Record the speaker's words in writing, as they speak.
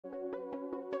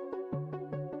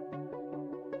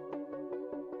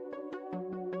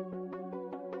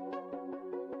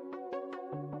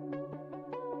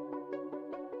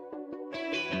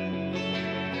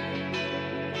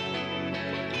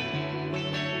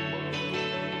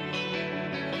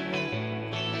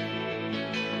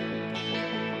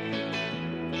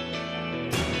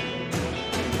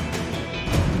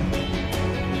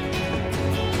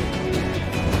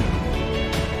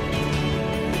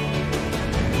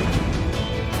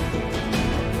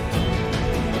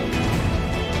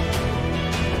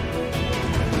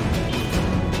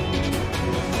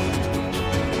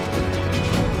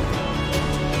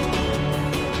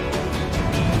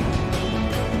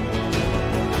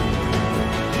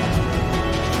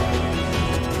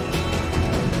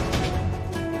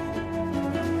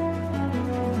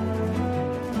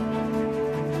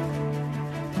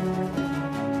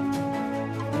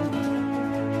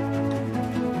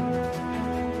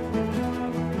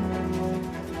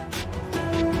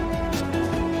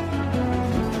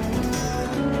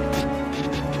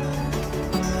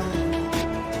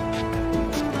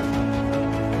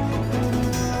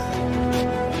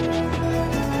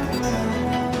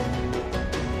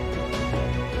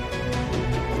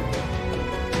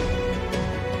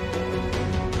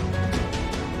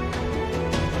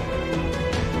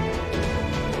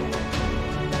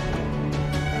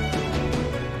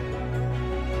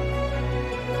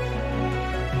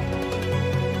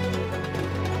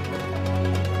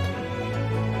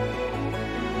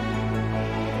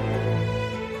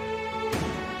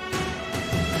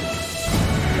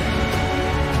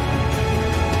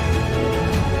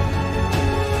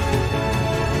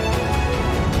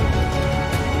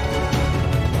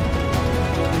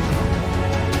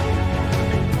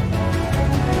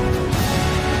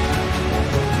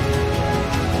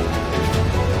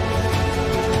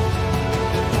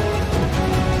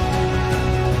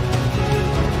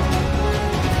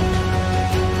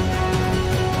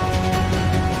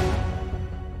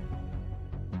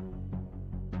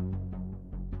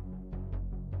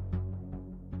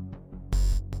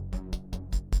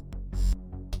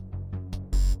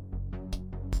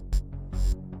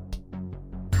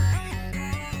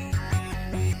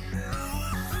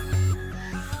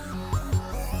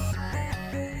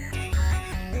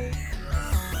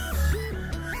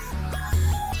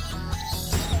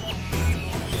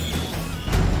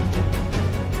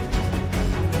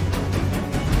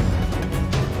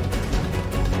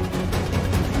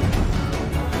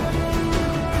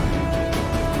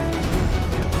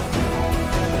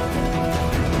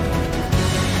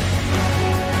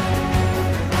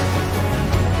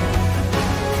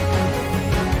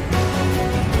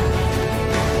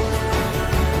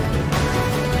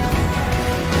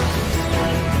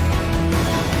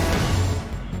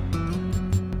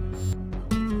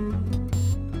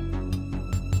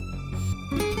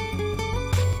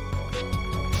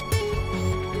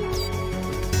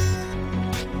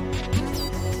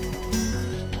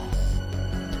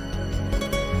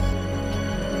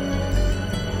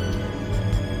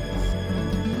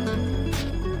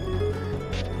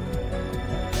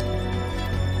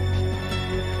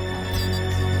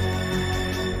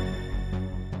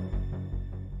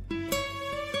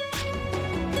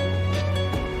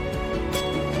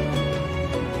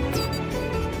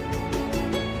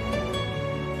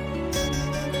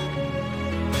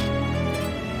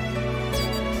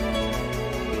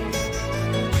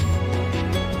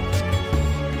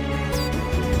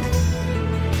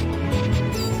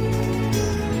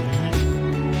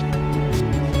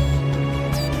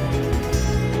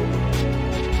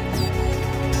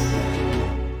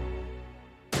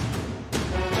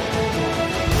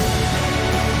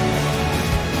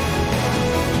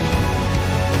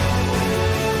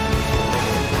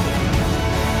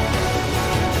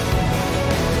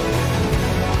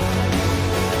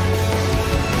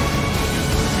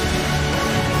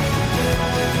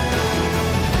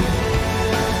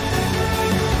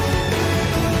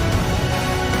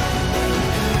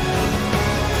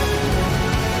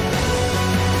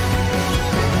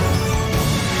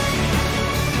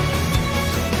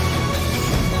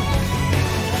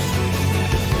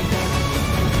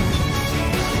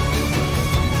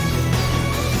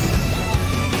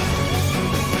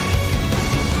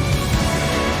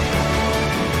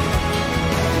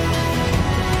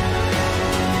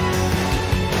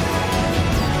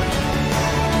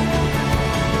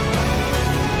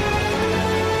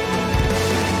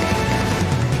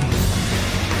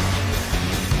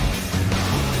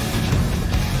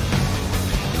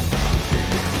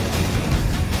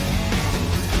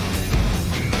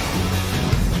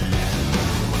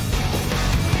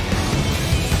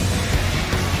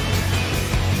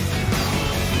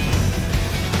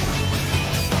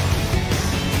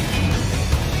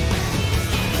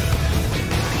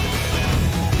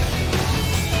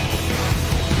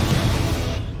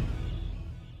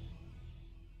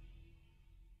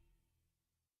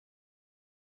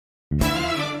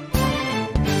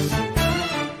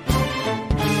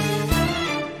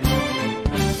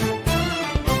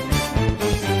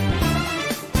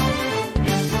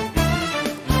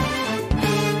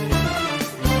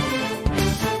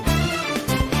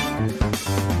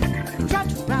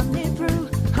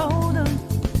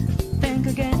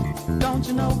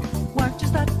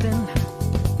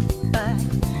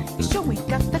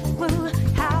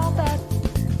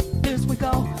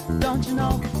Oh, don't you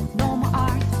know, no more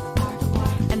art.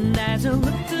 And as you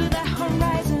look to the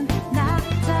horizon, not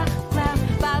a cloud,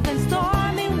 but then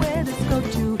storming with it's go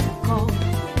too cold.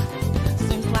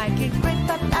 Seems like it crept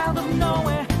up out of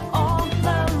nowhere, all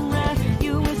around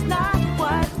you is not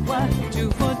what you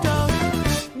foretold.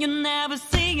 You never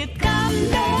see it coming.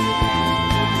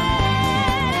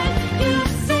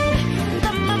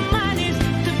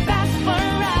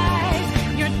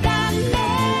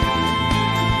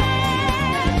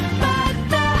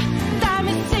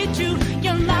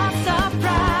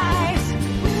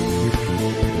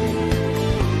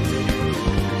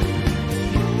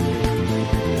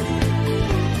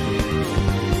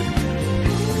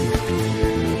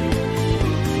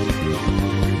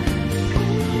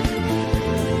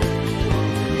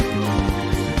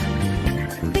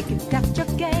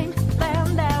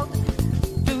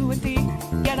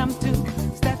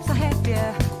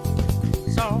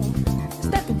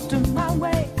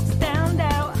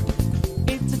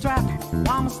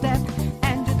 Step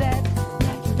and you're dead.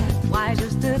 Why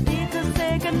just a bit to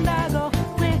take another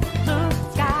with the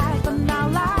sky? But now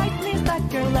lightning's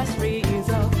like your last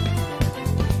resort.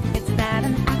 It's not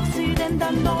an accident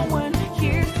that no one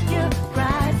hears your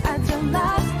cries as your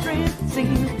last dream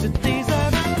seems to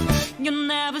deserve. You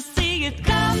never see it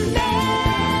coming.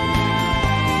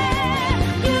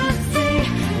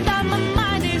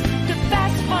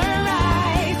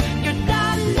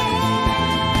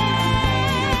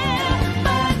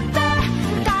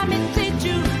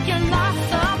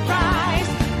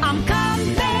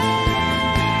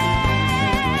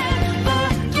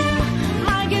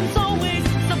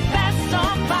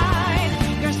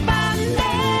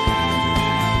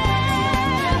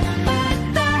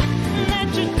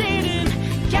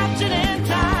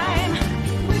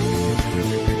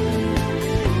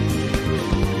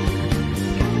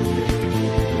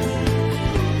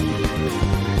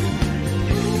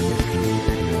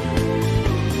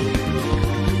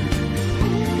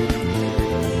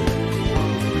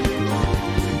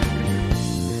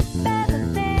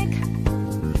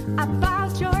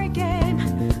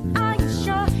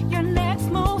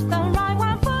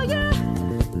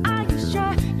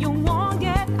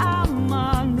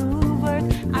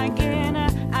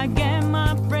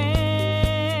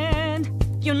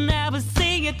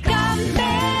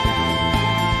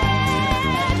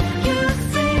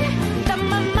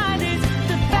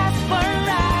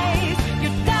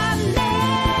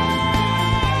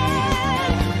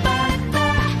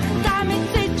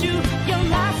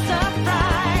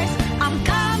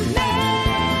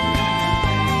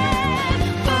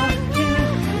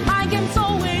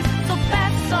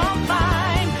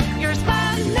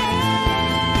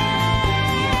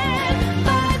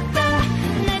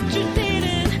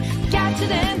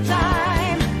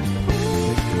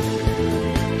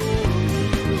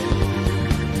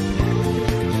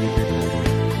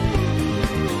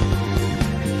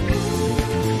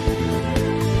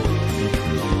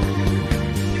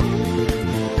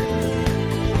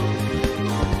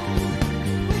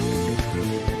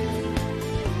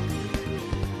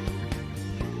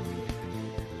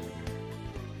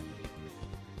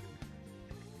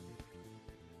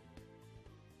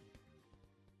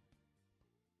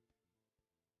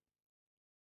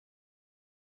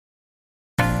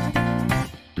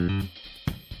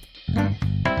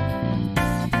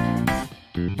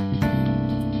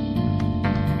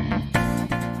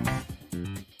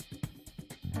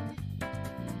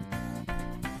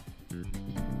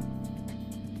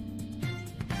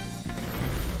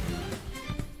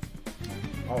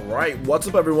 Alright, what's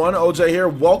up everyone? OJ here.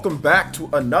 Welcome back to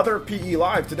another PE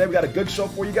Live. Today we got a good show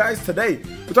for you guys. Today,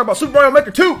 we're talking about Super Mario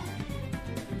Maker 2!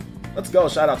 Let's go,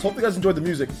 shoutouts. Hope you guys enjoyed the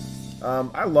music.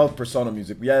 I love Persona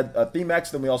music. We had Theme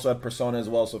X, then we also had Persona as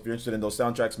well, so if you're interested in those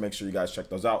soundtracks, make sure you guys check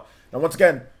those out. And once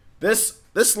again, this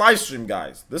live stream,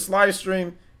 guys, this live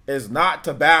stream is not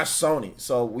to bash Sony.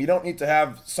 So we don't need to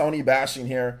have Sony bashing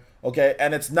here, okay?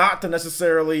 And it's not to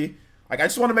necessarily, like, I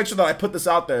just want to make sure that I put this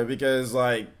out there because,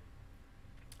 like,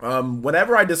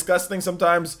 whenever I discuss things,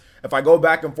 sometimes if I go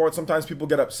back and forth, sometimes people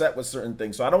get upset with certain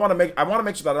things. So I want to make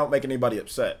sure that I don't make anybody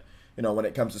upset, you know, when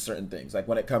it comes to certain things, like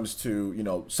when it comes to, you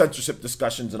know, censorship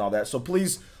discussions and all that. So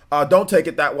please don't take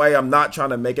it that way. I'm not trying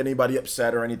to make anybody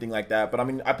upset or anything like that. But I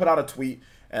mean, I put out a tweet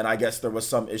and I guess there was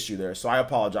some issue there. So I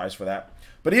apologize for that.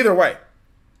 But either way,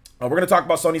 we're going to talk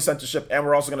about Sony censorship, and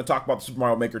we're also going to talk about the Super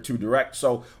Mario Maker 2 Direct.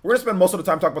 So we're going to spend most of the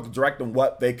time talking about the Direct and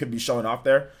what they could be showing off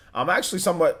there. I'm actually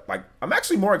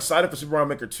more excited for Super Mario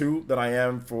Maker 2 than I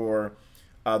am for,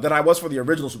 than I was for the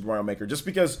original Super Mario Maker, just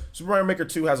because Super Mario Maker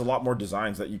 2 has a lot more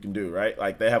designs that you can do, right?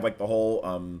 Like they have like the whole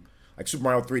like Super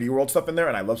Mario 3D World stuff in there,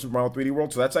 and I love Super Mario 3D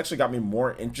World, so that's actually got me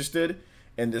more interested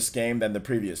in this game than the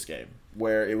previous game,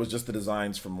 where it was just the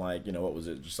designs from, like, you know, what was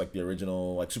it, just like the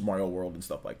original, like, Super Mario World and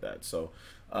stuff like that. So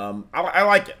I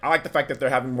like it. I like the fact that they're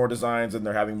having more designs and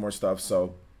they're having more stuff.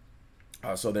 So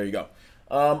so there you go.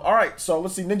 All right, so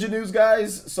let's see, Ninja News,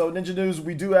 guys. So Ninja News,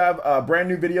 we do have a brand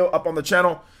new video up on the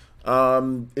channel.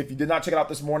 If you did not check it out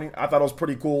this morning, I thought it was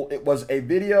pretty cool. It was a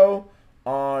video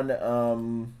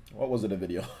on what was it, a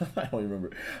video? I don't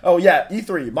remember. Oh yeah,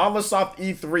 E3, Monolith Soft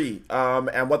E3,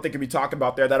 and what they could be talking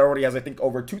about there. That already has, I think,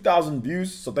 over 2,000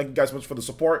 views. So thank you guys so much for the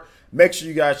support. Make sure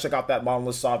you guys check out that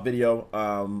Monolith Soft video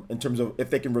in terms of if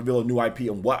they can reveal a new IP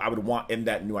and what I would want in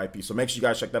that new IP. So make sure you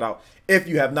guys check that out if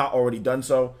you have not already done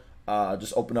so.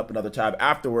 Just open up another tab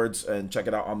afterwards and check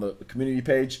it out on the community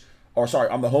page, or sorry,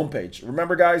 on the homepage.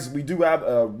 Remember, guys, we do have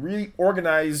a really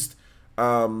organized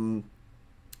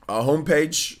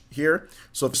homepage here.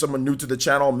 So if someone new to the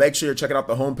channel, make sure you're checking out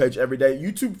the homepage every day.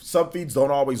 YouTube sub feeds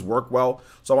don't always work well,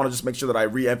 so I want to just make sure that I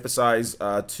re-emphasize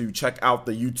to check out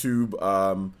the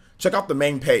YouTube, check out the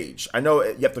main page. I know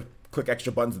you have to click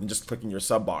extra buttons than just clicking your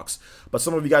sub box, but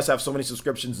some of you guys have so many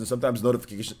subscriptions and sometimes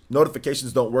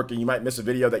notifications don't work, and you might miss a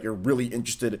video that you're really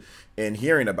interested in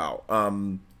hearing about.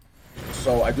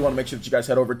 So I do want to make sure that you guys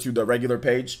head over to the regular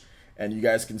page, and you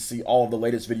guys can see all of the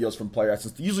latest videos from Player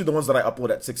Essence. Usually the ones that I upload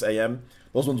at 6 a.m.,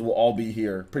 those ones will all be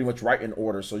here, pretty much right in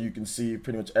order, so you can see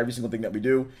pretty much every single thing that we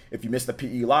do. If you missed the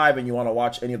PE Live and you want to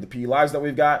watch any of the PE Lives that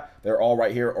we've got, they're all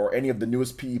right here, or any of the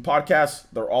newest PE podcasts,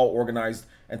 they're all organized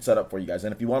and set up for you guys.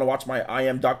 And if you want to watch my I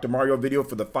Am Dr. Mario video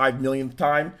for the 5 millionth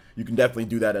time, you can definitely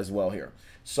do that as well here.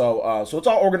 So so it's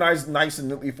all organized nice and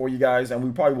neatly for you guys, and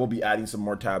we probably will be adding some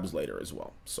more tabs later as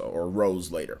well, so, or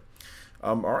rows later.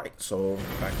 All right, so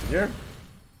back to here.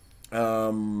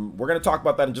 We're going to talk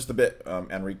about that in just a bit.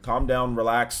 Henry, calm down,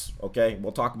 relax, okay?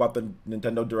 We'll talk about the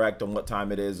Nintendo Direct and what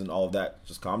time it is and all of that.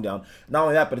 Just calm down. Not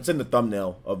only that, but it's in the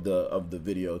thumbnail of the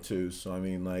video too. So I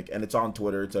mean, like, and it's on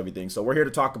Twitter, it's everything. So we're here to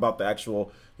talk about the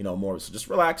actual, you know, more. So just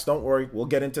relax, don't worry. We'll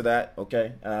get into that,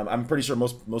 okay? I'm pretty sure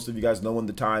most of you guys know when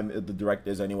the time the Direct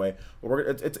is anyway.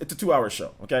 But it's a 2-hour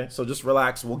show, okay? So just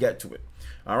relax, we'll get to it.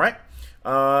 All right?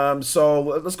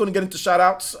 So let's go and get into shout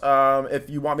outs. If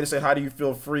you want me to say hi to you,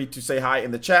 feel free to say hi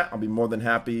in the chat. I'll be more than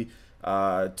happy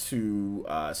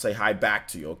to say hi back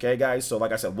to you, okay, guys? So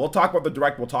like I said, we'll talk about the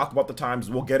Direct, we'll talk about the times,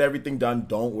 we'll get everything done.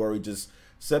 Don't worry, just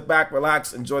sit back,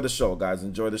 relax, enjoy the show, guys.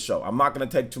 Enjoy the show. I'm not going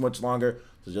to take too much longer,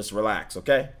 so just relax,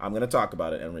 okay? I'm going to talk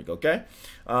about it, Enrique, okay?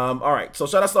 All right, so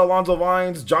shout out to Alonzo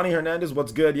Vines, Johnny Hernandez,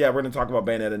 what's good? Yeah, we're going to talk about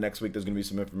Bayonetta next week. There's going to be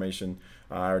some information.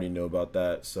 I already know about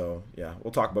that, so yeah,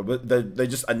 we'll talk about it. But they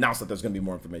just announced that there's going to be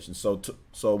more information. So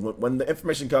when the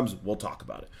information comes, we'll talk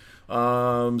about it.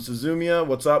 Suzumiya,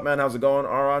 what's up, man? How's it going?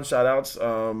 Aron, shout outs.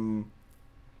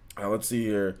 Let's see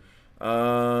here.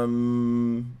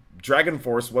 Dragon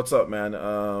Force, what's up,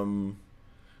 man?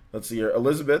 Let's see here.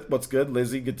 Elizabeth, what's good?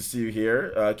 Lizzie, good to see you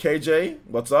here. KJ,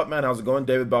 what's up, man? How's it going?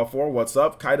 David Balfour, what's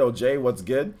up? Kaido J, what's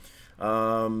good?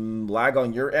 Lag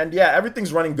on your end? Yeah,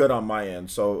 everything's running good on my end.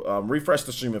 So refresh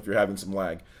the stream if you're having some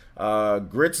lag.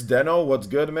 Grits Deno, what's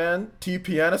good, man? T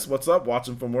Pianist, what's up?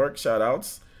 Watching from work, shout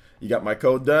outs. You got my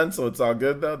code done, so it's all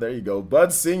good though. There you go.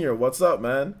 Bud Senior, what's up,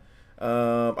 man?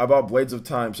 I bought Blades of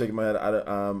Time, shaking my head.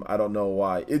 I don't know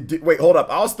why. Wait, hold up.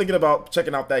 I was thinking about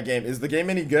checking out that game. Is the game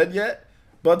any good yet,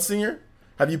 Bud Senior?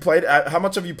 Have you played? How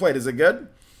much have you played? Is it good?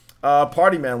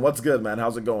 Party Man, what's good, man?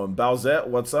 How's it going? Bowsette,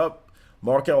 what's up?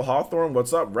 Markel Hawthorne,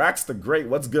 what's up? Rax the Great,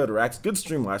 what's good, Rax? Good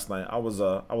stream last night. I was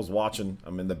watching.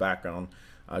 I'm in the background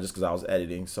just because I was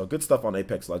editing. So good stuff on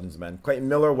Apex Legends, man. Clayton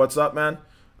Miller, what's up, man?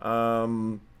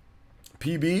 PB,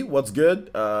 what's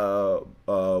good?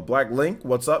 Black Link,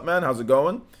 what's up, man? How's it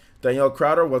going? Danielle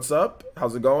Crowder, what's up?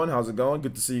 How's it going? How's it going?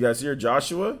 Good to see you guys here.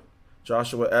 Joshua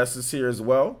S is here as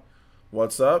well.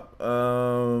 What's up?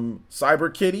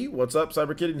 Cyber Kitty, what's up?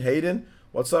 Cyber Kitty and Hayden,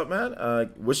 what's up, man?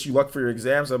 Wish you luck for your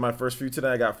exams. I had my first few today.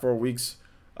 I got 4 weeks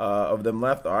of them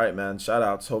left. All right, man. Shout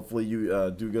outs. Hopefully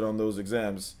you do good on those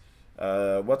exams.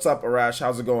 What's up, Arash?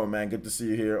 How's it going, man? Good to see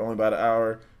you here. Only about an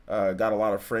hour. Got a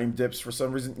lot of frame dips for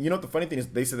some reason. You know what the funny thing is?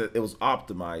 They said that it was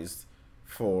optimized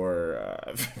for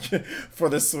for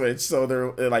the Switch,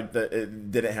 so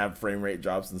it didn't have frame rate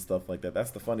drops and stuff like that.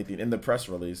 That's the funny thing in the press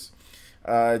release.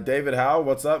 David Howe,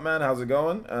 what's up, man? How's it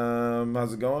going?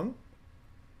 How's it going?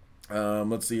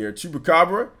 Let's see here.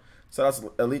 Chupacabra. So that's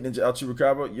Elite Ninja El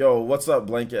Chupacabra. Yo, what's up,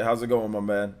 Blanket? How's it going, my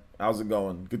man? How's it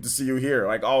going? Good to see you here,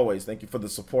 like always. Thank you for the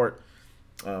support.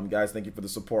 Guys, thank you for the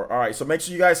support. All right, so make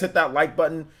sure you guys hit that like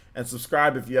button and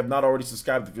subscribe if you have not already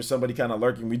subscribed. If you're somebody kind of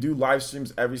lurking, we do live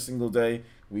streams every single day.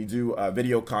 We do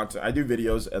video content. I do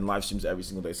videos and live streams every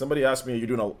single day. Somebody asked me, are you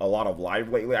doing a lot of live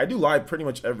lately? I do live pretty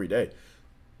much every day.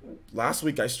 Last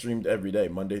week I streamed every day,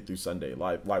 Monday through Sunday,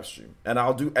 live stream. And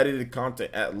I'll do edited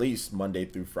content at least Monday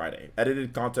through Friday.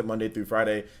 Edited content Monday through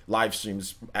Friday, live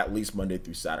streams at least Monday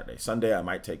through Saturday. Sunday I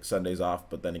might take Sundays off,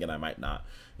 but then again I might not.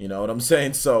 You know what I'm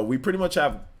saying? So we pretty much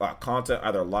have content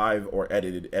either live or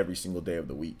edited every single day of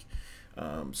the week,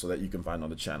 so that you can find on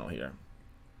the channel here.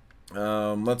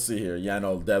 Let's see here. Yeah, I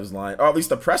know Dev's line, or at least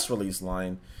the press release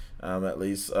line, at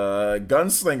least.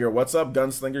 Gunslinger, what's up,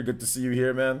 Gunslinger? Good to see you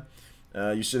here, man.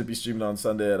 You shouldn't be streaming on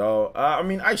Sunday at all. I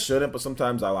mean, I shouldn't, but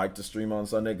sometimes I like to stream on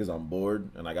Sunday because I'm bored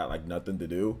and I got like nothing to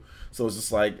do. So it's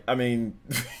just like, I mean,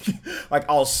 like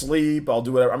I'll sleep, I'll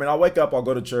do whatever. I mean, I'll wake up, I'll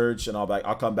go to church, and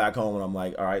I'll come back home and I'm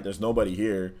like, all right, there's nobody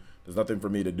here. There's nothing for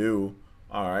me to do.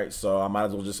 All right, so I might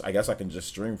as well I guess I can just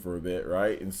stream for a bit,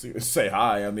 right? And say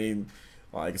hi. I mean,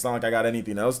 like, it's not like I got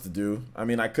anything else to do. I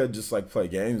mean, I could just like play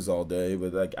games all day,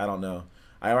 but like, I don't know.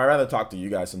 I'd rather talk to you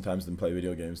guys sometimes than play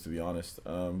video games, to be honest.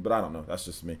 But I don't know. That's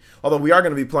just me. Although we are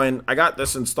going to be playing. I got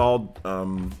this installed.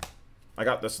 So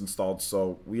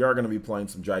we are going to be playing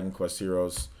some Dragon Quest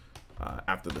Heroes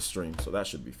after the stream. So that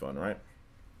should be fun, right?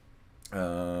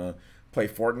 Play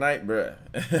Fortnite,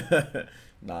 bruh.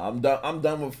 Nah, I'm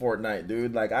done with Fortnite,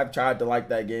 dude. Like, I've tried to like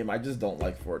that game. I just don't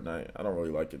like Fortnite. I don't really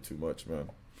like it too much, man.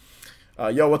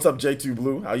 Yo, what's up, J2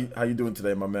 Blue? How you doing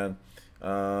today, my man?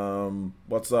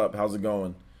 What's up? How's it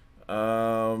going?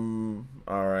 All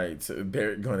right. So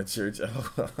Barrett going to church.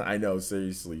 I know,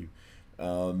 seriously.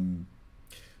 So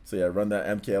yeah, run that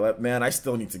MK11. Man, I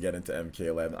still need to get into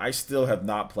MK11. I still have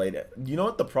not played it. You know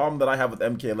what the problem that I have with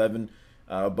MK11,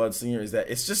 Bud Senior, is that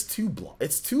it's just too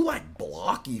like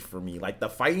blocky for me. Like the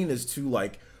fighting is too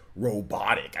like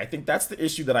robotic. I think that's the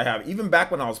issue that I have. Even back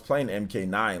when I was playing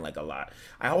MK9 like a lot,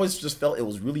 I always just felt it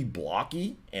was really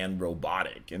blocky and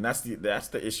robotic, and that's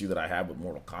the issue that I have with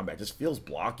Mortal Kombat. It just feels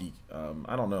blocky.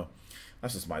 I don't know.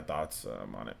 That's just my thoughts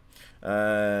on it.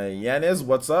 Yanez,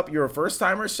 what's up? You're a first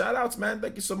timer. Shout outs, man.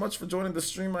 Thank you so much for joining the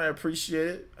stream. I appreciate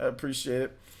it. I appreciate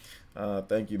it.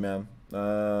 Thank you, man.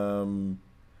 Man,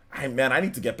 I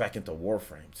need to get back into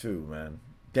Warframe too, man.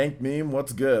 Dank Meme,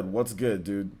 what's good? What's good,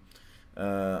 dude?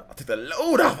 I'll take the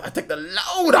load off. I take the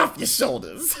load off your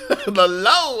shoulders. The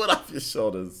load off your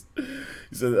shoulders.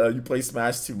 He said, you play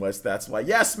Smash too much, that's why.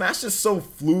 Yeah, Smash is so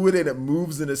fluid and it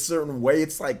moves in a certain way.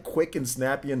 It's like quick and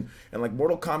snappy, and like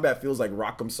Mortal Kombat feels like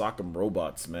Rock'em Sock'em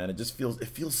Robots, man. It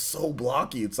feels so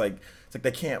blocky. It's like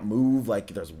they can't move.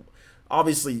 Like there's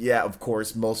obviously, yeah, of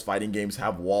course, most fighting games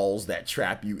have walls that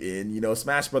trap you in. You know,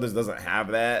 Smash Brothers doesn't have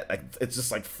that. Like it's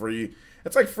just like free.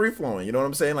 It's like free flowing, you know what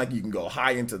I'm saying? Like you can go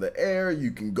high into the air,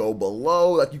 you can go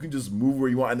below, like you can just move where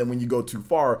you want, and then when you go too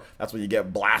far, that's when you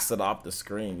get blasted off the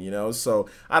screen, you know? So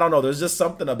I don't know, there's just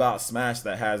something about Smash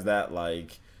that has that,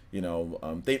 like, you know,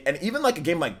 and even like a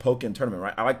game like Pokken Tournament,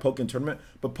 right? I like Pokken Tournament,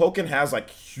 but Pokken has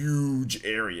like huge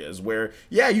areas where,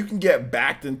 yeah, you can get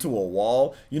backed into a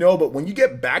wall, you know, but when you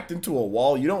get backed into a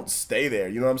wall, you don't stay there,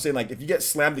 you know what I'm saying? Like if you get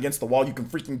slammed against the wall, you can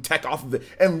freaking tech off of it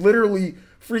and literally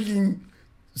freaking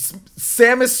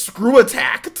Samus screw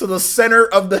attack to the center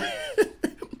of the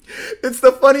it's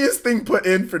the funniest thing put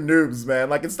in for noobs, man.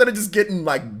 Like instead of just getting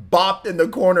like bopped in the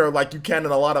corner like you can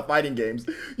in a lot of fighting games,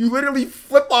 you literally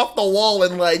flip off the wall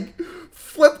and like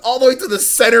flip all the way to the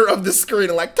center of the screen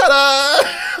and like ta-da.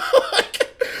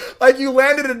 like you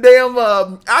landed a damn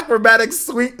acrobatic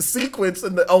sequence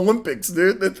in the Olympics,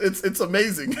 dude. It's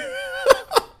amazing.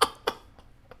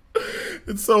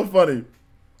 It's so funny.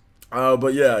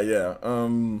 But yeah.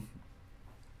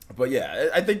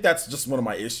 I think that's just one of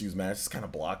my issues, man. It's just kind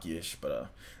of blocky-ish, but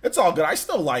it's all good. I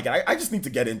still like it. I just need to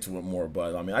get into it more,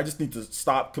 but I mean, I just need to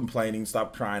stop complaining,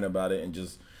 stop crying about it, and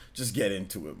just get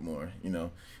into it more, you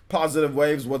know. Positive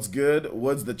Waves, what's good?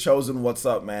 Woods the Chosen, what's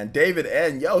up, man? David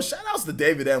N, yo, shout outs to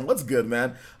David N, what's good,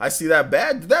 man? I see that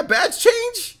badge. Did that badge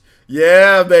change?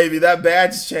 Yeah, baby, that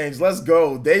badge changed. Let's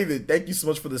go. David, thank you so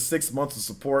much for the 6 months of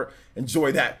support.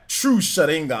 Enjoy that true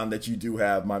Sharingan that you do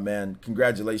have, my man.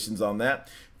 Congratulations on that.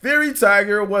 Fairy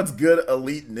Tiger, what's good?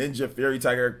 Elite Ninja, Fairy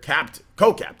Tiger,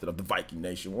 co-captain of the Viking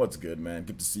Nation. What's good, man?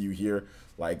 Good to see you here.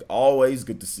 Like always,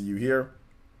 good to see you here.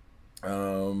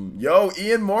 Yo,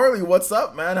 Ian Morley, what's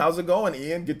up, man? How's it going,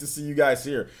 Ian? Good to see you guys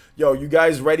here. Yo, you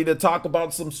guys ready to talk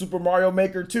about some Super Mario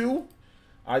Maker 2?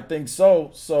 I think so.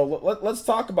 So let's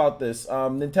talk about this.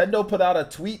 Nintendo put out a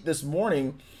tweet this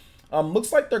morning.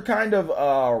 Looks like they're kind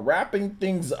of wrapping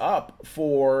things up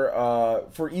for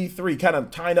E3, kind of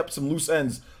tying up some loose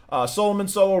ends Solomon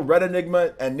Solo, Red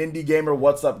Enigma, and Nindy Gamer.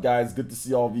 What's up, guys? Good to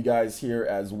see all of you guys here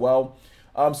as well.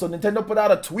 So Nintendo put out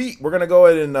a tweet. We're gonna go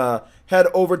ahead and head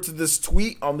over to this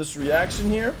tweet on this reaction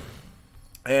here,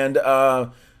 and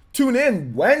tune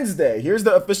in Wednesday. Here's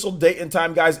the official date and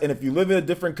time, guys. And if you live in a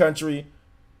different country,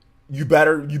 you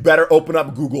better open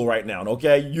up Google right now.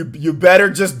 Okay, you better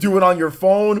just do it on your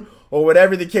phone or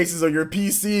whatever the case is, or your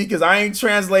PC, because I ain't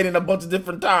translating a bunch of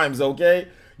different times. Okay,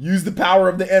 use the power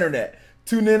of the internet.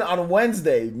 Tune in on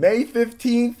Wednesday, May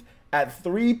 15th at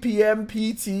 3 p.m.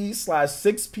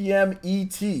 PT/6 p.m.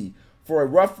 ET for a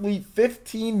roughly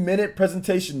 15-minute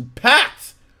presentation,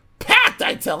 packed,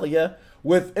 I tell ya,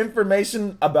 with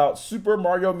information about Super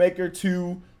Mario Maker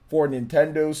 2 for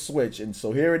Nintendo Switch. And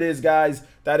so here it is, guys.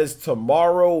 That is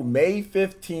tomorrow, May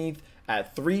 15th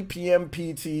at 3 p.m.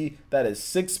 PT. That is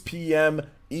 6 p.m.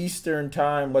 Eastern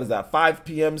Time. What is that? 5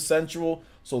 p.m. Central.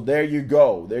 So there you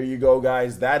go. There you go,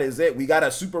 guys. That is it. We got a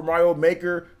Super Mario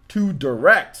Maker 2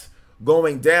 Direct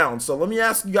going down. So let me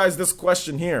ask you guys this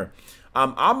question here.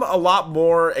 I'm a lot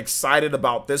more excited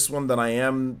about this one than I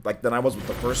was with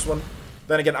the first one.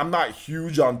 Then again, I'm not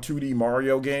huge on 2D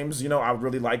Mario games. You know, I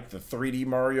really like the 3D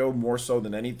Mario more so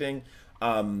than anything.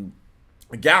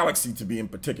 Galaxy to be in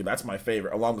particular, that's my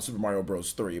favorite, along with Super Mario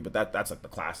Bros. 3, but that's like the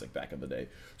classic back in the day.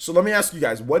 So let me ask you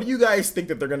guys, what do you guys think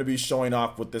that they're going to be showing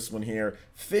off with this one here?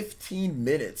 15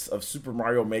 minutes of Super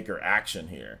Mario Maker action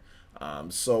here.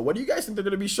 So what do you guys think they're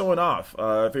going to be showing off?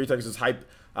 Fairy Text is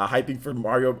hyping for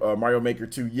Mario Maker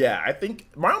 2. Yeah, I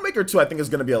think Mario Maker 2 is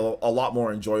going to be a lot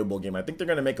more enjoyable game. I think they're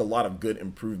going to make a lot of good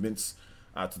improvements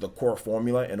to the core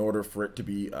formula in order for it to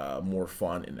be more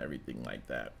fun and everything like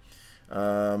that.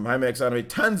 Jaime Exanime,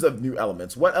 tons of new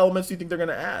elements. What elements do you think they're going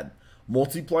to add?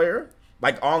 Multiplayer?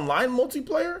 Like online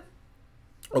multiplayer?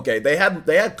 Okay, they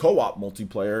had co-op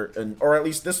multiplayer, or at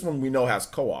least this one we know has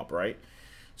co-op, right?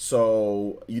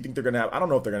 So you think they're going to have, I don't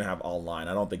know if they're going to have online.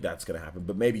 I don't think that's going to happen,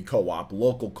 but maybe co-op,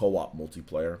 local co-op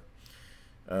multiplayer.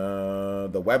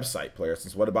 The website player,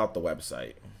 since what about the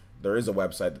website? There is a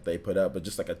website that they put up, but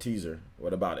just like a teaser.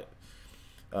 What about it?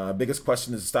 Biggest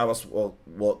question is the stylus will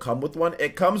it come with one?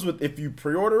 It comes with, if you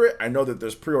pre-order it. I know that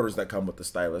there's pre-orders that come with the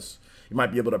stylus. You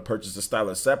might be able to purchase the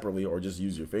stylus separately or just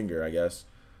use your finger, I guess.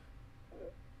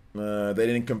 They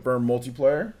didn't confirm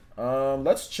multiplayer.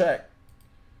 Let's check.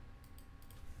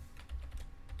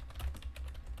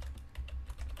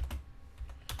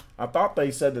 I thought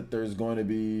they said that there's going to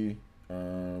be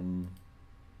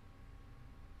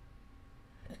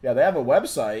yeah, they have a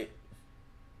website.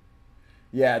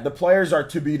 Yeah, the players are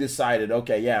to be decided.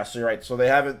 Okay, yeah, so you're right. So they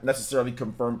haven't necessarily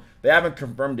confirmed. They haven't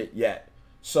confirmed it yet.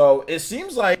 So it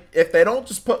seems like if they don't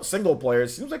just put single player, it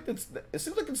seems like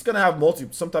it's gonna have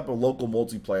some type of local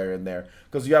multiplayer in there,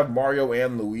 because you have Mario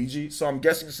and Luigi. So I'm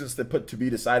guessing since they put to be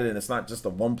decided and it's not just a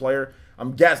one player,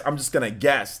 I'm just gonna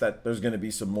guess that there's gonna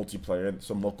be some multiplayer and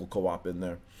some local co-op in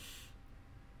there.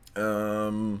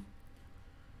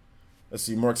 Let's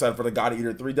see, more excited for the God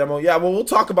Eater 3 demo. Yeah, well, we'll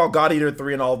talk about God Eater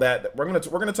 3 and all that. We're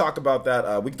gonna talk about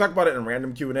that. We can talk about it in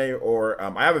random Q&A, or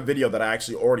I have a video that I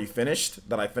actually already finished,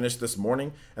 that I finished this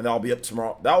morning, and that'll be up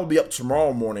tomorrow. That will be up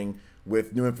tomorrow morning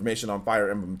with new information on Fire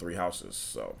Emblem 3 Houses.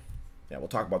 So, yeah, we'll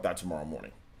talk about that tomorrow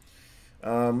morning.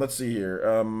 Let's see here.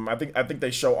 I think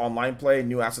they show online play,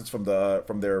 new assets from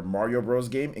their Mario Bros.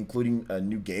 Game, including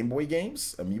new Game Boy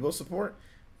games, amiibo support.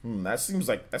 That seems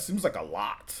like a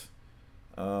lot.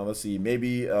 Let's see,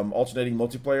 maybe alternating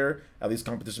multiplayer, at least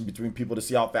competition between people to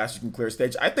see how fast you can clear a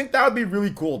stage. I think that would be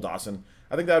really cool, Dawson.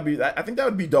 I think that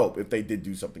would be dope if they did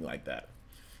do something like that.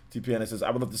 TPN says, I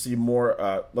would love to see more,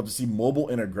 love to see mobile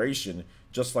integration,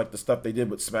 just like the stuff they did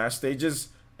with Smash stages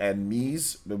and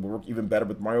Mii's. That would work even better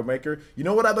with Mario Maker. You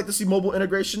know what I'd like to see mobile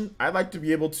integration? I'd like to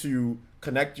be able to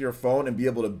connect your phone and be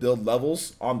able to build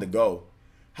levels on the go.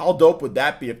 How dope would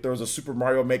that be if there was a Super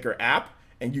Mario Maker app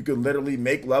and you can literally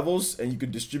make levels and you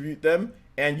can distribute them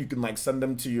and you can like send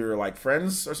them to your like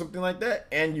friends or something like that,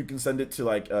 and you can send it to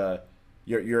like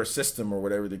your system or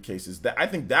whatever the case is. That I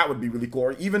think that would be really cool,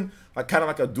 or even like kind of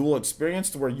like a dual experience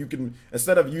to where you can,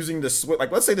 instead of using the Switch,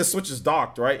 like let's say the Switch is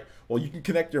docked, right? Well, you can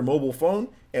connect your mobile phone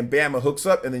and bam, it hooks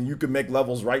up, and then you can make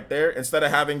levels right there instead of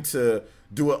having to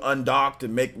do it undocked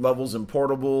and make levels in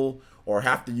portable, or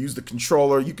have to use the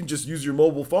controller. You can just use your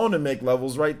mobile phone and make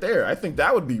levels right there. I think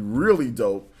that would be really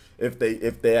dope if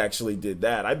they actually did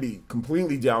that. I'd be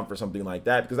completely down for something like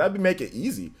that, because that'd make it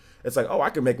easy. It's like, oh, I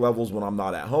can make levels when I'm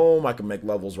not at home. I can make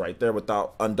levels right there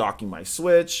without undocking my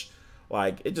Switch.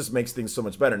 Like, it just makes things so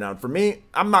much better. Now, for me,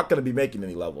 I'm not going to be making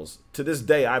any levels. To this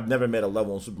day, I've never made a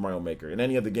level in Super Mario Maker in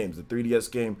any of the games, the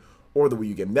 3DS game or the Wii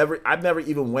U game. I've never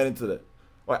even went into the...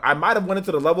 Like, I might have went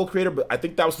into the level creator, but I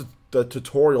think that was the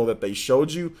tutorial that they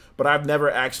showed you. But I've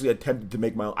never actually attempted to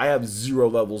make my own. I have 0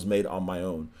 levels made on my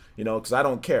own, you know, because I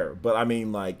don't care. But I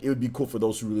mean, like, it would be cool for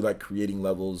those who really like creating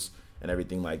levels and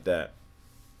everything like that.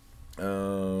 We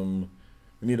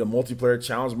need a multiplayer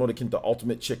challenge mode akin to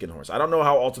Ultimate Chicken Horse. I don't know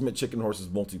how Ultimate Chicken Horse's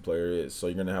multiplayer is, so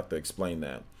you're gonna have to explain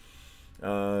that.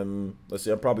 Let's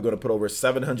see. I'm probably going to put over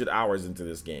 700 hours into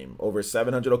this game. Over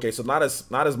 700. Okay, so not as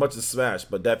much as Smash,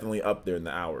 but definitely up there in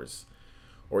the hours.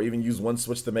 Or even use one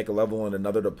Switch to make a level and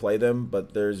another to play them.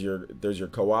 But there's your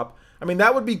co-op. I mean,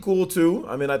 that would be cool too.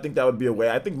 I mean, I think that would be a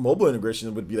way. I think mobile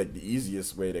integration would be like the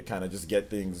easiest way to kind of just get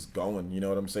things going. You know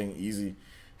what I'm saying? Easy.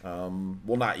 Well,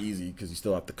 not easy because you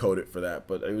still have to code it for that,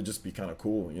 but it would just be kind of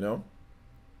cool, you know.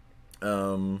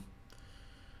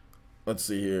 Let's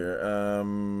see here.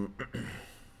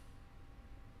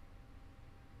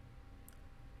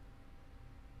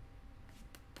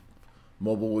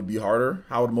 Mobile would be harder.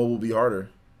 How would mobile be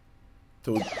harder?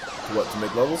 To what? To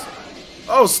make levels?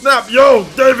 Oh snap! Yo,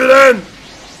 David N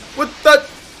with that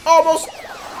almost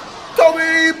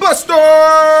Kobe Buster.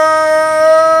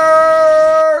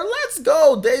 Let's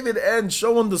go, David N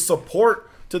showing the support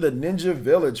to the Ninja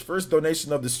Village. First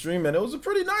donation of the stream, and it was a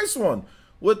pretty nice one.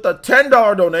 With the $10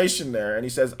 donation there, and he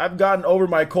says, "I've gotten over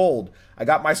my cold. I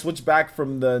got my Switch back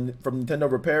from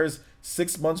Nintendo Repairs.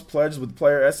 6 months pledged with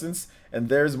Player Essence, and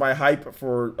there's my hype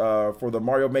for the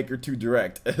Mario Maker 2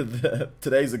 Direct.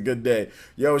 Today's a good day."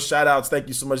 Yo, shout outs. Thank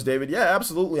you so much, David. Yeah,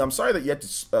 absolutely. I'm sorry that you had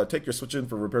to take your Switch in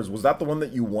for repairs. Was that the one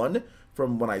that you won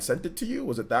from when I sent it to you?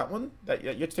 Was it that one that you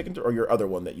had to take into, or your other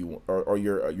one that you, or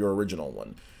your original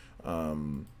one?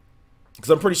 Because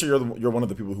I'm pretty sure you're one of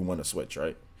the people who won a Switch,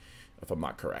 right? If I'm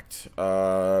not correct.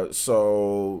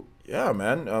 So yeah,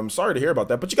 man, I'm sorry to hear about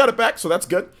that, but you got it back, so that's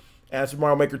good. And Super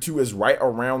Mario Maker 2 is right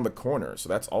around the corner, so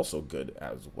that's also good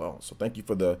as well. So thank you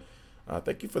for the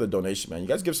donation, man. You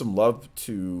guys give some love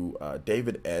to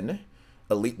David N,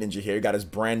 Elite Ninja here. He got his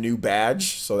brand new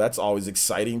badge, so that's always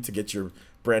exciting to get your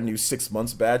brand new 6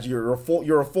 months badge. You're a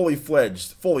fully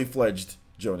fledged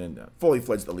Joe Ninja, fully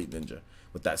fledged Elite Ninja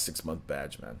with that 6 month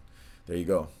badge, man. There you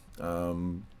go.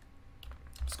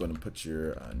 Let's go ahead and put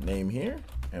your name here,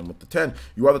 and with the 10,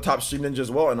 you are the top stream ninja as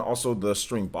well, and also the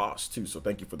stream boss too. So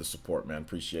thank you for the support, man.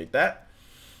 Appreciate that.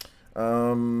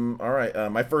 All right,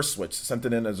 my first Switch, sent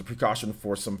it in as a precaution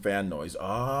for some fan noise.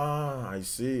 Ah, I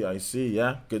see.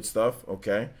 Yeah, good stuff.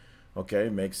 Okay,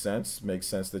 makes sense.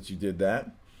 That you did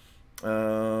that.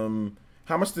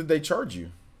 How much did they charge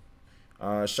you?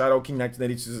 Shadow King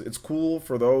 1980 says, "It's cool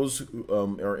for those who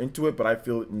are into it, but I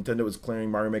feel Nintendo is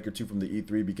clearing Mario Maker 2 from the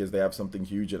E3 because they have something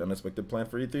huge and unexpected planned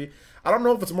for E3. I don't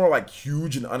know if it's more like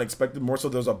huge and unexpected, more so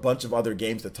there's a bunch of other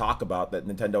games to talk about that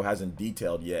Nintendo hasn't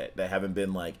detailed yet, that haven't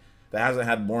been like, that hasn't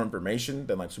had more information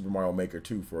than like Super Mario Maker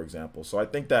 2, for example. So I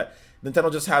think that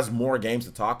Nintendo just has more games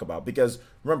to talk about, because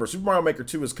remember, Super Mario Maker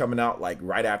 2 is coming out like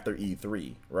right after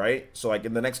E3, right? So like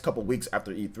in the next couple weeks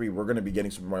after E3, we're going to be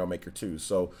getting Super Mario Maker 2.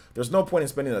 So there's no point in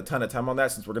spending a ton of time on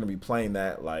that, since we're going to be playing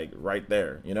that like right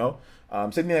there, you know?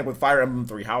 Same thing like with Fire Emblem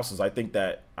 3 Houses. I think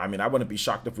that, I mean, I wouldn't be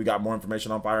shocked if we got more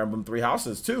information on Fire Emblem 3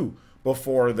 Houses too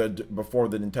before the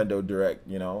Nintendo Direct,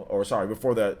 you know, or sorry,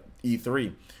 before the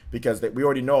E3. Because we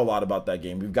already know a lot about that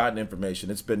game. We've gotten information.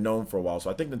 It's been known for a while.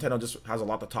 So I think Nintendo just has a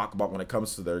lot to talk about when it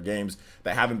comes to their games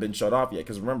that haven't been shut off yet.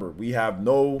 Because remember, we have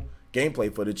no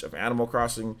gameplay footage of Animal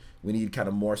Crossing. We need kind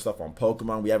of more stuff on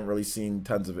Pokemon. We haven't really seen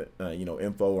tons of you know,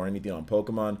 info or anything on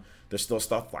Pokemon. There's still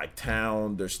stuff like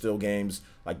Town. There's still games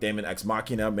like Daemon X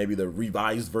Machina, maybe the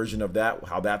revised version of that,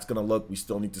 how that's going to look. We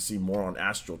still need to see more on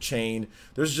Astral Chain.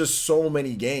 There's just so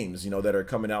many games, you know, that are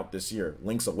coming out this year.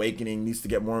 Link's Awakening needs to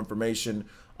get more information.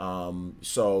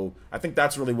 So I think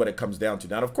that's really what it comes down to.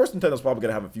 Now, of course, Nintendo's probably going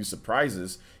to have a few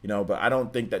surprises, you know, but I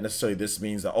don't think that necessarily this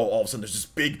means that, oh, all of a sudden there's this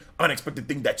big unexpected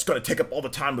thing that's going to take up all the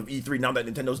time of E3 now that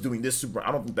Nintendo's doing this super.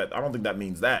 I don't think that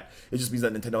means that. It just means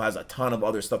that Nintendo has a ton of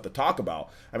other stuff to talk about.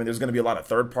 I mean, there's going to be a lot of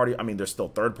third-party. I mean, there's still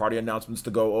third-party announcements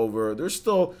to go over. There's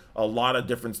still a lot of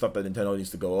different stuff that Nintendo needs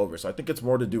to go over. So I think it's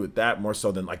more to do with that, more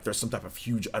so than like there's some type of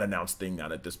huge unannounced thing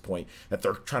out at this point that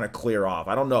they're trying to clear off.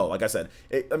 I don't know. Like I said,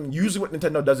 I mean, usually what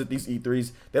Nintendo does at these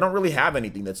E3s, they don't really have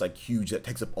anything that's like huge that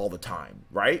takes up all the time,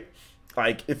 right?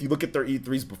 Like if you look at their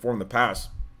E3s before in the past,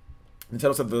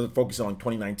 Nintendo said they're focusing on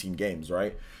 2019 games,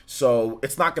 right? So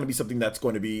it's not going to be something that's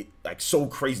going to be like so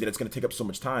crazy that it's going to take up so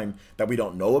much time that we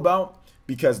don't know about,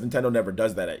 because Nintendo never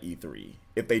does that at E3.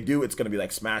 If they do, it's going to be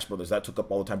like Smash Brothers. That took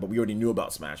up all the time, but we already knew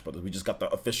about Smash Brothers. We just got the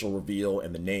official reveal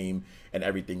and the name and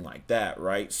everything like that,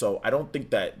 right? So I don't think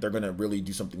that they're going to really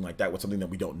do something like that with something that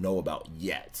we don't know about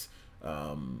yet.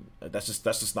 That's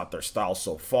just not their style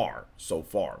so far.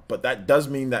 But that does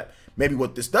mean that maybe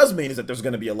what this does mean is that there's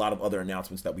going to be a lot of other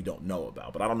announcements that we don't know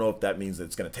about. But I don't know if that means that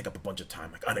it's going to take up a bunch of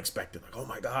time, like unexpected, like oh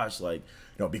my gosh, like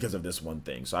because of this one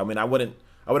thing. So I mean, I wouldn't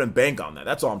bank on that.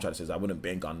 That's all I'm trying to say is I wouldn't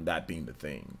bank on that being the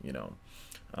thing.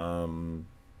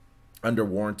 Under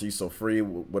warranty, so free,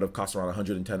 would have cost around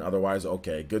 110 otherwise.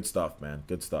 Okay, good stuff, man.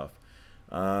 Good stuff.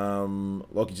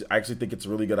 Loki, I actually think it's a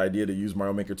really good idea to use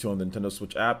Mario Maker 2 on the Nintendo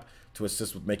Switch app to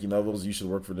assist with making levels. You should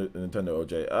work for Nintendo,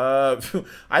 OJ.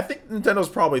 I think Nintendo's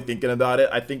probably thinking about it.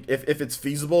 I think if it's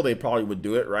feasible, they probably would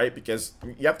do it, right? Because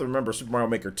you have to remember Super Mario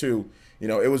Maker 2,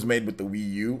 it was made with the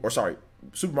Wii U, or sorry,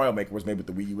 Super Mario Maker was made with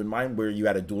the Wii U in mind, where you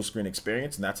had a dual screen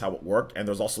experience, and that's how it worked. And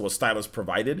there's also a stylus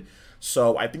provided.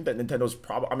 So I think that Nintendo's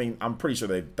probably, I mean, I'm pretty sure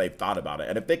they've thought about it.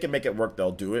 And if they can make it work,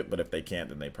 they'll do it. But if they can't,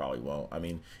 then they probably won't. I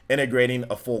mean, integrating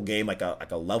a full game like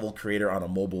a level creator on a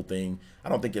mobile thing, I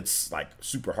don't think it's like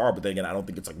super hard. But then again, I don't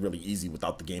think it's like really easy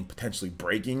without the game potentially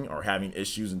breaking or having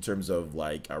issues in terms of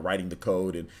like writing the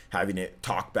code and having it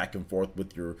talk back and forth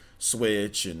with your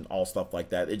Switch and all stuff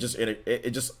like that.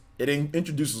 It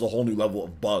introduces a whole new level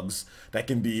of bugs that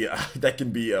can be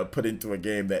put into a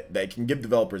game that can give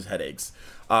developers headaches.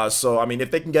 So I mean,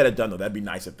 if they can get it done, though, that'd be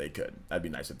nice if they could. That'd be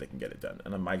nice if they can get it done.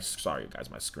 And sorry guys,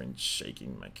 my screen's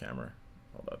shaking. My camera.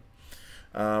 Hold up.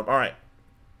 All right.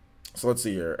 So let's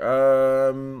see here.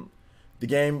 The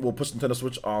game will push Nintendo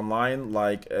Switch online,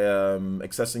 like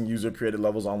accessing user-created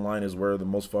levels online is where the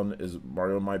most fun is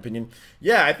Mario, in my opinion.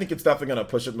 Yeah, I think it's definitely going to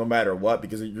push it no matter what,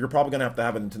 because you're probably going to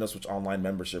have a Nintendo Switch Online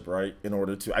membership, right, in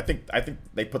order to... I think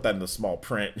they put that in the small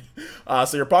print.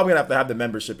 So you're probably going to have the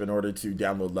membership in order to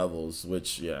download levels,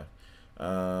 which, yeah.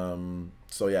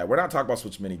 So, yeah, we're not talking about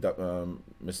Switch Mini,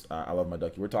 I love my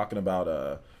ducky. We're talking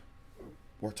about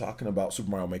Super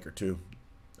Mario Maker 2.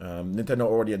 Nintendo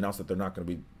already announced that they're not going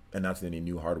to be announcing any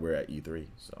new hardware at E3,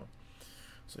 so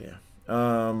yeah.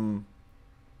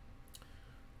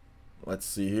 Let's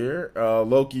see here.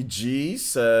 Loki G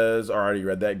says, already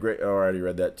read that. Great. Already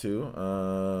read that too.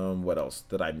 What else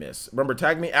did I miss? Remember,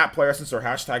 tag me at PlayerSense or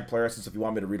hashtag PlayerSense if you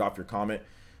want me to read off your comment.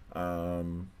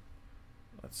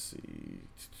 Let's see.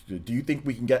 Do you think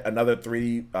we can get another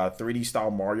 3D style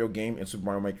Mario game in Super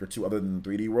Mario Maker 2 other than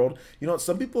 3D World?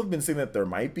 Some people have been saying that there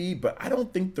might be, but I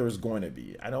don't think there's going to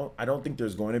be. I don't think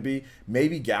there's going to be.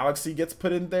 Maybe Galaxy gets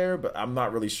put in there, but I'm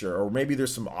not really sure. Or maybe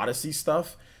there's some Odyssey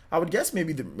stuff. I would guess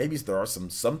maybe there are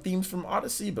some themes from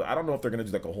Odyssey, but I don't know if they're going to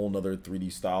do like a whole nother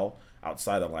 3D style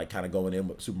outside of like kind of going in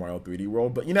with Super Mario 3D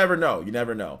World. But you never know. You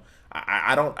never know.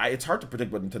 It's hard to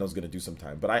predict what Nintendo's going to do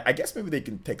sometime. But I guess maybe they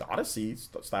can take Odyssey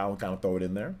style and kind of throw it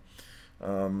in there.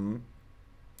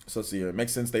 So let's see here. It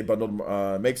makes sense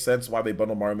makes sense why they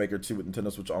bundled Mario Maker 2 with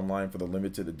Nintendo Switch Online for the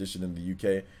limited edition in the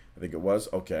UK. I think it was.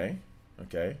 Okay.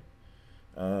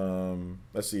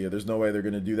 Let's see here. There's no way they're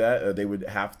going to do that. They would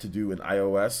have to do an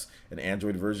iOS and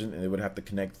Android version, and they would have to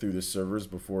connect through the servers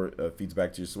before it feeds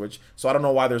back to your Switch. So I don't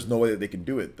know why there's no way that they can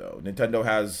do it, though. Nintendo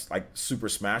has like Super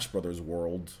Smash Brothers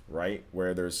World, right,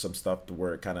 where there's some stuff to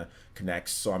where it kind of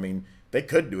connects. So I mean, they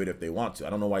could do it if they want to. I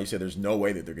don't know why you say there's no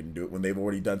way that they're going to do it when they've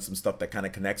already done some stuff that kind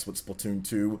of connects with Splatoon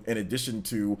 2 in addition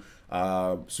to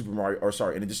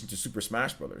in addition to Super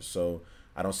Smash Brothers. So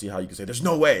I don't see how you can say there's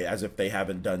no way, as if they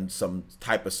haven't done some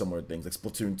type of similar things like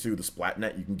Splatoon 2, the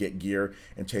Splatnet. You can get gear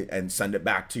and send it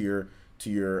back to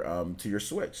your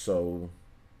Switch. So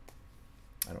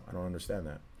I don't understand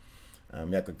that.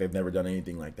 Like they've never done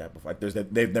anything like that before.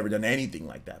 They've never done anything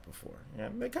like that before. Yeah,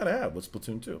 they kind of have with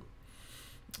Splatoon 2.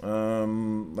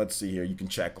 Let's see here. You can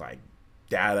check like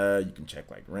data. You can check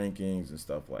like rankings and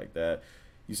stuff like that.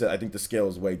 You said I think the scale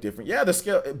is way different. Yeah, the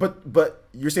scale, but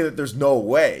you're saying that there's no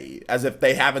way, as if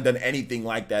they haven't done anything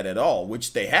like that at all,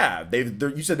 which they have.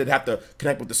 You said they'd have to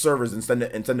connect with the servers and send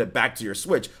it back to your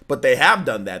Switch, but they have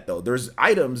done that though. There's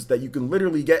items that you can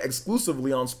literally get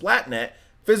exclusively on Splatnet,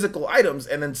 physical items,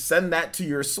 and then send that to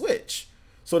your Switch.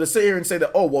 So to sit here and say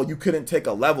that, oh well, you couldn't take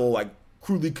a level, like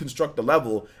crudely construct the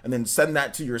level and then send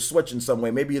that to your Switch in some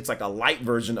way, maybe it's like a light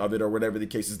version of it or whatever the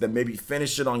case is, then maybe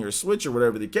finish it on your Switch or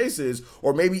whatever the case is,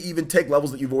 or maybe even take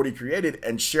levels that you've already created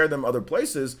and share them other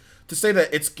places. To say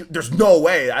that there's no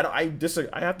way, I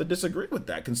have to disagree with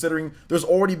that, considering there's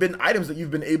already been items that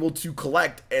you've been able to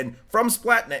collect and from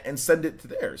Splatnet and send it to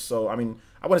theirs. So I mean,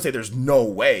 I want to say there's no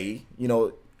way.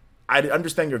 I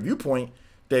understand your viewpoint,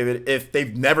 David, if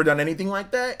they've never done anything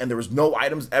like that and there was no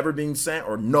items ever being sent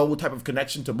or no type of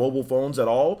connection to mobile phones at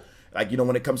all, like,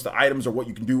 when it comes to items or what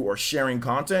you can do or sharing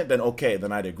content, then okay,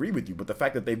 then I'd agree with you. But the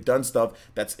fact that they've done stuff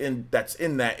that's in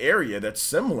that area that's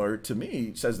similar, to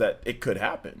me, says that it could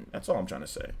happen. That's all I'm trying to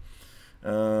say.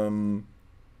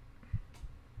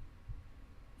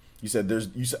 You said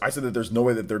I said that there's no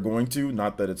way that they're going to,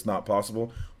 not that it's not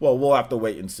possible. Well, we'll have to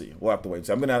wait and see. We'll have to wait and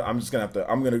see.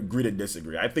 I'm gonna agree to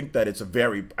disagree. I think that it's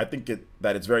very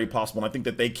possible, and I think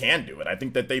that they can do it. I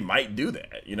think that they might do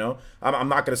that. You know, I'm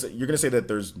not gonna say, you're gonna say that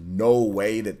there's no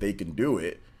way that they can do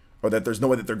it, or that there's no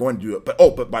way that they're going to do it.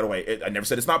 But by the way, I never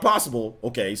said it's not possible.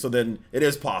 Okay, so then it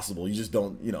is possible. You just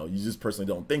don't, you just personally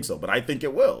don't think so. But I think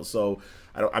it will. So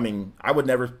I would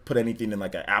never put anything in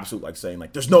like an absolute, like saying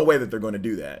like there's no way that they're going to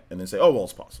do that, and then say, oh well,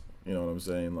 it's possible. You know what I'm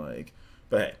saying? Like,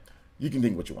 but hey, you can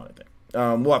think what you want to think.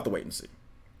 We'll have to wait and see.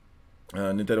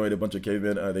 Nintendo ate a bunch of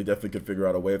cavemen. They definitely could figure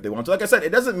out a way if they want to. Like I said, it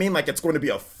doesn't mean like it's going to be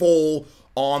a full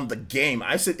on the game.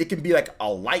 I said it can be like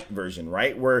a light version,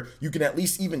 right? Where you can at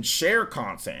least even share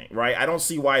content, right? I don't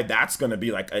see why that's going to be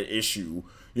like an issue,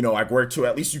 like where to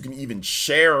at least you can even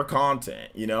share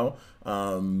content, Now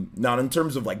in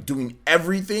terms of like doing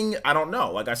everything, I don't know.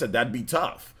 Like I said, that'd be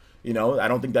tough. I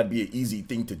don't think that'd be an easy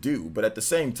thing to do, but at the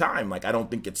same time, like I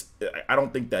don't think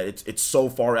that it's so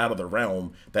far out of the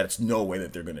realm that it's no way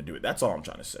that they're going to do it. That's all I'm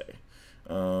trying to say.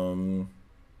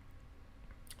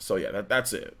 So yeah,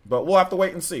 that's it. But we'll have to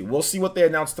wait and see. We'll see what they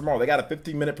announce tomorrow. They got a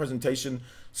 15-minute presentation,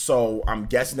 so I'm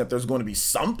guessing that there's going to be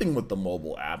something with the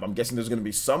mobile app. I'm guessing there's going to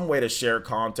be some way to share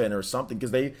content or something,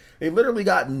 because they literally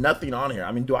got nothing on here.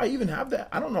 I mean, do I even have that?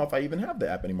 I don't know if I even have the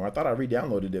app anymore. I thought I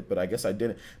re-downloaded it, but I guess I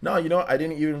didn't. No, you know what? I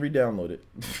didn't even re-download it.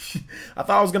 I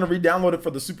thought I was going to re-download it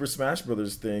for the Super Smash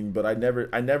Brothers thing, but I never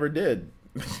did.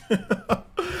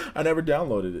 I never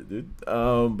downloaded it, dude.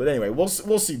 But anyway, we'll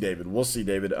see, David. We'll see,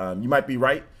 David. You might be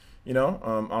right.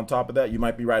 On top of that, you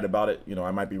might be right about it.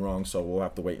 I might be wrong, so we'll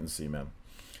have to wait and see, man.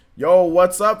 Yo,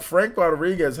 what's up, Frank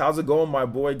Rodriguez? How's it going, my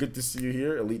boy? Good to see you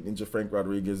here. Elite Ninja Frank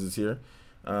Rodriguez is here.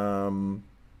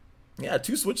 Yeah,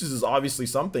 2 Switches is obviously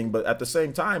something, but at the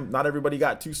same time, not everybody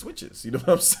got 2 Switches. You know what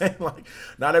I'm saying? Like,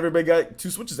 not everybody got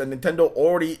 2 Switches, and Nintendo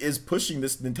already is pushing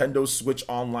this Nintendo Switch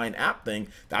Online app thing.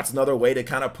 That's another way to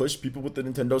kind of push people with the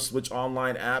Nintendo Switch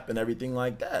Online app and everything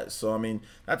like that. So, I mean,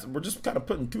 we're just kind of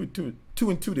putting two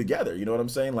and two together. You know what I'm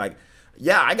saying? Like,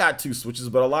 yeah, I got 2 Switches,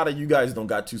 but a lot of you guys don't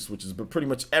got 2 Switches, but pretty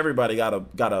much everybody got a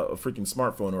freaking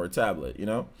smartphone or a tablet,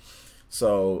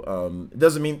 So it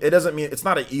doesn't mean it's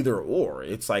not an either or.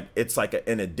 It's like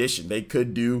an addition. They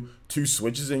could do 2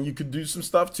 Switches and you could do some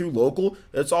stuff too local.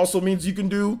 It also means you can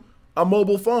do a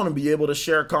mobile phone and be able to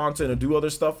share content and do other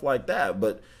stuff like that.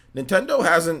 But Nintendo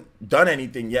hasn't done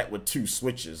anything yet with 2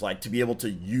 Switches, like to be able to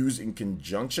use in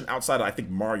conjunction outside of, I think,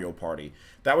 Mario Party.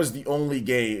 That was the only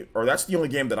game, or that's the only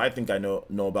game that I think I know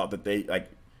about that they like,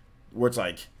 where it's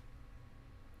like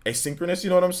asynchronous, you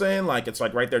know what I'm saying? Like, it's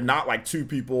like right there, not like 2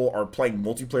 people are playing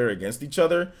multiplayer against each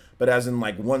other, but as in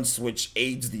like one Switch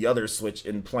aids the other Switch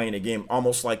in playing a game,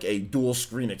 almost like a dual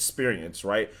screen experience,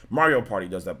 right? Mario Party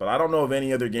does that, but I don't know of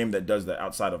any other game that does that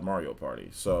outside of Mario Party.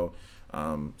 So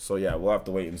yeah, we'll have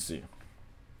to wait and see.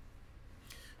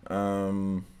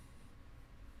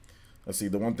 Let's see.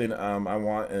 The one thing I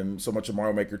want in so much of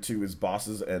Mario Maker 2 is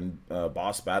bosses and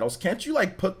boss battles. Can't you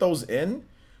like put those in?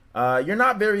 You're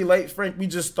not very late, Frank. We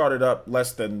just started up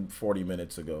less than 40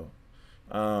 minutes ago.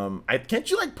 Can't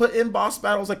you like put in boss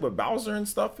battles like with Bowser and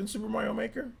stuff in Super Mario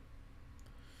Maker?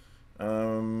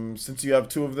 Since you have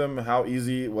 2 of them, how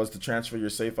easy it was to transfer your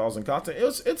save files and content?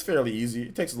 It's fairly easy.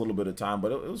 It takes a little bit of time,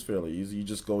 but it was fairly easy. You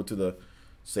just go to the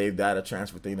save data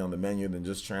transfer thing on the menu, then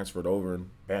just transfer it over, and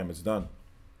bam, it's done.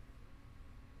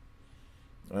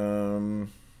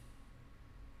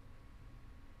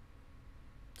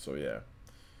 So yeah.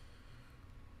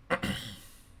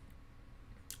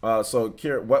 So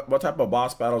Kira, what type of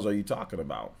boss battles are you talking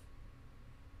about?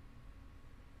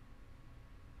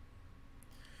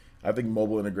 I think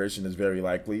mobile integration is very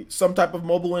likely. Some type of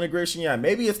mobile integration, yeah.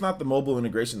 Maybe it's not the mobile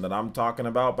integration that I'm talking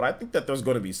about, but I think that there's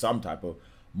going to be some type of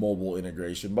mobile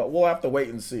integration. But we'll have to wait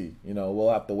and see.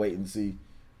 We'll have to wait and see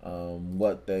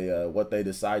what they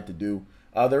decide to do.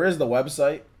 There is the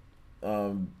website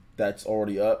that's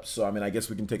already up, so I mean, I guess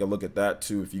we can take a look at that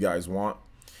too if you guys want.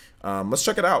 Let's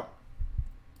check it out.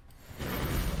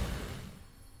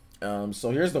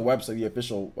 So here's the website, the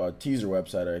official teaser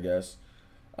website, I guess.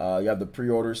 You have the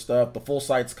pre-order stuff. The full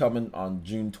site's coming on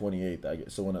June 28th, I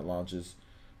guess, so when it launches.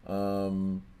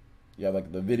 You have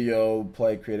like the video,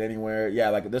 play, create anywhere. Yeah,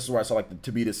 like this is where I saw like the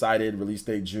to be decided release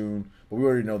date June, but we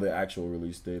already know the actual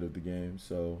release date of the game.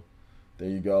 So there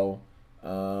you go.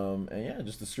 And yeah,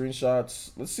 just the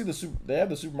screenshots. Let's see they have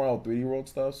the Super Mario 3D World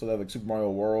stuff. So they have like Super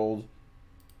Mario World.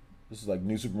 This is like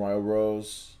New Super Mario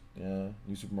Bros. Yeah,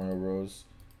 New Super Mario Bros.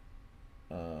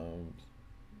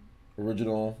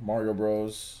 Original Mario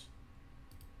Bros.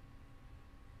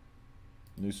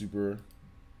 New Super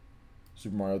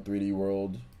Mario 3D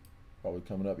World. Probably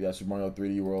coming up. Yeah, Super Mario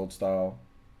 3D World style.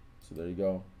 So there you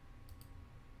go.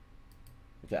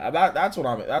 Okay, that's what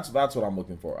I'm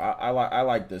looking for. I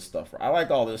like this stuff. I like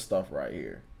all this stuff right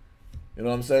here. You know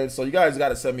what I'm saying? So you guys got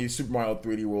to send me Super Mario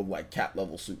 3D World like cat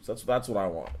level suits. That's what I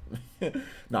want.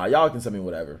 Nah, y'all can send me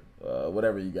whatever,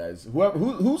 whatever you guys.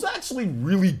 Who's actually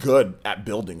really good at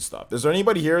building stuff? Is there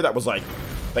anybody here that was like,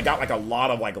 that got like a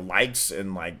lot of like likes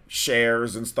and like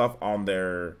shares and stuff on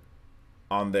their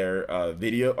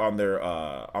video on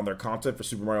their content for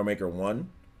Super Mario Maker 1?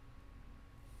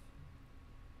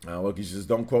 Look, he says,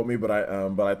 don't quote me, but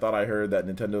I thought I heard that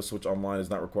Nintendo Switch Online is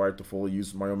not required to fully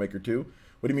use Mario Maker 2.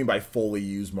 What do you mean by fully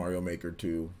use Mario Maker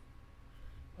 2?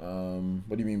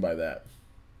 What do you mean by that?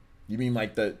 You mean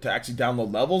like to actually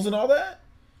download levels and all that?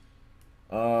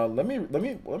 Let me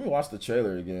watch the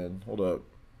trailer again. Hold up.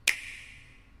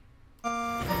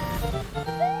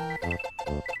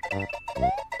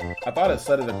 I thought it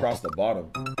said it across the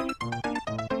bottom.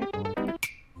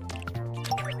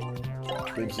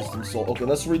 Game system sold. Okay,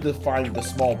 let's redefine the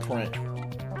small print.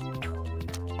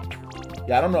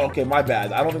 Yeah, I don't know. Okay, my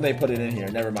bad. I don't think they put it in here.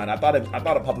 Never mind. I thought it popped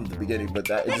up at the beginning, but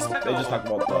they just talked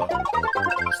about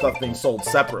the stuff being sold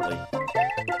separately.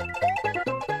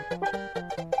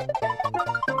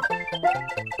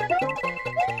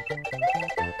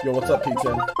 Yo, what's up,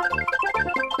 P10?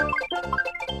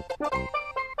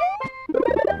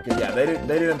 Okay, yeah, they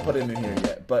didn't put it in here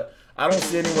yet, but I don't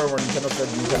see anywhere where Nintendo said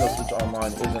Nintendo Switch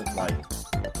Online isn't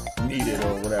like needed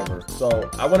or whatever. So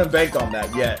I wouldn't bank on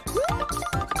that yet.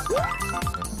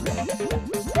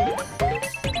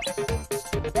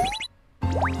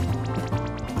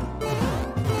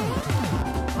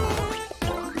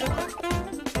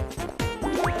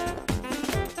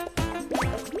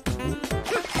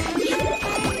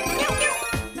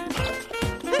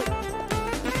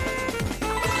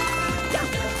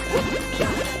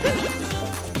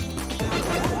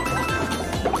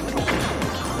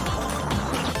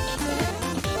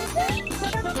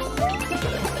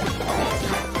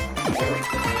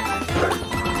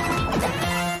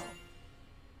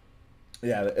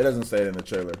 Yeah, it doesn't say it in the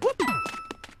trailer.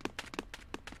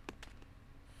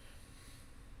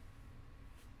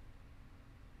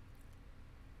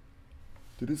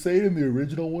 Did it say it in the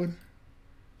original one?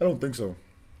 I don't think so.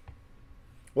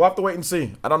 We'll have to wait and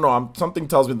see. I don't know. Something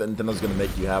tells me that Nintendo's going to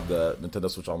make you have the Nintendo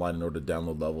Switch Online in order to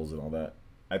download levels and all that.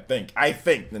 I think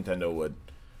Nintendo would.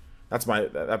 That's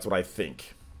what I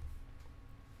think.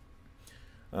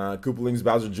 Koopalings,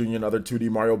 Bowser Jr. and other 2D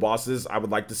Mario bosses. I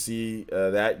would like to see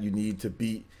that. You need to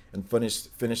beat and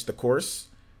finish the course.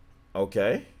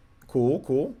 Okay, cool.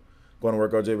 Going to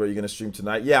work, OJ, but are you gonna stream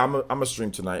tonight? Yeah, I'm a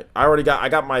stream tonight. I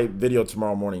got my video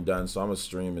tomorrow morning done, so I'm gonna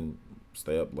stream and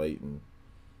stay up late and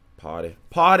party.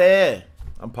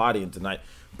 I'm partying tonight.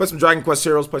 Play some Dragon Quest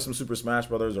Heroes. Play some Super Smash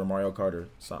Brothers or Mario Kart or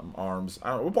something. ARMS.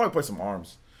 I don't know. We'll probably play some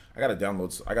ARMS. I gotta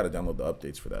download the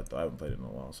updates for that though. I haven't played it in a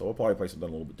while, so we'll probably play something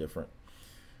a little bit different.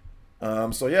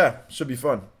 So yeah, should be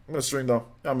fun. I'm gonna stream though.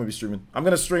 Yeah, I'm gonna be streaming. I'm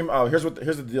gonna stream. Here's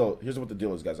the deal. Here's what the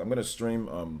deal is, guys. I'm gonna stream.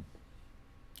 I'm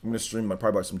gonna stream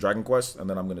probably like some Dragon Quest, and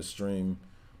then I'm gonna stream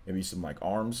maybe some like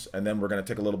ARMS, and then we're gonna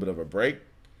take a little bit of a break.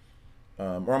 Or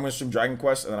I'm gonna stream Dragon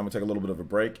Quest, and then I'm gonna take a little bit of a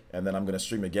break, and then I'm gonna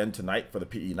stream again tonight for the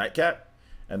PE Nightcap,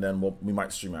 and then we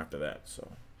might stream after that. So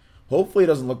hopefully it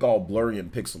doesn't look all blurry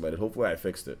and pixelated. Hopefully I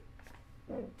fixed it.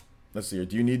 Let's see here.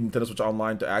 Do you need Nintendo Switch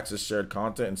Online to access shared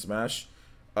content in Smash?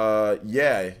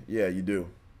 Yeah, you do.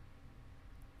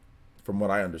 From what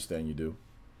I understand, you do.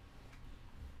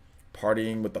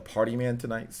 Partying with the party man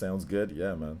tonight sounds good.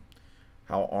 Yeah, man.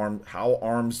 How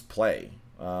ARMS play?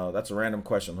 That's a random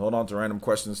question. Hold on to random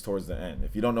questions towards the end.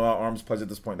 If you don't know how ARMS plays at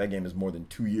this point, that game is more than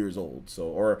 2 years old. So,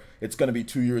 or it's gonna be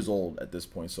 2 years old at this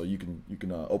point. So you can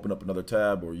open up another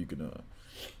tab, or you can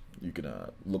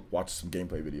watch some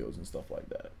gameplay videos and stuff like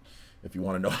that. If you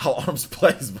want to know how ARMS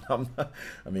plays, but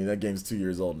I mean, that game's 2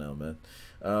 years old now, man.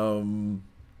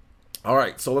 All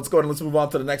right, so let's go ahead and let's move on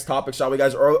to the next topic, shall we,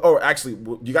 guys? Or actually,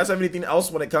 do you guys have anything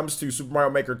else when it comes to Super Mario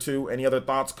Maker 2? Any other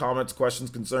thoughts, comments, questions,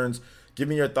 concerns? Give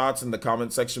me your thoughts in the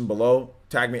comment section below.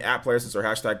 Tag me at PlayerSense or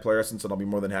hashtag PlayerSense, and I'll be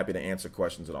more than happy to answer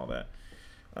questions and all that.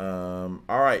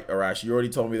 All right, Arash, you already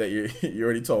told me that. You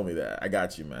already told me that. I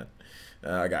got you, man.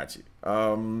 I got you.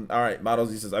 All right,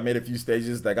 Models, he says, I made a few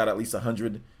stages that got at least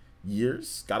 100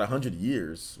 years. Got 100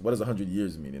 years. What does 100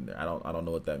 years mean in there? I don't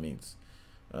know what that means.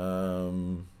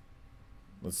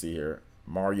 Let's see here.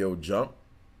 Mario Jump.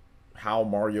 How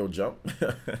Mario Jump?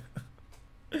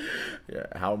 Yeah,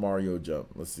 how Mario Jump.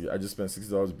 Let's see. I just spent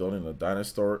 $60 building a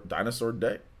dinosaur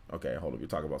deck. Okay, hold up. You're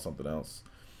talking about something else.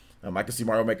 I can see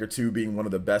Mario Maker 2 being one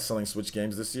of the best-selling Switch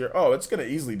games this year. Oh, it's going to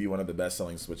easily be one of the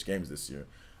best-selling Switch games this year.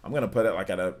 I'm gonna put it like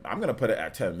I'm gonna put it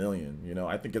at 10 million. You know,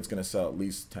 I think it's gonna sell at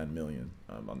least 10 million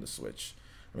on the Switch.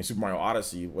 I mean, Super Mario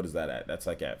Odyssey, what is that at? That's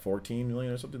like at 14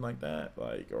 million or something like that,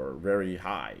 like, or very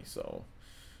high. So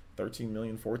 13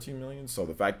 million, 14 million. So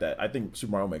the fact that I think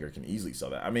Super Mario Maker can easily sell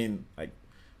that. I mean, like,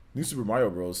 New Super Mario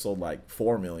Bros. Sold like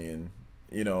 4 million.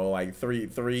 You know, like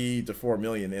 3 to 4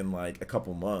 million in like a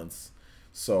couple months.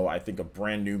 So I think a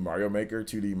brand new Mario Maker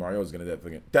 2D Mario is gonna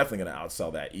definitely gonna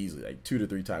outsell that easily, like 2 to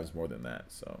 3 times more than that.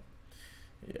 So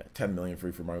yeah, 10 million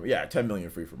free for Mario. Yeah, 10 million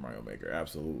free for Mario Maker.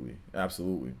 Absolutely,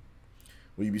 absolutely.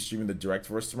 Will you be streaming the direct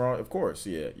for us tomorrow? Of course,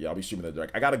 yeah, I'll be streaming the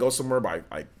direct. I gotta go somewhere by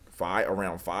like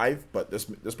around 5, but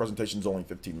this presentation is only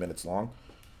 15 minutes long,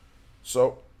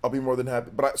 so I'll be more than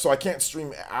happy. But so I can't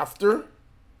stream after,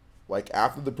 like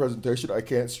after the presentation. I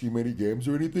can't stream any games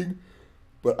or anything,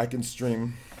 but I can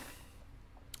stream.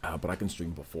 But I can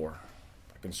stream before.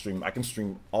 I can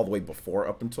stream all the way before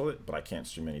up until it, but I can't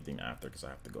stream anything after because I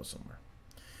have to go somewhere.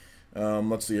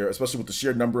 Let's see here. Especially with the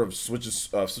sheer number of Switches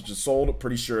sold,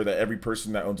 pretty sure that every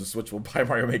person that owns a Switch will buy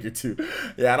Mario Maker 2.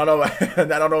 Yeah, I don't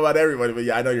know about everybody, but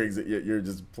yeah, I know you're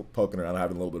just poking around,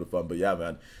 having a little bit of fun. But yeah,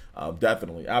 man,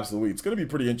 definitely, absolutely, it's gonna be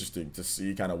pretty interesting to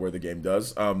see kind of where the game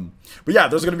does. But yeah,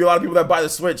 there's gonna be a lot of people that buy the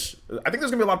Switch. I think there's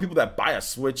gonna be a lot of people that buy a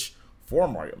Switch for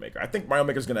Mario Maker. I think Mario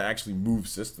Maker is gonna actually move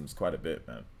systems quite a bit,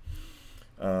 man.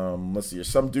 Let's see here.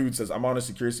 Some dude says, I'm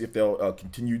honestly curious if they'll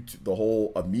continue the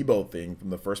whole amiibo thing from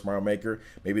the first Mario Maker.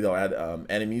 Maybe they'll add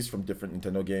enemies from different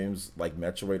Nintendo games like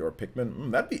Metroid or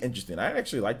Pikmin. That'd be interesting. I'd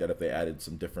actually like that if they added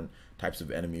some different types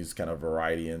of enemies, kind of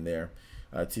variety in there.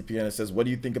 TPN says, what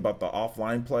do you think about the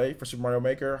offline play for Super Mario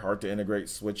Maker? Hard to integrate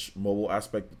Switch mobile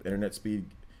aspect with internet speed,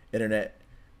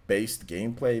 internet-based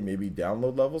gameplay, maybe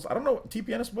download levels. I don't know.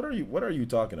 TPNS, what are you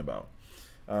talking about?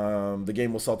 The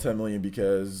game will sell 10 million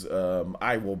because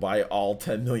I will buy all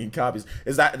 10 million copies.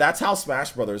 That's how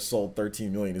Smash Brothers sold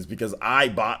 13 million, is because I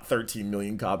bought 13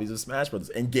 million copies of Smash Brothers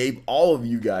and gave all of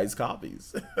you guys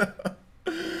copies.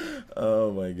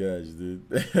 Oh my gosh, dude.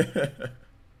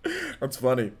 That's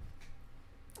funny.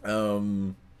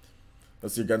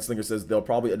 Let's see, Gunslinger says they'll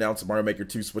probably announce a Mario Maker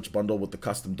 2 Switch bundle with the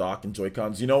custom dock and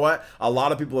Joy-Cons. You know what? A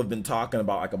lot of people have been talking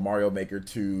about like a Mario Maker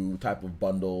 2 type of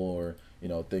bundle, or you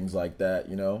know, things like that,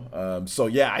 you know. So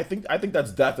yeah, I think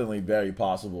that's definitely very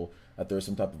possible that there's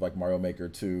some type of like Mario Maker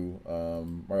 2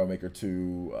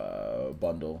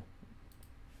 bundle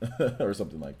or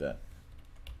something like that.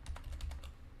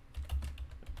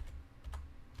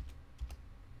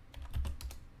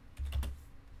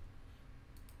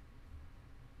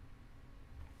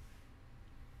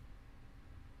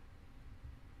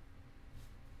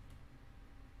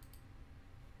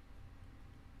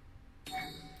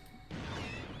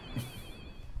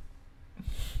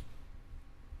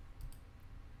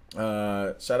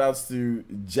 Shout outs to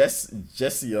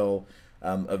Jessiel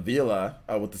Avila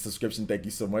with the subscription. Thank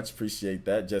you so much. Appreciate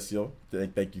that, Jessiel.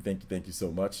 Thank you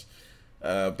so much.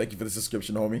 Thank you for the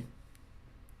subscription, homie.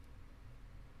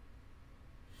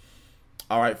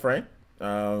 All right, Frank.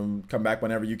 Come back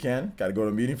whenever you can. Got to go to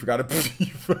a meeting. Forgot to.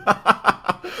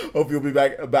 Hope you'll be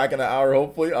back in an hour,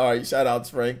 hopefully. All right, shout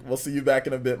outs, Frank. We'll see you back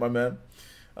in a bit, my man.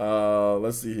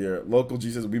 Let's see here. Local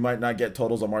G says we might not get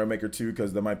totals on Mario Maker 2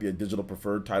 because there might be a digital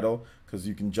preferred title because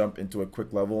you can jump into a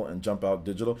quick level and jump out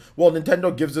digital. Well,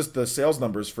 Nintendo gives us the sales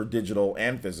numbers for digital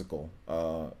and physical,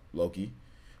 Loki.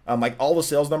 Like all the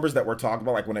sales numbers that we're talking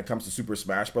about, like when it comes to Super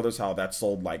Smash Brothers, how that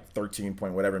sold like 13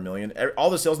 point whatever million. All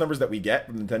the sales numbers that we get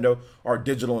from Nintendo are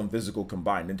digital and physical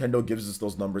combined. Nintendo gives us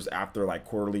those numbers after like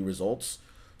quarterly results.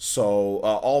 So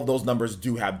all of those numbers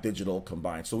do have digital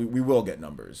combined. So we will get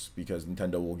numbers because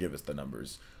Nintendo will give us the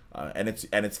numbers, and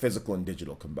it's physical and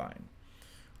digital combined.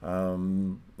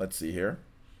 Let's see here.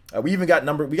 We even got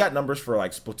numbers for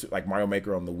like like Mario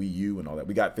Maker on the Wii U and all that.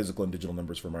 We got physical and digital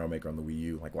numbers for Mario Maker on the Wii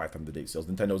U, like lifetime to date sales.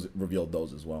 Nintendo's revealed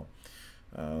those as well.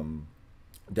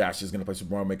 Dash is gonna play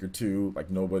Super Mario Maker 2 like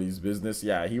nobody's business.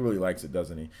 Yeah, he really likes it,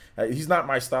 doesn't he? He's not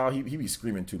my style. He be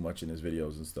screaming too much in his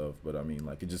videos and stuff. But I mean,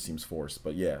 like, it just seems forced.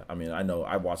 But yeah, I mean, I know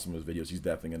I watched some of his videos. He's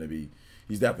definitely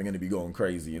gonna be going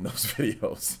crazy in those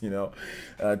videos. You know,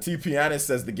 T Pianist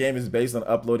says the game is based on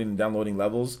uploading and downloading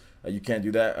levels. You can't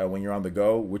do that when you're on the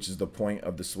go, which is the point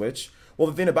of the Switch. Well,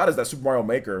 the thing about it is that Super Mario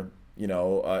Maker, you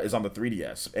know, is on the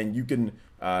 3DS, and you can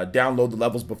download the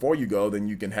levels before you go. Then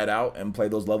you can head out and play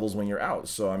those levels when you're out.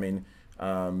 So I mean,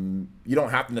 you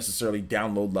don't have to necessarily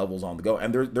download levels on the go,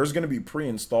 and there's going to be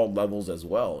pre-installed levels as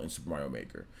well in Super Mario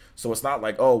Maker. So it's not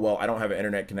like, oh well, I don't have an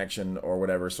internet connection or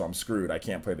whatever, so I'm screwed. I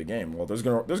can't play the game. Well, there's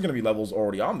gonna be levels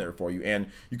already on there for you, and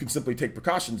you can simply take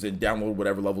precautions and download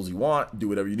whatever levels you want, do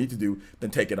whatever you need to do, then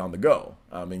take it on the go.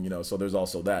 I mean, you know, so there's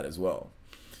also that as well.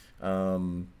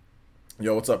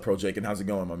 Yo, what's up, Pro Jake, and how's it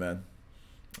going, my man?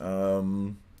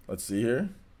 Let's see here.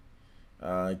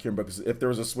 Kieran Buck, if there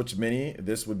was a Switch Mini,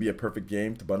 this would be a perfect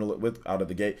game to bundle it with out of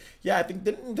the gate. Yeah, I think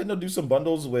didn't Nintendo do some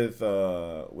bundles with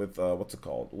what's it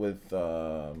called? With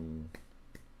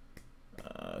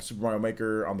Super Mario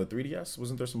Maker on the 3DS?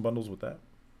 Wasn't there some bundles with that?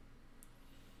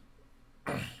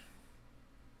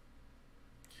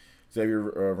 Xavier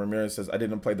Ramirez says, I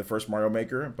didn't play the first Mario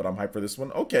Maker, but I'm hyped for this one.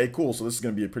 Okay, cool. So this is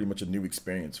going to be pretty much a new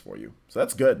experience for you. So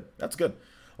that's good. That's good.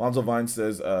 Alonzo Vine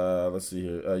says, let's see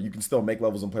here. You can still make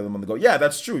levels and play them on the go. Yeah,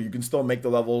 that's true. You can still make the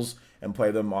levels and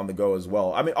play them on the go as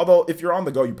well. I mean, although if you're on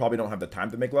the go, you probably don't have the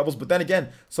time to make levels. But then again,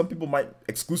 some people might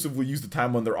exclusively use the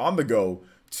time when they're on the go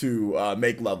to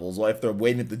make levels. Well, if they're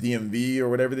waiting at the DMV or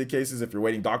whatever the case is, if you're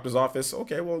waiting doctor's office,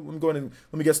 okay, well, let me go in and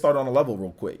let me get started on a level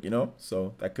real quick, you know?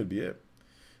 So that could be it.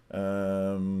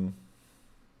 I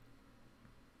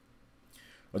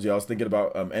was thinking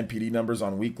about NPD numbers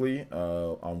on weekly,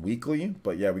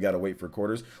 but yeah, we got to wait for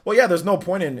quarters. Well, yeah, there's no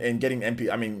point in getting NPD.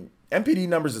 I mean, NPD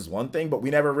numbers is one thing, but we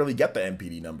never really get the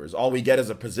NPD numbers. All we get is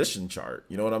a position chart.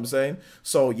 You know what I'm saying?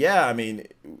 So yeah, I mean,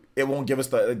 it won't give us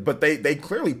but they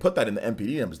clearly put that in the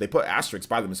NPD numbers. They put asterisks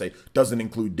by them and say doesn't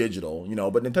include digital, you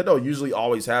know, but Nintendo usually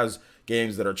always has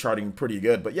games that are charting pretty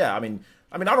good. But yeah, I mean,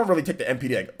 I don't really take the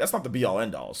NPD. That's not the be all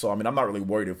end all. So I mean, I'm not really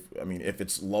worried if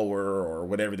it's lower or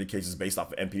whatever the case is based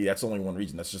off of NPD. That's only one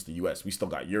region. That's just the U.S. We still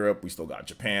got Europe. We still got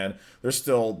Japan. There's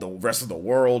still the rest of the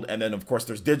world, and then of course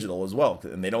there's digital as well,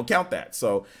 and they don't count that.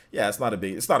 So yeah, it's not a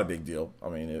big deal. I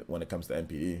mean, when it comes to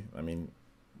NPD, I mean,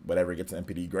 whatever gets an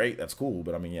NPD, great, that's cool.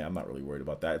 But I mean, yeah, I'm not really worried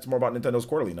about that. It's more about Nintendo's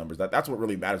quarterly numbers. That's what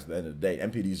really matters at the end of the day.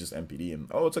 NPD is just NPD, and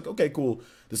it's like, okay, cool,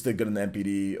 this did good in the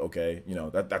NPD. Okay, you know,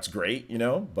 that's great, you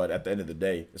know. But at the end of the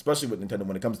day, especially with Nintendo,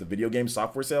 when it comes to video game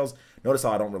software sales, notice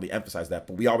how I don't really emphasize that.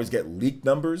 But we always get leaked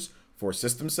numbers for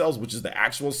system sales, which is the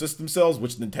actual system sales,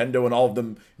 which Nintendo and all of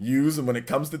them use. And when it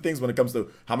comes to things, when it comes to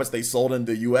how much they sold in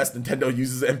the US, Nintendo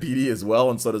uses NPD as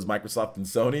well, and so does Microsoft and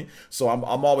Sony. So I'm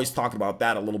always talking about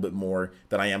that a little bit more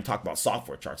than I am talking about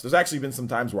software charts. There's actually been some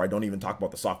times where I don't even talk about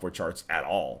the software charts at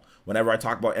all. Whenever I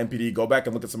talk about NPD, go back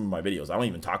and look at some of my videos. I don't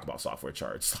even talk about software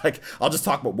charts. Like, I'll just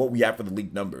talk about what we have for the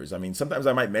leaked numbers. I mean, sometimes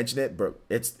I might mention it, but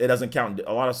it doesn't count.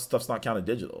 A lot of stuff's not counted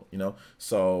digital, you know?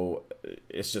 So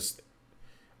it's just,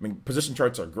 I mean, position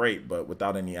charts are great, but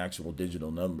without any actual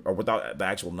digital number, or without the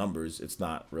actual numbers, it's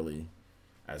not really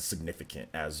as significant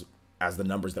as the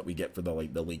numbers that we get for the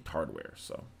leaked hardware.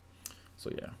 So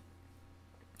yeah.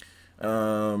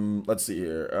 Let's see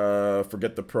here.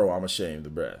 Forget the Pro. I'm ashamed. The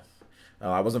breath.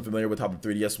 I wasn't familiar with how the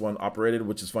 3DS one operated,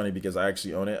 which is funny because I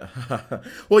actually own it.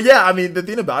 Well, yeah. I mean, the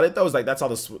thing about it though is like that's how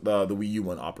the Wii U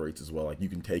one operates as well. Like you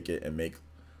can take it and make,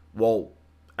 well.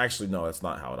 Actually, no, that's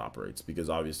not how it operates, because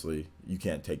obviously you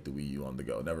can't take the Wii U on the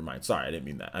go. Never mind. Sorry, I didn't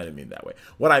mean that. I didn't mean that way.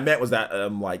 What I meant was that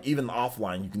like even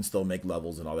offline, you can still make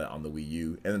levels and all that on the Wii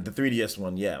U. And the 3DS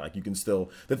one, yeah, like you can still.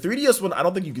 The 3DS one, I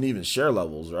don't think you can even share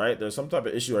levels, right? There's some type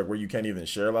of issue like where you can't even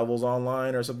share levels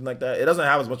online or something like that. It doesn't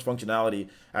have as much functionality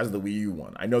as the Wii U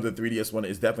one. I know the 3DS one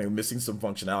is definitely missing some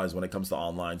functionalities when it comes to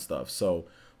online stuff. So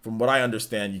from what I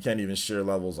understand, you can't even share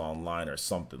levels online or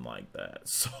something like that.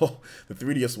 So the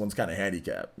 3DS one's kind of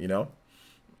handicapped, you know?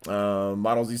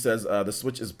 Models, he says, the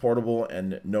Switch is portable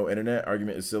and no internet.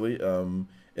 Argument is silly.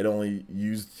 It only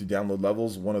used to download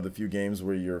levels. One of the few games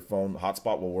where your phone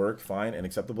hotspot will work fine and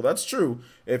acceptable. That's true.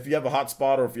 If you have a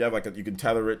hotspot, or if you have like you can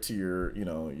tether it to your, you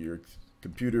know, your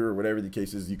computer or whatever the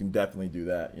case is, you can definitely do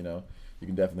that, you know? You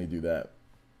can definitely do that.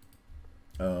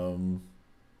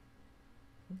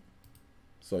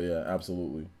 So yeah,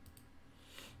 absolutely.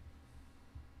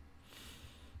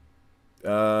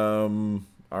 All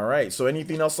right. So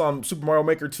anything else on Super Mario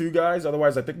Maker 2, guys?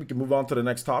 Otherwise, I think we can move on to the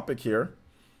next topic here.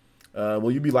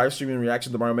 Will you be live streaming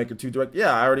reaction to Mario Maker 2 Direct?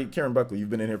 Yeah, I already. Karen Buckley, you've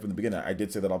been in here from the beginning. I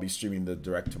did say that I'll be streaming the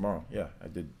Direct tomorrow. Yeah, I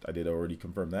did already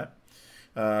confirm that.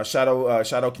 Shadow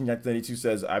King 1982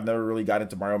 says, I've never really got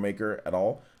into Mario Maker at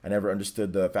all. I never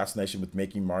understood the fascination with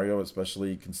making Mario,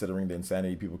 especially considering the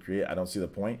insanity people create. I don't see the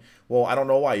point. Well, I don't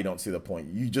know why you don't see the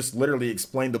point. You just literally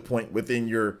explained the point within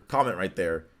your comment right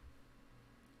there.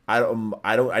 I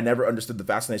never understood the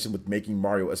fascination with making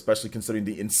Mario, especially considering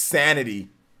the insanity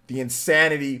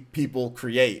people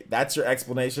create. That's your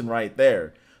explanation right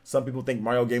there. Some people think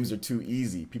Mario games are too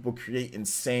easy. People create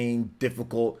insane,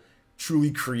 difficult,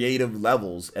 truly creative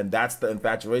levels, and that's the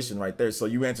infatuation right there. So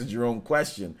you answered your own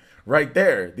question right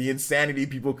there. The insanity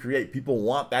people create. People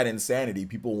want that insanity.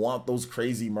 People want those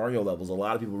crazy Mario levels. A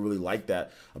lot of people really like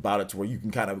that about it, to where you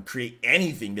can kind of create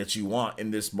anything that you want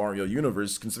in this Mario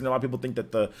universe, considering a lot of people think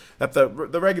that the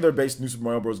regular based New Super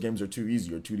Mario Bros. Games are too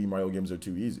easy, or 2D Mario games are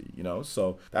too easy, you know?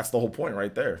 So that's the whole point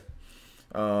right there.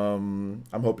 I'm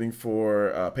hoping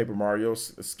for Paper Mario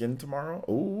skin tomorrow.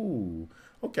 Ooh,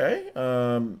 okay.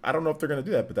 I don't know if they're gonna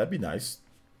do that, but that'd be nice.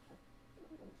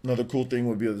 Another cool thing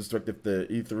would be if the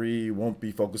E3 won't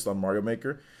be focused on Mario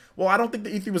Maker. Well, I don't think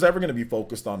the E3 was ever going to be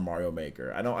focused on Mario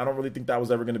Maker. I don't really think that was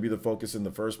ever going to be the focus in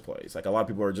the first place. Like, a lot of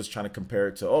people are just trying to compare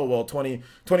it to, oh, well,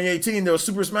 2018 there was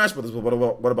Super Smash Bros. But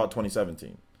what about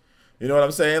 2017? You know what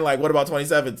I'm saying? Like, what about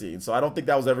 2017? So I don't think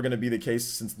that was ever going to be the case,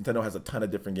 since Nintendo has a ton of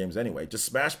different games anyway. Just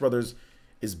Smash Brothers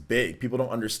is big. People don't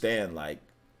understand, like,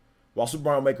 while Super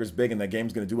Mario Maker is big and that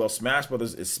game's going to do well, Smash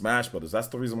Brothers is Smash Brothers. That's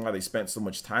the reason why they spent so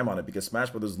much time on it, because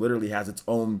Smash Brothers literally has its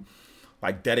own,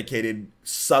 like, dedicated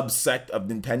subsect of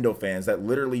Nintendo fans that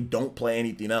literally don't play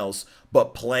anything else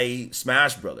but play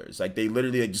Smash Brothers. Like, they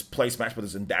literally just play Smash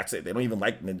Brothers and that's it. They don't even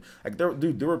like there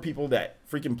were people that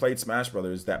freaking played Smash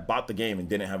Brothers that bought the game and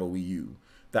didn't have a Wii U,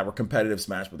 that were competitive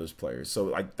Smash Brothers players. So,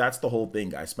 like, that's the whole thing,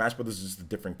 guys. Smash Brothers is just a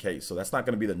different case. So that's not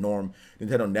going to be the norm.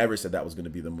 Nintendo never said that was going to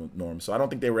be the norm. So I don't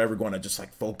think they were ever going to just,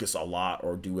 like, focus a lot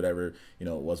or do whatever, you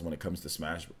know, it was when it comes to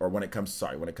Smash, or when it comes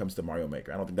to Mario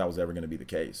Maker. I don't think that was ever going to be the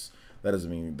case. That doesn't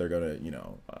mean they're going to, you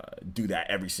know, do that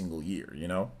every single year, you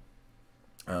know?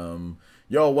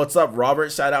 Yo, what's up, Robert?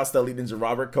 Shout outs to Elite Ninja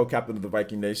Robert, co-captain of the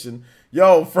Viking Nation.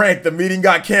 Yo, Frank, the meeting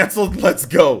got canceled. Let's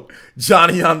go.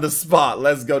 Johnny on the spot.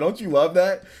 Let's go. Don't you love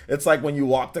that? It's like when you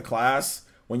walk to class,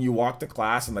 and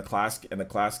the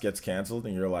class gets canceled,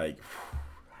 and you're like,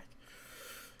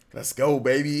 let's go,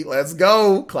 baby. Let's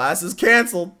go. Class is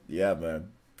canceled. Yeah, man.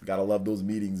 Gotta love those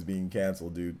meetings being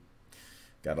canceled, dude.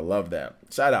 Gotta love that.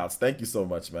 Shout outs. Thank you so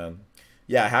much, man.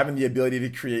 Yeah, having the ability to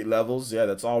create levels, yeah,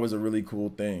 that's always a really cool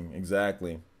thing.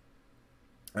 Exactly.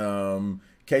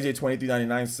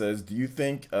 KJ2399 says, do you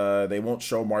think they won't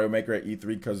show Mario Maker at E3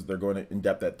 because they're going in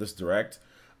depth at this direct?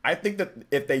 I think that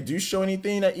if they do show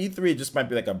anything at E3, it just might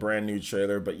be like a brand new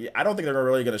trailer. But yeah, I don't think they're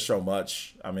really going to show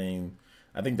much. I mean,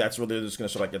 I think that's really just going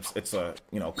to show like it's a,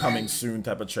 you know, coming soon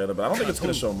type of trailer. But I don't think it's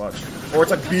going to show much. Or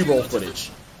it's like B-roll footage.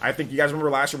 I think you guys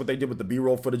remember last year what they did with the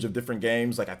B-roll footage of different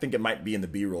games. Like, I think it might be in the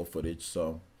B-roll footage.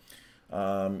 So,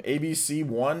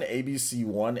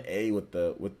 ABC1A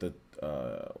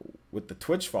with the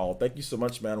Twitch follow. Thank you so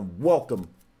much, man. Welcome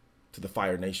to the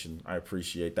Fire Nation. I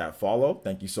appreciate that follow.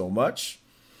 Thank you so much.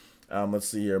 Let's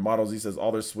see here. Model Z says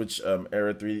all their Switch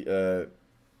era 3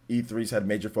 E3s had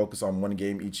major focus on one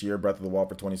game each year. Breath of the Wild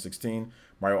for 2016,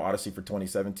 Mario Odyssey for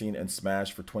 2017, and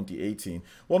Smash for 2018.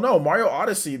 Well, no, Mario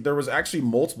Odyssey, there was actually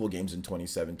multiple games in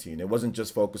 2017. It wasn't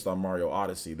just focused on Mario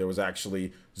Odyssey. There was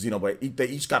actually Xenoblade. They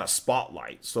each got a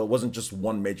spotlight, so it wasn't just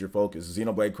one major focus.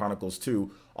 Xenoblade Chronicles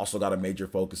 2 also got a major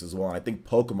focus as well. And I think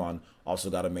Pokemon also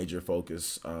got a major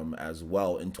focus as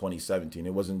well in 2017.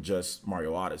 It wasn't just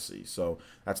Mario Odyssey, so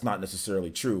that's not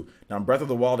necessarily true. Now, Breath of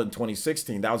the Wild in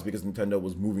 2016, that was because Nintendo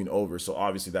was moving over, so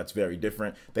obviously that's very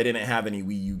different. They didn't have any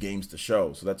Wii U games to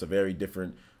show, so that's a very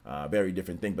different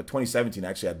thing. But 2017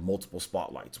 actually had multiple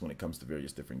spotlights when it comes to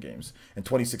various different games. And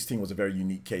 2016 was a very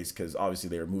unique case because obviously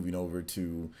they were moving over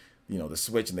to, you know, the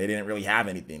Switch, and they didn't really have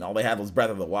anything. All they had was Breath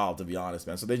of the Wild, to be honest,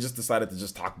 man. So they just decided to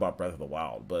just talk about Breath of the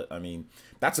Wild. But, I mean,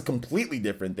 that's a completely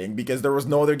different thing because there was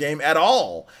no other game at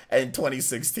all in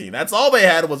 2016. That's all they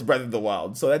had was Breath of the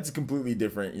Wild. So that's a completely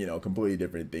different, you know, completely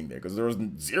different thing there because there was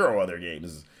zero other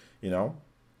games, you know.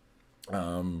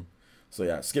 So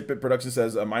yeah, Skip It Production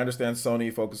says, I understand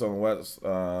Sony focus on the West, but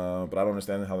I don't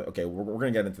understand how. Okay, we're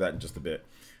gonna get into that in just a bit.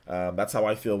 That's how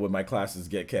I feel when my classes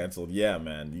get canceled. Yeah,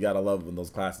 man, you gotta love when those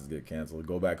classes get canceled.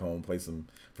 Go back home, play some.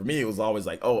 For me, it was always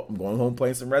like, oh, I'm going home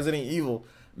playing some Resident Evil.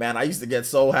 Man, I used to get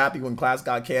so happy when class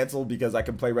got canceled because I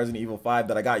could play Resident Evil 5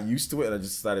 that I got used to it, and I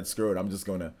just decided, screw it, I'm just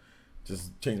gonna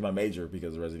change my major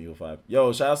because of Resident Evil 5.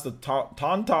 Yo, shout outs to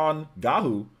Tauntaun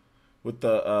Gahu with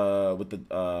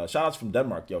the shout outs from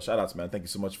Denmark. Yo, shout outs, man. Thank you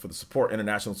so much for the support,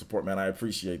 international support, man. I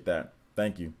appreciate that.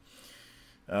 Thank you.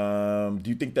 Do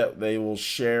you think that they will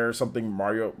share something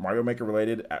Mario Maker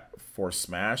related for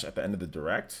Smash at the end of the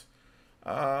direct?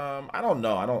 I don't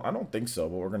know. I don't think so,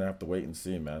 but we're gonna have to wait and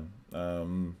see, man.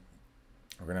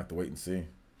 We're gonna have to wait and see.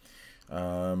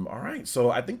 All right,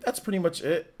 so I think that's pretty much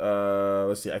it.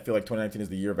 Let's see. I feel like 2019 is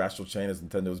the year of Astral Chain as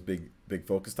Nintendo's big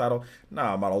focus title.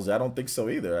 Nah, Models, I don't think so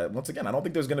either. Once again, I don't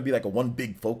think there's going to be like a one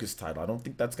big focus title. I don't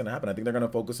think that's going to happen. I think they're going to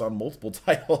focus on multiple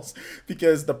titles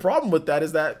because the problem with that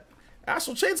is that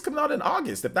Astral Chain's coming out in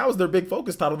August. If that was their big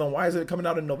focus title, then why is it coming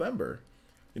out in November?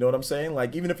 You know what I'm saying?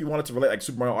 Like, even if you wanted to relate, like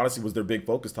Super Mario Odyssey was their big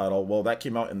focus title, well, that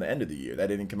came out in the end of the year. That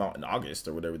didn't come out in August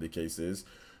or whatever the case is.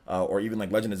 Or even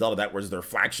like Legend of Zelda, that was their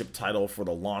flagship title for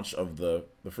the launch of the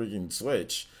freaking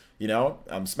Switch. You know,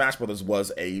 Smash Brothers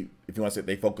was a, if you want to say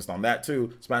they focused on that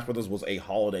too, Smash Brothers was a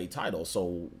holiday title.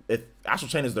 So if Astral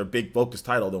Chain is their big focus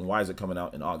title, then why is it coming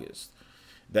out in August?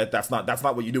 That's not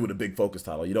what you do with a big focus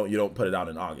title. You don't put it out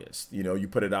in August. You know, you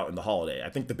put it out in the holiday. I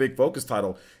think the big focus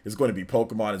title is going to be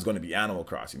Pokemon, is going to be Animal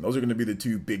Crossing. Those are going to be the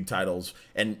two big titles,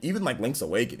 and even like Link's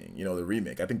Awakening, you know, the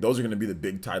remake. I think those are going to be the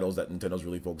big titles that Nintendo's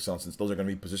really focused on, since those are going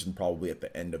to be positioned probably at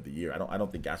the end of the year. I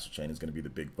don't think Astral Chain is going to be the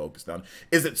big focus down.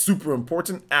 Is it super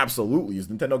important? Absolutely. Is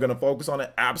Nintendo going to focus on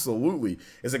it? Absolutely.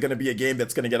 Is it going to be a game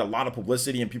that's going to get a lot of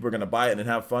publicity and people are going to buy it and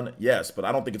have fun? Yes, but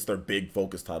I don't think it's their big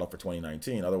focus title for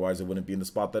 2019. Otherwise, it wouldn't be in the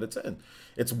spot that it's in.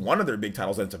 It's one of their big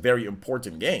titles, and it's a very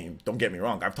important game. Don't get me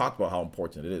wrong. I've talked about how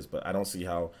important it is, but I don't see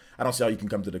how you can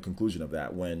come to the conclusion of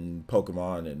that when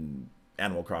Pokemon and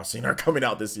Animal Crossing are coming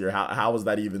out this year. How is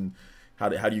that even? How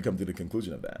do you come to the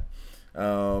conclusion of that?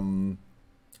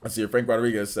 Let's see. Frank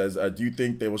Rodriguez says, "Do you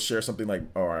think they will share something like?"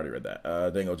 Oh, I already read that.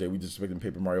 Dang, OJ, we just making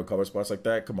Paper Mario color splash like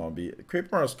that. Come on, Paper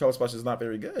Mario color splash is not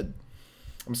very good.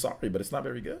 I'm sorry, but it's not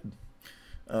very good.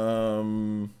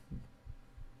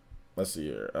 Let's see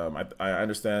here. I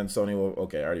understand Sony will.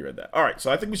 Okay, I already read that. All right, so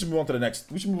I think we should move on to the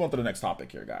next. We should move on to the next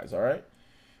topic here, guys. All right.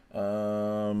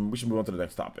 We should move on to the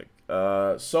next topic.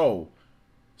 So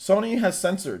Sony has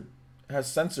censored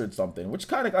something, which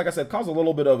kind of, like I said, caused a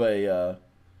little bit of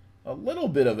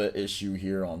an issue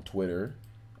here on Twitter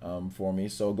for me.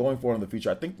 So going forward in the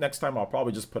future, I think next time I'll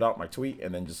probably just put out my tweet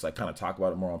and then just like kind of talk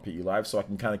about it more on PE Live, so I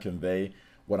can kind of convey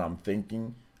what I'm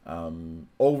thinking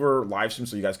over live stream,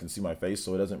 so you guys can see my face,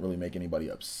 so it doesn't really make anybody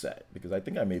upset, because I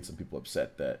think I made some people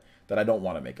upset that I don't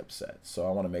want to make upset. So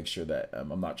I want to make sure that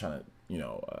I'm not trying to, you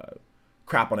know,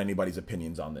 crap on anybody's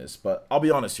opinions on this. But I'll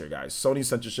be honest here, guys. Sony's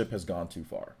censorship has gone too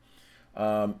far.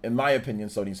 In my opinion,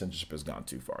 Sony's censorship has gone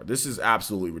too far. This is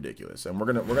absolutely ridiculous, and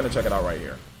we're gonna check it out right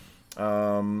here.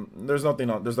 There's nothing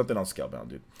on Scalebound,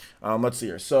 dude. Let's see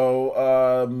here.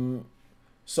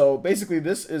 So basically,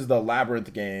 this is the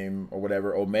Labyrinth game or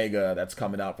whatever, Omega, that's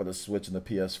coming out for the Switch and the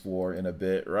PS4 in a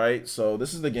bit, right? So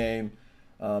this is the game.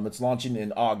 It's launching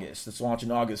in August. It's launching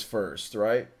August 1st,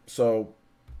 right? So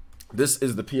this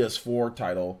is the PS4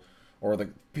 title, or the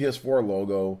PS4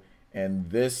 logo, and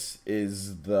this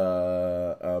is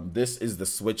the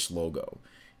Switch logo.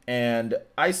 And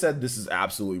I said this is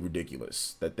absolutely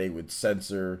ridiculous that they would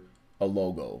censor a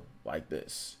logo like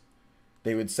this.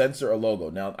 They would censor a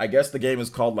logo. Now, I guess the game is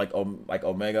called like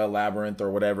Omega Labyrinth or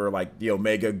whatever, like the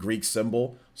Omega Greek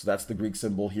symbol. So that's the Greek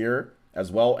symbol here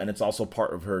as well, and it's also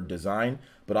part of her design.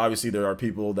 But obviously there are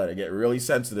people that get really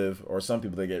sensitive, or some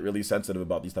people that get really sensitive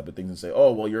about these type of things and say,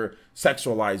 oh, well, you're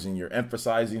sexualizing, you're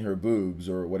emphasizing her boobs,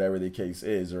 or whatever the case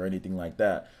is, or anything like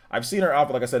that. I've seen her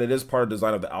outfit. Like I said, it is part of the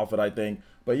design of the outfit, I think.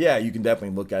 But yeah, you can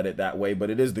definitely look at it that way.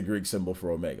 But it is the Greek symbol for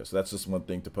Omega. So that's just one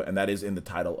thing to put, and that is in the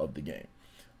title of the game.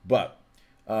 But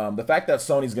the fact that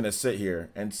Sony's going to sit here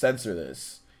and censor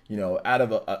this, you know, out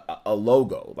of a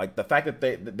logo, like the fact that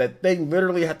they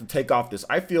literally have to take off this,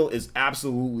 I feel is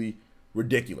absolutely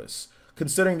ridiculous.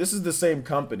 Considering this is the same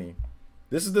company,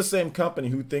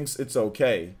 who thinks it's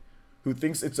okay,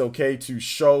 to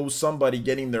show somebody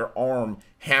getting their arm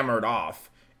hammered off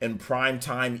in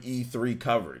primetime E3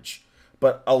 coverage,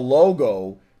 but a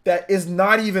logo that is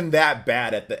not even that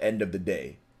bad at the end of the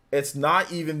day. It's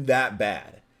not even that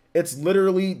bad. It's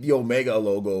literally the Omega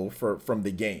logo from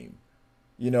the game,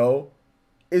 you know,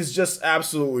 is just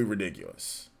absolutely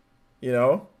ridiculous, you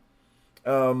know?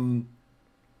 And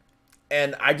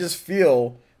I just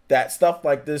feel that stuff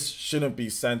like this shouldn't be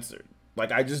censored.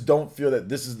 Like, I just don't feel that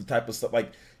this is the type of stuff,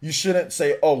 like, you shouldn't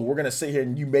say, oh, we're going to sit here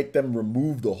and you make them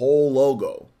remove the whole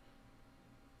logo.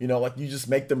 You know, like, you just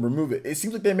make them remove it. It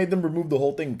seems like they made them remove the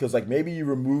whole thing, because, like, maybe you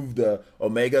remove the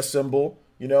Omega symbol,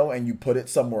 you know, and you put it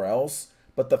somewhere else.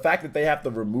 But the fact that they have to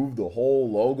remove the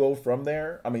whole logo from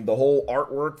there, I mean, the whole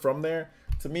artwork from there,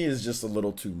 to me is just a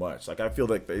little too much. Like, I feel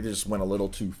like they just went a little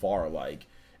too far, like,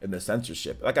 in the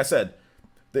censorship. Like I said,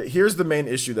 here's the main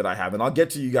issue that I have, and I'll get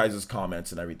to you guys'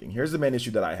 comments and everything. Here's the main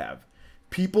issue that I have.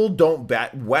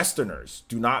 Westerners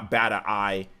do not bat an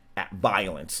eye at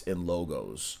violence in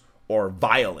logos or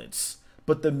violence.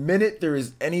 But the minute there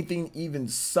is anything even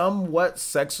somewhat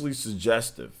sexually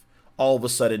suggestive, all of a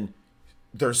sudden,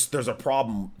 there's a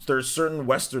problem. There's certain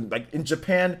Western, like in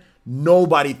Japan,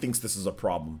 nobody thinks this is a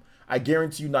problem. I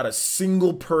guarantee you not a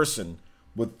single person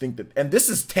would think that, and this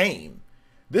is tame.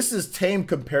 This is tame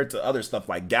compared to other stuff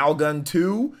like Galgun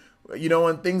 2, you know,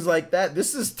 and things like that.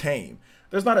 This is tame.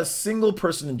 There's not a single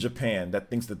person in Japan that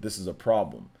thinks that this is a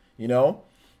problem, you know?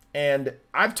 And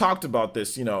I've talked about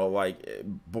this, you know, like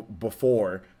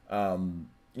before,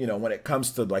 you know, when it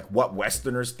comes to like what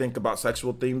Westerners think about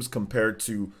sexual themes compared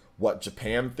to what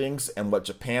Japan thinks and what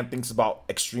Japan thinks about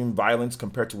extreme violence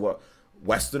compared to what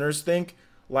Westerners think.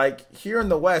 Like here in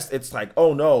the West, it's like,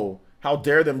 oh no, how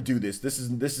dare them do this? This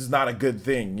is not a good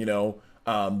thing, you know.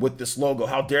 With this logo,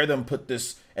 how dare them put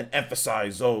this and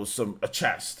emphasize a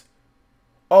chest.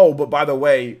 Oh, but by the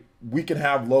way, we can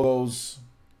have logos.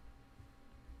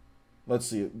 Let's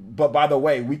see. But by the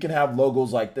way, we can have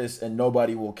logos like this and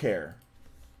nobody will care.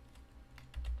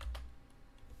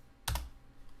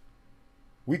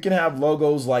 We can have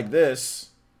logos like this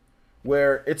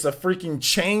where it's a freaking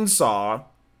chainsaw.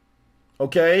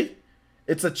 Okay?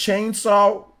 It's a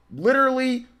chainsaw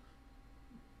literally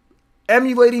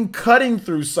emulating cutting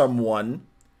through someone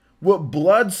with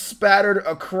blood spattered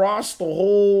across the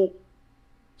whole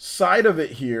side of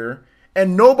it here.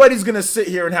 And nobody's going to sit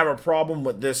here and have a problem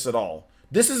with this at all.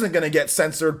 This isn't going to get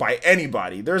censored by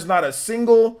anybody. There's not a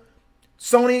single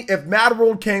Sony. If Mad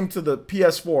World came to the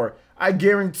PS4, I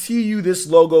guarantee you this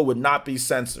logo would not be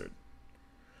censored.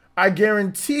 I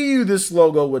guarantee you this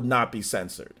logo would not be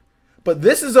censored. But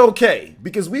this is okay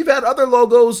because we've had other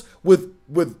logos with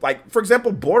like, for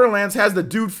example, Borderlands has the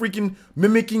dude freaking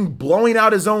mimicking blowing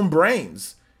out his own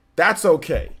brains. That's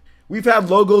okay. We've had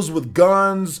logos with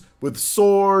guns, with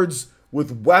swords,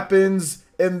 with weapons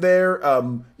in there.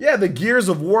 Yeah, the Gears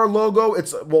of War logo.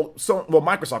 It's well,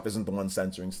 Microsoft isn't the one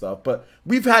censoring stuff, but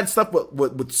we've had stuff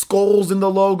with skulls in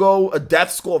the logo, a death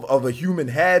skull of a human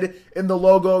head in the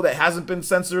logo that hasn't been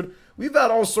censored. We've had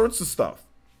all sorts of stuff.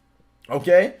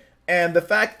 Okay. And the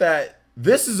fact that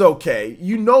this is okay,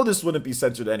 you know this wouldn't be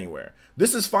censored anywhere.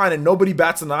 This is fine and nobody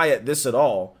bats an eye at this at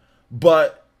all.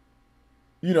 But,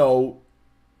 you know,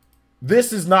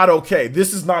 this is not okay.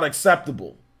 This is not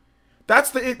acceptable.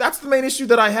 That's the main issue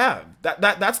that I have.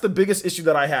 That's the biggest issue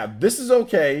that I have. This is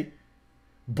okay,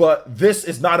 but this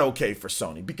is not okay for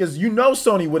Sony. Because you know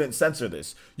Sony wouldn't censor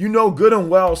this. You know good and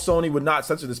well Sony would not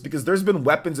censor this because there's been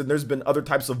weapons and there's been other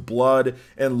types of blood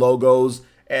and logos.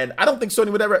 And I don't think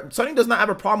Sony would ever... Sony does not have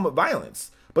a problem with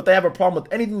violence, but they have a problem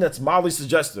with anything that's mildly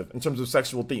suggestive in terms of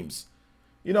sexual themes.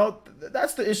 You know,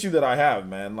 that's the issue that I have,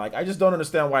 man. Like, I just don't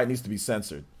understand why it needs to be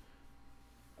censored.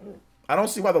 I don't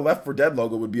see why the Left 4 Dead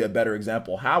logo would be a better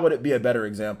example. How would it be a better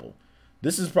example?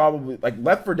 This is probably... Like,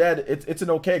 Left 4 Dead, it's an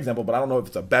okay example, but I don't know if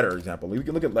it's a better example. We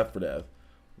can look at Left 4 Dead.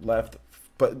 Left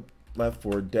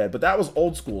 4 Dead. But that was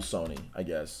old school Sony, I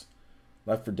guess.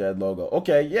 Left 4 Dead logo.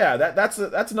 Okay, yeah, that's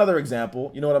another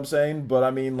example. You know what I'm saying? But I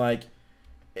mean, like,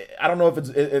 I don't know if it's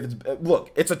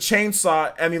look, it's a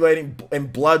chainsaw emulating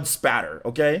and blood spatter.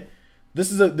 Okay,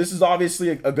 this is obviously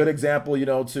a good example, you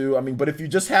know, too. I mean, but if you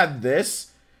just had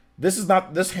this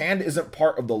hand isn't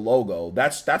part of the logo.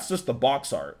 That's just the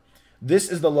box art. This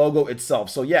is the logo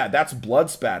itself. So yeah, that's blood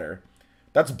spatter.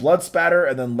 That's blood spatter,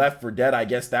 and then Left 4 Dead. I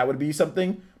guess that would be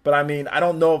something. But I mean, I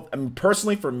don't know. I mean,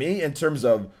 personally, for me, in terms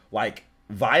of like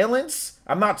violence,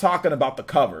 I'm not talking about the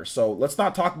cover. So let's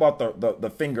not talk about the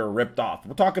finger ripped off.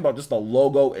 We're talking about just the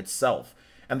logo itself.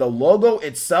 And the logo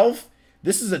itself,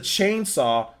 this is a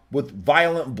chainsaw with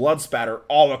violent blood spatter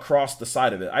all across the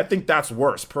side of it. I think that's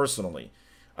worse, personally.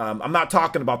 I'm not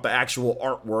talking about the actual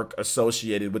artwork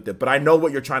associated with it, but I know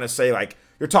what you're trying to say. Like,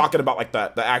 you're talking about like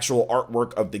the actual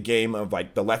artwork of the game of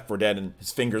like the Left 4 Dead and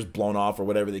his fingers blown off or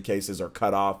whatever the case is, or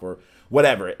cut off or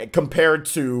whatever, compared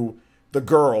to the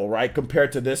girl, right?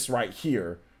 Compared to this right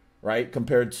here, right?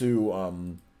 Compared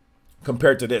to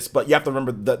this. But you have to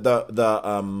remember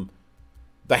the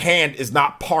hand is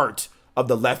not part of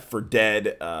the Left 4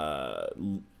 Dead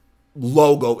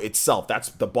logo itself. That's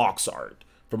the box art,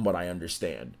 from what I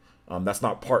understand. That's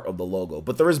not part of the logo,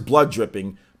 but there is blood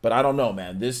dripping. But I don't know,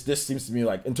 man. This seems to me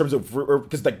like, in terms of,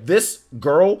 because like this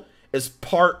girl is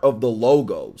part of the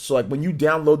logo. So like when you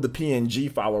download the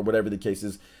PNG file or whatever the case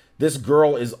is, this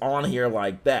girl is on here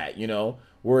like that, you know.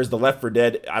 Whereas the Left 4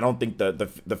 Dead, I don't think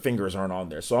the fingers aren't on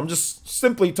there. So I'm just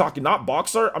simply talking, not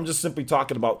box art. I'm just simply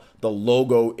talking about the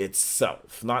logo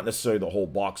itself, not necessarily the whole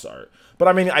box art. But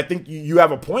I mean, I think you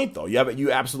have a point though.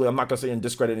 You absolutely. I'm not gonna say in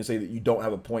discredit and say that you don't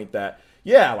have a point. That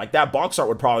yeah, like that box art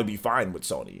would probably be fine with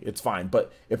Sony. It's fine.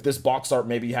 But if this box art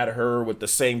maybe had her with the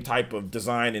same type of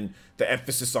design and the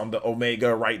emphasis on the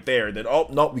Omega right there, then oh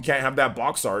no, we can't have that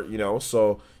box art. You know.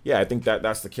 So yeah, I think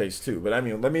that's the case too. But I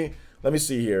mean, let me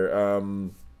see here.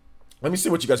 Let me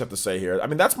see what you guys have to say here. I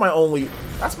mean, that's my only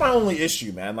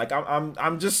issue, man. Like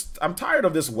I'm tired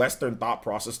of this Western thought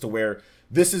process to where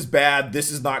this is bad, this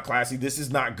is not classy, this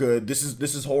is not good, this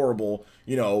is horrible,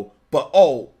 you know. But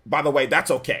oh, by the way,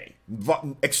 that's okay.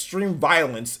 Extreme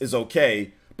violence is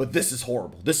okay, but this is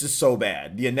horrible. This is so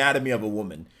bad. The Anatomy of a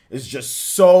Woman is just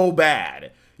so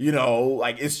bad. You know,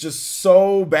 like it's just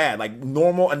so bad. Like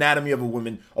normal Anatomy of a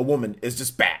woman is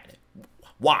just bad.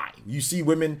 Why? You see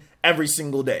women every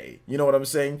single day. You know what I'm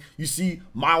saying? You see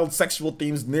mild sexual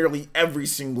themes nearly every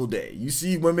single day. You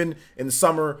see women in the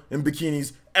summer in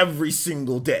bikinis every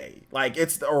single day. Like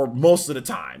or most of the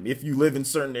time, if you live in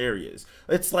certain areas.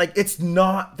 It's like, it's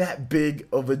not that big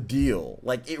of a deal.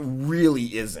 Like, it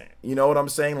really isn't. You know what I'm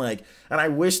saying? Like, and I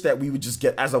wish that we would just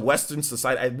get, as a Western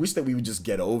society, I wish that we would just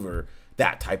get over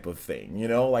that type of thing, you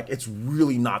know? Like, it's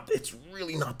really not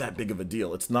that big of a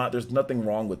deal. It's not, there's nothing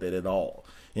wrong with it at all,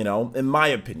 you know, in my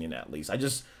opinion, at least. And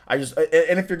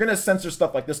if you're gonna censor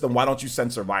stuff like this, then why don't you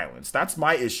censor violence? That's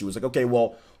my issue. It's like, okay,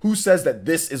 well, who says that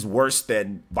this is worse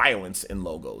than violence in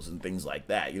logos and things like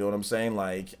that? You know what I'm saying?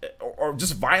 Like, or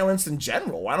just violence in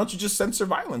general. Why don't you just censor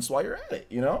violence while you're at it,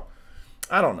 you know?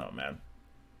 I don't know, man.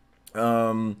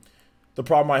 The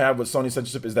problem I have with Sony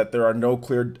censorship is that there are no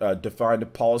clear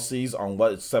defined policies on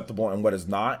what is acceptable and what is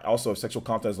not. Also, if sexual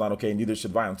content is not okay, neither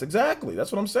should violence. Exactly, that's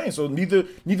what I'm saying. So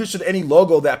neither should any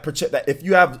logo that if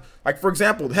you have, like, for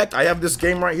example, heck, I have this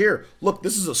game right here. Look,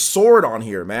 this is a sword on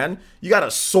here, man. You got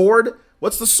a sword.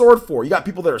 What's the sword for? You got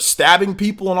people that are stabbing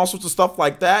people and all sorts of stuff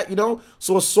like that, you know?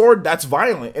 So a sword, that's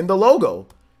violent in the logo.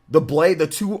 The blade, the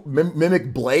two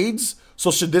mimic blades.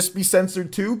 So should this be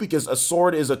censored too? Because a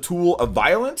sword is a tool of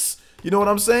violence? You know what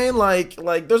I'm saying? Like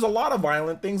there's a lot of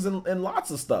violent things in lots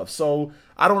of stuff. So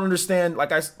I don't understand,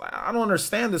 like, I don't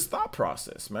understand this thought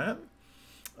process, man.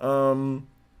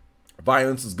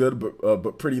 Violence is good,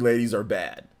 but pretty ladies are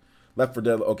bad. Left 4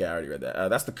 Dead, okay, I already read that.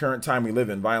 That's the current time we live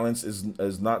in. Violence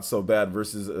is not so bad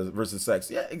versus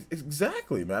sex. Yeah,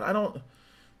 exactly, man. I don't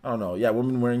know. Yeah,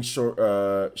 women wearing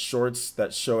shorts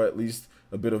that show at least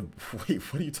a bit of, wait,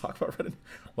 what are you talking about, Reddit?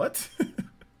 What?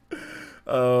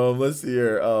 Let's see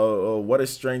here. What a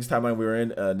strange timeline we're in.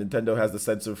 Nintendo has the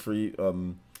censor-free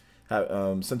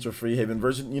Haven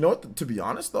version. You know what? To be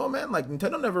honest, though, man, like,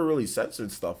 Nintendo never really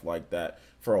censored stuff like that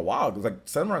for a while. Because, like,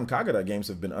 Senran and Kagura games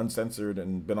have been uncensored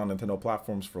and been on Nintendo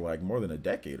platforms for, like, more than a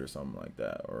decade or something like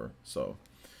that, or so.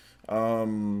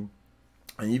 And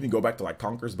you even go back to, like,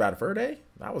 Conker's Bad Fur Day.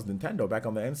 That was Nintendo back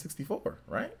on the N64,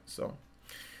 right? So.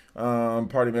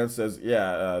 Party Man says,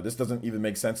 yeah, this doesn't even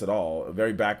make sense at all.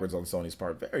 Very backwards on Sony's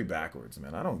part. Very backwards,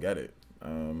 man. I don't get it.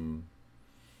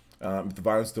 If the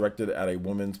violence directed at a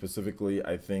woman specifically,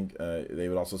 I think they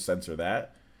would also censor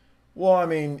that. Well, I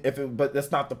mean, but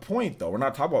that's not the point, though. We're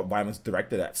not talking about violence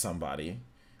directed at somebody.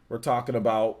 We're talking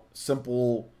about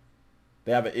simple.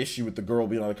 They have an issue with the girl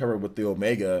being on the cover with the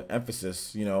Omega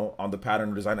emphasis, you know, on the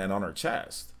pattern design and on her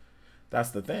chest.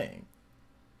 That's the thing.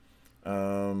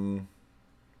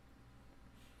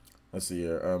 Let's see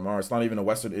here. It's not even a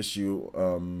Western issue.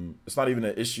 It's not even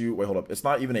an issue. Wait, hold up. It's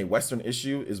not even a Western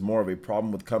issue. It's more of a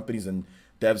problem with companies and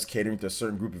devs catering to a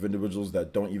certain group of individuals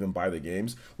that don't even buy the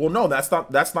games. Well, no, that's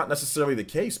not necessarily the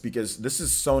case, because this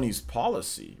is Sony's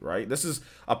policy, right? This is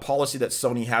a policy that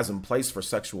Sony has in place for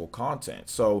sexual content.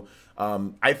 So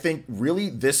I think really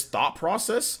this thought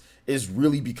process is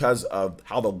really because of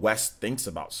how the West thinks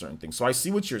about certain things. So I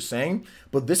see what you're saying,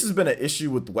 but this has been an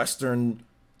issue with Western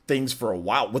things for a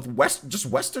while, with just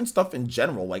Western stuff in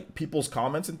general, like people's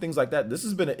comments and things like that. This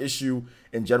has been an issue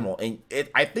in general, and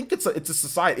I think it's a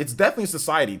society. It's definitely a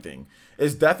society thing.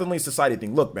 It's definitely a society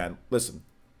thing. Look, man, listen.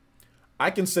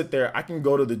 I can sit there, I can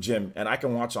go to the gym, and I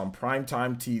can watch on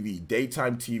primetime TV,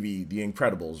 daytime TV, The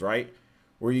Incredibles, right?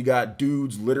 Where you got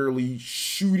dudes literally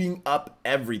shooting up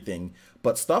everything.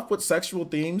 But stuff with sexual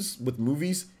themes with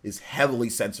movies is heavily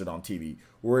censored on TV.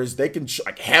 Whereas they can,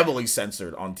 like, heavily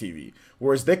censored on TV.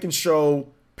 Whereas they can show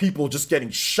people just getting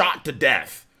shot to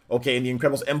death, okay, in The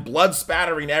Incredibles, and blood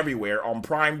spattering everywhere on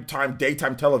prime time,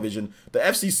 daytime television. The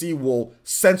FCC will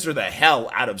censor the hell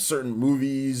out of certain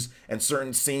movies and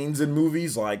certain scenes in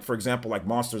movies, like, for example, like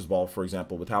Monsters Ball, for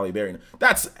example, with Halle Berry.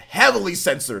 That's heavily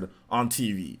censored on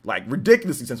TV, like,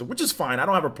 ridiculously censored, which is fine. I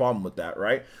don't have a problem with that,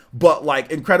 right? But, like,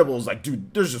 Incredibles, like,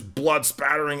 dude, there's just blood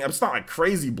spattering. It's not like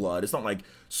crazy blood. It's not like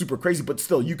super crazy, but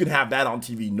still, you can have that on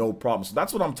TV, no problem. So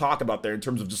that's what I'm talking about there in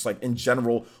terms of just, like, in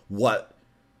general, what,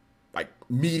 like,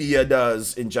 media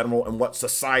does in general, and what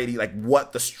society, like,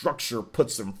 what the structure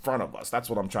puts in front of us. That's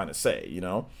what I'm trying to say, you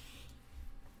know?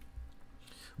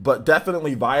 But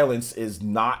definitely violence is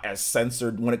not as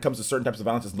censored. When it comes to certain types of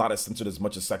violence, it's not as censored as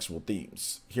much as sexual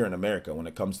themes here in America when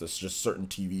it comes to just certain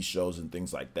TV shows and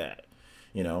things like that,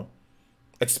 you know?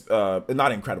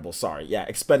 Not Incredible, sorry. Yeah,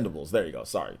 Expendables. There you go.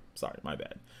 Sorry, my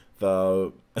bad.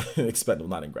 The Expendables,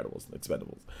 not Incredibles.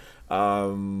 Expendables.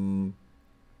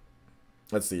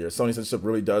 Let's see here. Sony censorship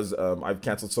really does. I've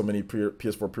canceled so many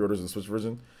PS4 pre-orders in the Switch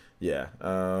version. Yeah,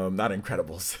 not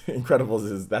Incredibles.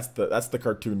 Incredibles is that's the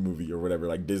cartoon movie or whatever,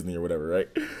 like Disney or whatever, right?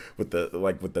 With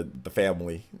the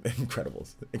family.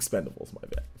 Incredibles, Expendables. My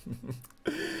bad.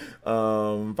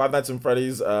 Five Nights at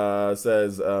Freddy's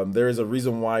says there is a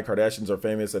reason why Kardashians are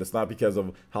famous, and it's not because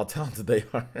of how talented they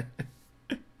are.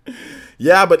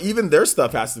 Yeah, but even their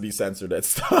stuff has to be censored. That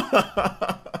stuff.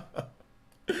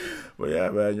 But yeah,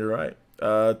 man, you're right.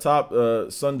 Top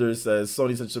Sunders says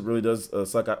Sony censorship really does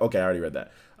suck. Okay, I already read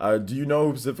that. Do you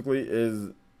know who specifically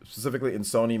in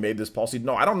Sony made this policy?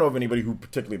 No, I don't know of anybody who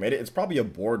particularly made it. It's probably a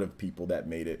board of people that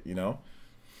made it. You know.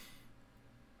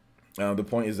 The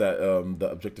point is that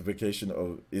the objectification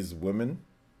of women.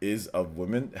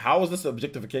 How is this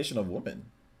objectification of women?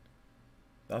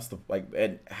 That's the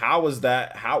and how is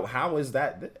that? How is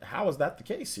that the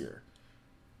case here?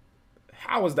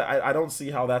 How is that? I don't see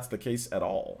how that's the case at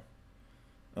all.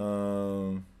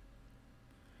 I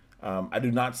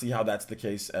do not see how that's the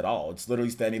case at all. It's literally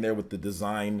standing there with the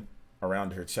design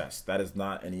around her chest. That is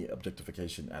not any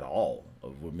objectification at all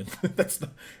of women.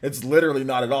 It's literally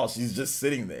not at all. She's just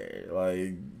sitting there,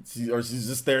 like she's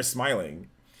just there smiling.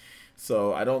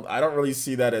 So I don't really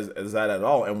see that as that at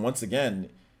all. And once again,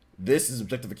 this is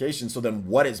objectification. So then,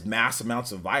 what is mass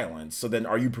amounts of violence? So then,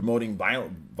 are you promoting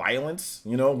violence?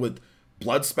 You know, with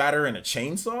blood spatter and a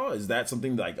chainsaw? Is that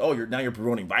something like, oh, you're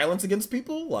promoting violence against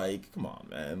people? Like, come on,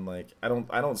 man. Like, I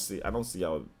don't see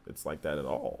how it's like that at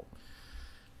all.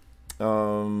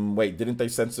 Wait, didn't they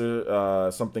censor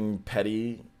something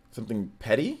petty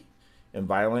and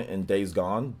violent in Days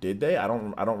Gone? Did they? I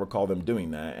don't recall them doing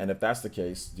that. And if that's the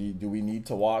case, do we need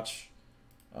to watch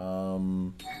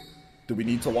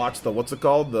the what's it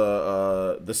called,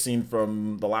 the scene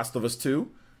from The Last of Us 2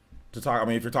 to talk? I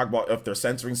mean, if you're talking about if they're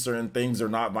censoring certain things or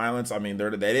not violence, I mean, they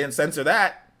didn't censor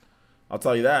that. I'll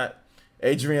tell you that.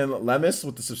 Adrian Lemus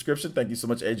with the subscription. Thank you so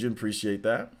much, Adrian. Appreciate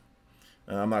that.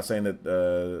 I'm not saying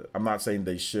that. I'm not saying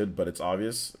they should, but it's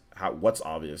obvious. What's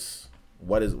obvious?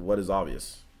 What is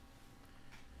obvious?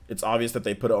 It's obvious that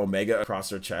they put an omega across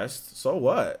her chest. So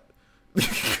what?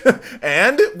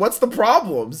 And what's the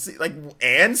problem? See, like,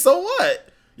 and so what?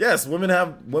 Yes, women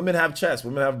have chests,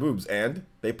 women have boobs, and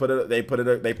they put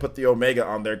the omega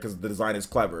on there because the design is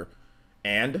clever.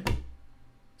 And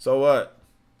so what?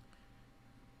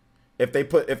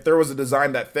 If there was a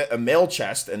design that fit a male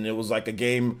chest and it was like a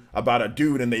game about a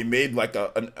dude and they made like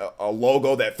a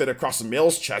logo that fit across a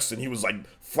male's chest and he was like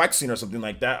flexing or something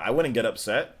like that, I wouldn't get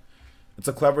upset. It's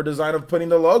a clever design of putting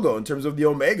the logo in terms of the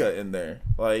omega in there.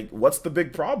 Like, what's the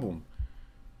big problem?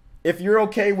 If you're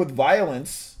okay with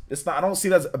violence, it's not. I don't see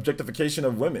that as objectification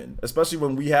of women, especially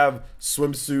when we have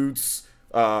swimsuits,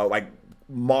 like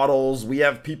models. We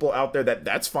have people out there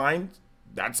that's fine.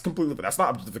 That's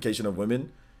not objectification of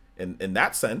women in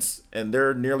that sense. And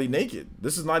they're nearly naked.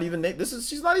 She's not even naked.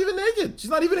 She's not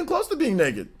even close to being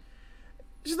naked.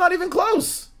 She's not even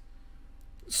close.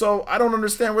 So I don't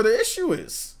understand where the issue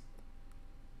is.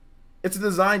 It's a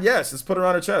design, yes. It's put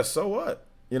around her chest. So what?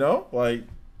 You know, like,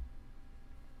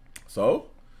 so,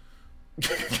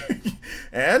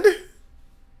 and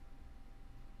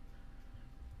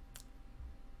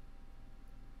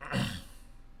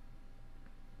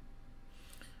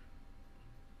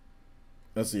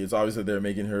let's see. It's obvious that they're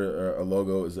making her a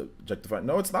logo is objectified.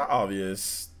 No, it's not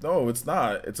obvious. No, it's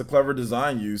not. It's a clever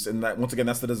design use, and that once again,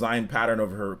 that's the design pattern of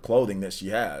her clothing that she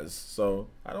has. So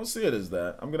I don't see it as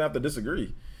that. I'm gonna have to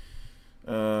disagree.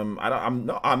 I'm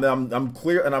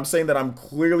clear, and I'm saying that I'm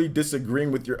clearly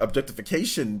disagreeing with your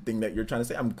objectification thing that you're trying to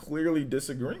say. I'm clearly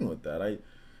disagreeing with that. I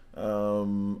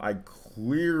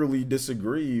clearly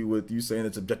disagree with you saying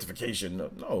it's objectification.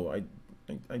 No, I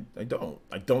don't.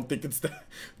 I don't think it's that.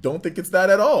 Don't think it's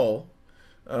that at all.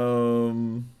 I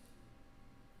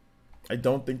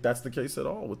don't think that's the case at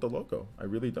all with the logo. I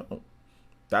really don't.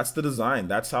 That's the design.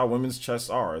 That's how women's chests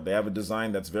are. They have a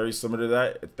design that's very similar to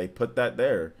that. If they put that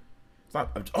there. It's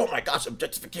not, oh my gosh,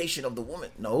 objectification of the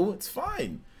woman. No, it's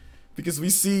fine. Because we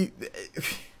see...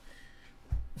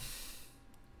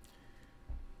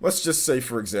 Let's just say,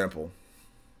 for example,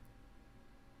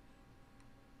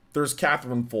 there's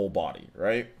Catherine full body,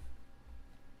 right?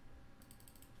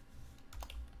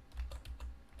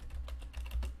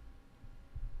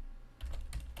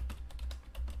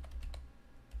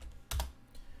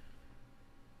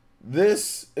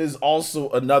 This is also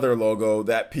another logo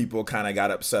that people kind of got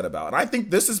upset about. And I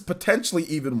think this is potentially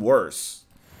even worse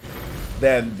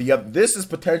than the other. This is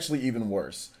potentially even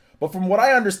worse. But from what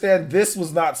I understand, this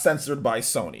was not censored by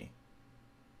Sony.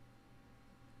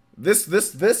 This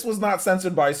was not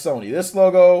censored by Sony. This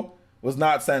logo was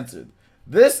not censored.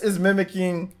 This is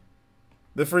mimicking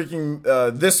the freaking,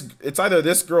 it's either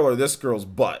this girl or this girl's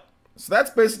butt. So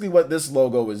that's basically what this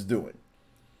logo is doing.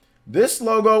 This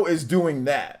logo is doing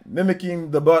that, mimicking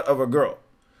the butt of a girl.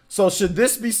 So should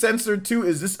this be censored too?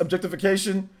 Is this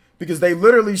objectification? Because they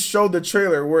literally showed the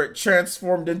trailer where it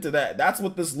transformed into that. That's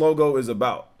what this logo is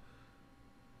about.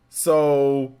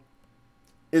 So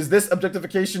is this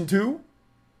objectification too?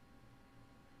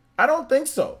 I don't think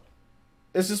so.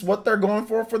 It's just what they're going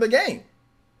for the game.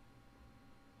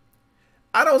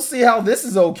 I don't see how this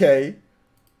is okay,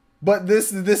 but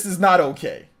this is not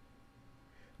okay.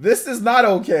 This is not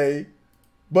okay,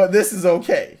 but this is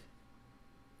okay.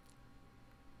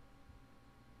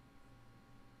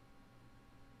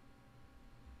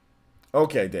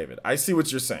 Okay, David, I see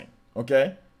what you're saying,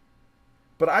 okay?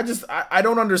 But I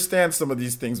don't understand some of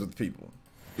these things with people,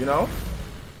 you know?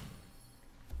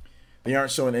 They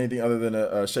aren't showing anything other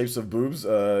than shapes of boobs,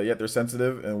 yet they're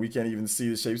sensitive, and we can't even see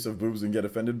the shapes of boobs and get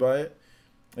offended by it.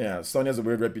 Yeah, Sony has a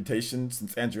weird reputation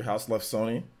since Andrew House left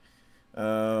Sony.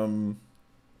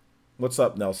 What's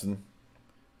up, Nelson?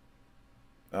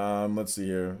 Let's see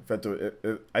here.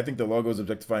 I think the logo is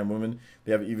objectifying women.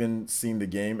 They haven't even seen the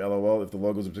game. LOL. If the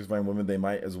logo is objectifying women, they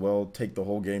might as well take the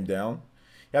whole game down.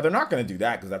 Yeah, they're not going to do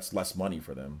that because that's less money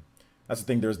for them. That's the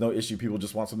thing. There's no issue. People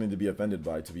just want something to be offended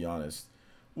by, to be honest.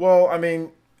 Well, I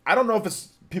mean, I don't know if it's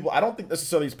people. I don't think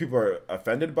necessarily these people are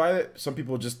offended by it. Some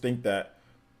people just think that,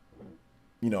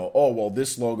 oh, well,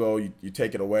 this logo, you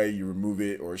take it away, you remove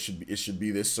it, or it should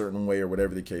be this certain way, or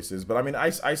whatever the case is. But I mean, I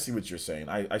see what you're saying.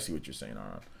 I see what you're saying,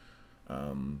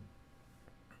 Aaron.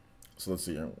 So let's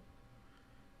see here.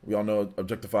 We all know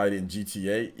objectified in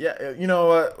GTA. Yeah, you know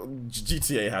what?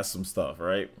 GTA has some stuff,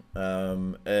 right?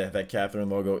 That Catherine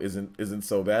logo isn't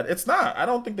so bad. It's not. I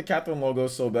don't think the Catherine logo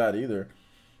is so bad either.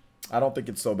 I don't think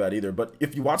it's so bad either. But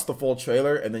if you watch the full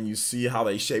trailer and then you see how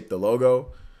they shape the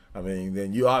logo, I mean,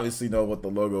 then you obviously know what the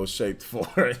logo is shaped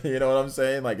for. You know what I'm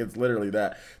saying? Like, it's literally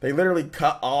that. They literally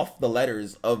cut off the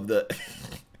letters of the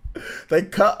they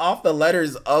cut off the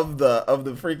letters of the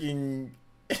freaking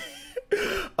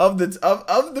of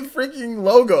the freaking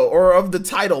logo, or of the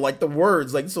title, like the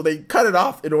words, like, so they cut it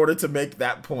off in order to make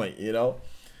that point, you know.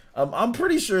 I'm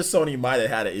pretty sure Sony might have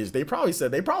had an issue.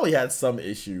 They probably had some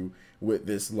issue with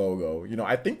this logo. You know,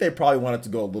 I think they probably wanted to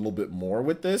go a little bit more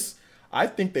with this. I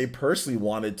think they personally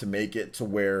wanted to make it to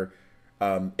where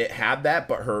it had that,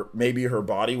 but maybe her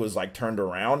body was like turned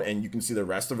around and you can see the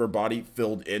rest of her body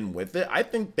filled in with it. I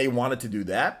think they wanted to do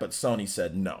that, but Sony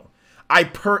said no.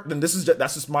 Then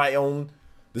that's just my own.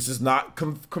 This is not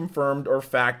confirmed or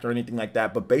fact or anything like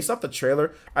that. But based off the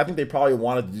trailer, I think they probably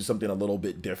wanted to do something a little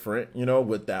bit different, you know,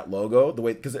 with that logo. The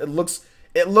way, because it looks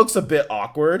a bit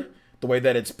awkward the way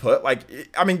that it's put. Like,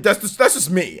 I mean, that's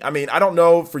just me. I mean, I don't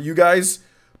know for you guys,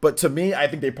 but to me, I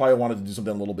think they probably wanted to do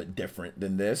something a little bit different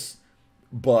than this.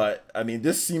 But I mean,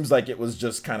 this seems like it was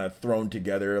just kind of thrown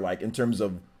together, like in terms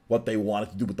of what they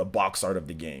wanted to do with the box art of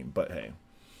the game. But hey.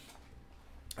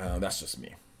 That's just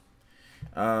me.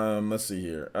 Let's see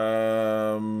here.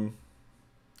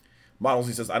 Models,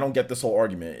 he says, I don't get this whole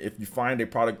argument. If you find a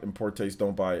product in poor taste,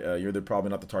 don't buy. They're probably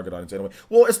not the target audience anyway.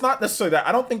 Well, it's not necessarily that.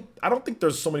 I don't think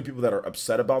there's so many people that are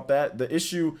upset about that. The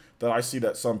issue that I see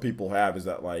that some people have is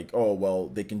that, like, oh, well,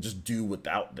 they can just do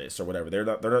without this or whatever.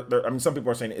 I mean, some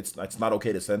people are saying it's not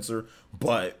okay to censor,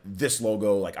 but this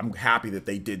logo, like, I'm happy that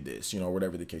they did this, you know,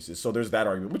 whatever the case is. So there's that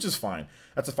argument, which is fine.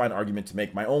 That's a fine argument to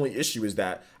make. My only issue is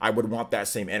that I would want that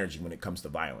same energy when it comes to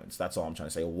violence. That's all I'm trying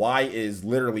to say. Why is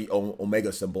literally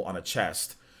Omega symbol on a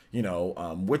chest, you know,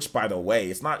 which, by the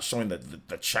way, it's not showing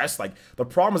the chest. Like, the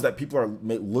problem is that people are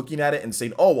looking at it and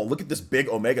saying, oh, well, look at this big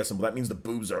Omega symbol, that means the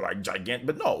boobs are like gigantic.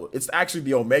 But no, it's actually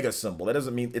the Omega symbol. That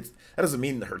doesn't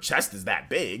mean her chest is that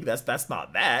big. That's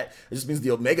not that. It just means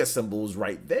the Omega symbol is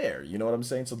right there. You know what I'm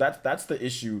saying? So that's the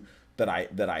issue that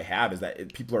I have, is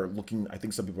that people are looking. I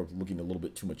think some people are looking a little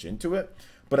bit too much into it.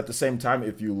 But at the same time,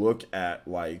 if you look at,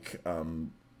 like,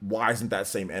 why isn't that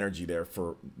same energy there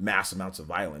for mass amounts of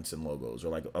violence in logos, or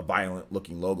like a violent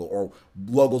looking logo, or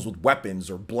logos with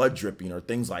weapons or blood dripping or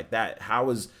things like that?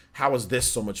 How is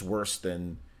this so much worse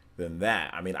than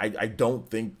that? I mean, I don't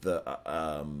think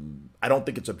I don't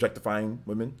think it's objectifying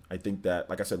women. I think that,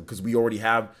 like I said, because we already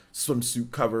have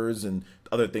swimsuit covers and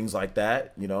other things like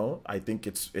that, you know, I think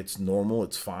it's normal,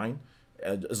 it's fine.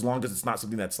 As long as it's not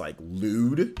something that's like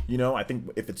lewd, you know. I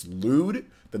think if it's lewd,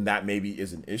 then that maybe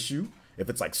is an issue. If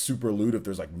it's like super lewd, if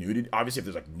there's like nudity, obviously if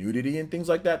there's like nudity and things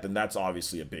like that, then that's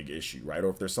obviously a big issue, right? Or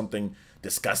if there's something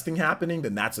disgusting happening,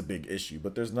 then that's a big issue.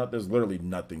 But there's literally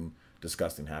nothing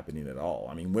disgusting happening at all.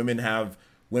 I mean, women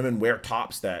wear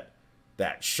tops that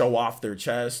show off their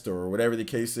chest or whatever the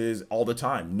case is all the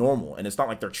time, normal. And it's not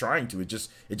like they're trying to. It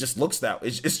just looks that,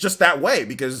 it's just that way,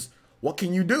 because what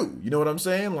can you do? You know what I'm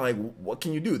saying? Like, what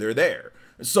can you do? They're there.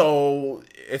 So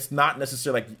it's not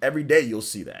necessarily like every day you'll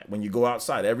see that. When you go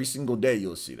outside, every single day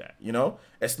you'll see that. You know,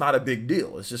 it's not a big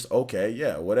deal. It's just okay,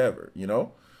 yeah, whatever. You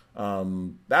know,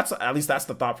 that's at least that's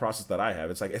the thought process that I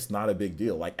have. It's like it's not a big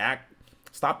deal. Like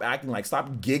stop acting like,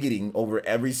 stop giggling over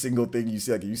every single thing you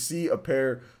see. Like, you see a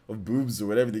pair of boobs or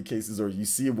whatever the case is, or you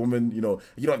see a woman, you know,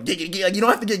 you don't have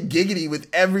to get giggity with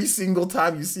every single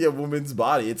time you see a woman's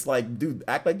body. It's like, dude,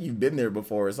 act like you've been there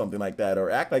before or something like that,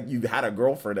 or act like you've had a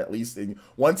girlfriend at least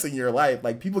once in your life.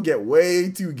 Like, people get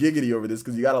way too giggity over this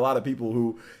because you got a lot of people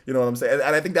who, you know what I'm saying,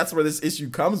 and I think that's where this issue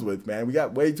comes with, man. We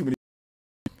got way too many,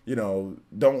 you know,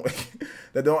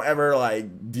 that don't ever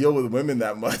like deal with women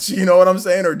that much, you know what I'm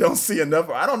saying, or don't see enough.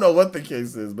 I don't know what the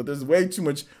case is, but there's way too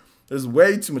much.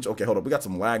 Okay, hold up, we got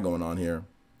some lag going on here.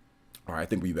 All right, I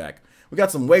think we back. We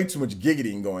got some way too much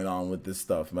giggiting going on with this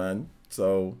stuff, man.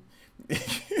 So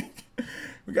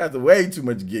we got the way too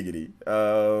much giggity.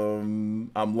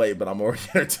 I'm late, but I'm already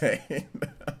entertained.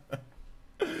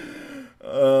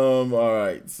 All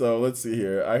right, so let's see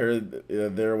here. I heard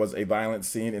there was a violent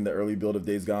scene in the early build of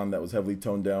Days Gone that was heavily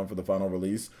toned down for the final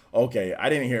release. Okay, I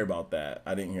didn't hear about that.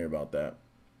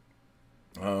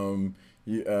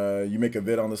 You make a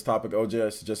vid on this topic,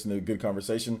 OJ, suggesting a good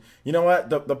conversation. You know what?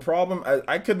 The problem,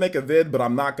 I could make a vid, but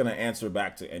I'm not going to answer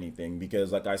back to anything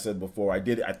because, like I said before, I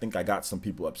think I got some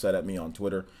people upset at me on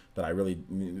Twitter that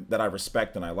I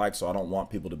respect and I like, so I don't want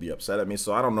people to be upset at me.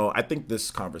 So I don't know. I think this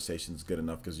conversation is good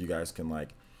enough because you guys can,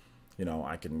 like, you know,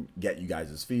 I can get you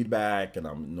guys' feedback and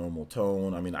I'm normal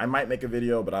tone. I mean, I might make a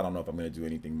video, but I don't know if I'm going to do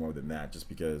anything more than that just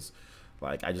because,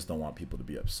 like, I just don't want people to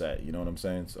be upset. You know what I'm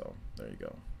saying? So there you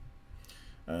go.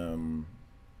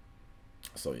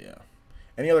 So yeah,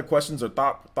 any other questions or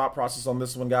thought process on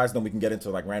this one, guys? Then we can get into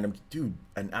like random. Dude,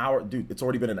 an hour. Dude, it's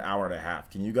already been an hour and a half.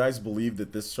 Can you guys believe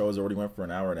that this show has already went for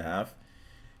an hour and a half?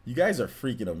 You guys are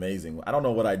freaking amazing. I don't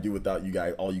know what I'd do without you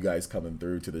guys, all you guys coming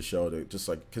through to the show to just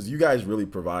like, because you guys really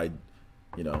provide,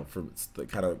 you know, for to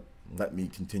kind of let me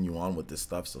continue on with this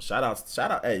stuff. So shout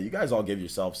out. Hey, you guys all give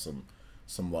yourself some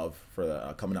love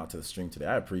for coming out to the stream today.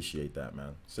 I appreciate that,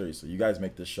 man. Seriously, you guys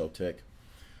make this show tick.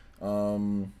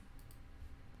 So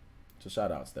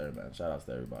shout outs there, man. Shout outs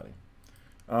to everybody.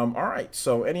 All right.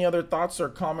 So any other thoughts or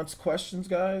comments, questions,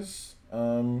 guys?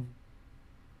 All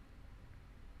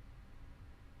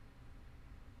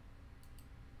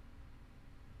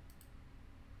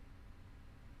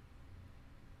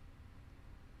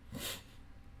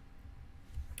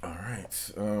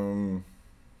right.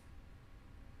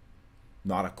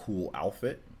 Not a cool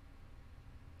outfit.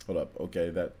 Hold up.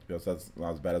 Okay, that's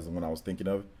not as bad as the one I was thinking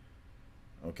of.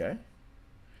 Okay.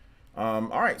 All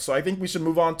right, so I think we should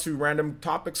move on to random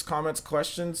topics, comments,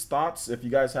 questions, thoughts. If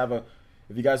you guys have a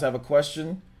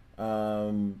question,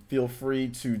 feel free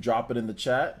to drop it in the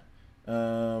chat.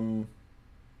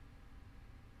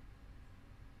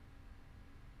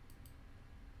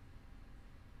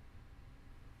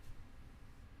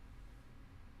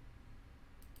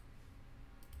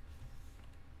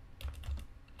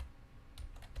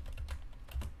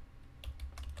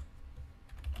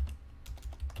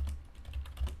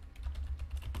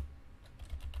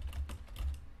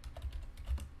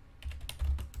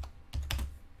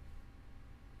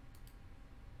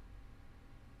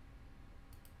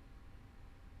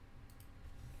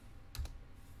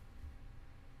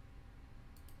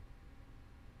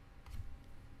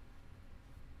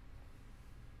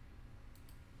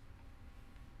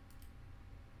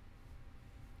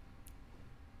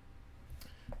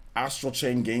 Astral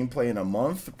Chain gameplay in a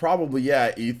month? Probably,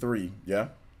 yeah, E3, yeah.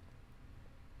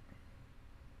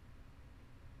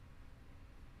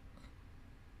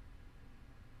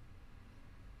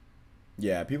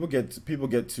 Yeah, people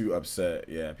get too upset.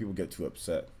 Yeah, people get too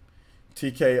upset.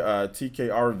 TKR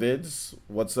vids,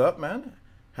 what's up, man?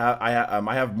 I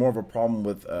have more of a problem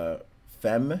with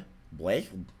Fem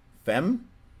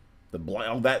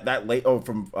the that late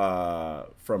from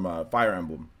Fire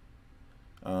Emblem.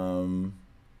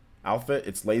 Outfit,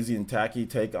 it's lazy and tacky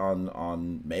take on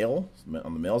the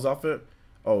male's outfit.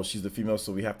 Oh, she's the female,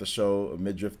 so we have to show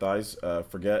midriff thighs.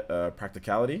 Forget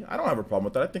practicality. I don't have a problem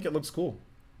with that. I think it looks cool,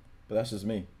 but that's just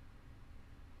me.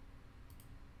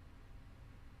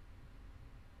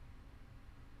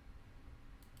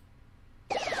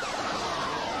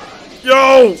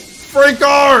 Yo, Frank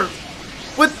R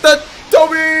with the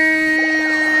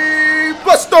Toby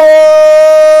Buster.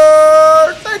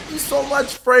 Thank you so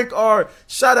much, Frank R.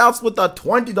 Shout outs with a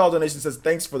 $20 donation. Says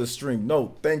thanks for the stream.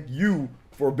 No, thank you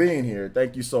for being here.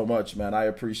 Thank you so much, man. I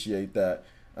appreciate that.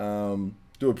 Do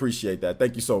appreciate that.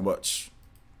 Thank you so much.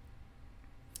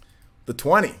 The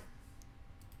 20.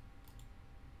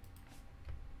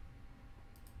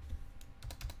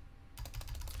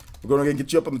 We're going to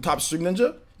get you up on the top stream,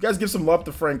 Ninja. You guys give some love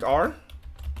to Frank R.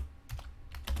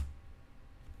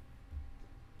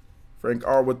 Frank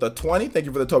R with the 20. Thank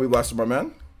you for the Toby Blaster, my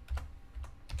man.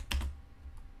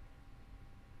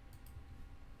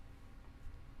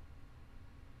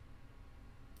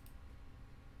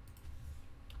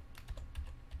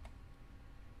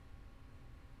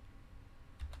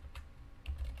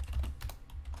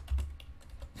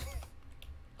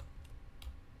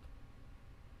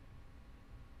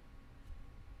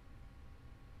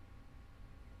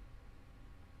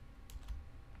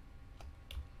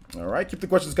 All right, keep the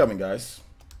questions coming, guys.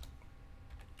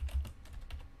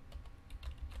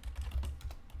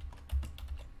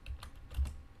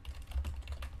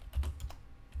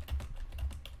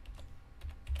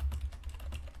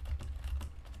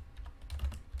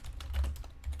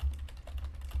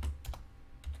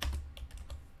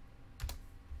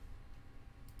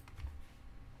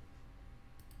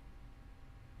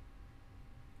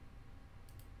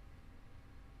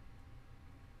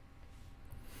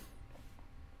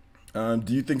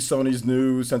 Do you think Sony's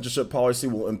new censorship policy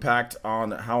will impact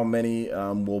on how many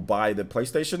will buy the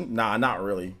PlayStation? Nah, not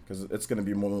really, because it's going to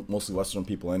be mostly Western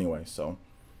people anyway. So,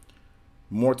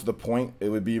 more to the point, it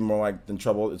would be more like than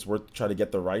trouble. It's worth trying to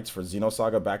get the rights for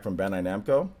Xenosaga back from Bandai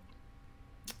Namco.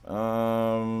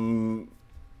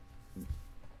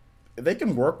 They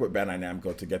can work with Bandai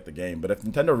Namco to get the game, but if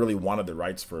Nintendo really wanted the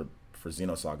rights for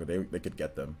Xenosaga, they could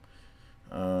get them.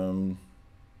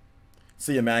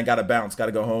 See ya, man. Gotta bounce.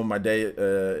 Gotta go home. My day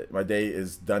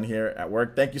is done here at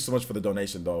work. Thank you so much for the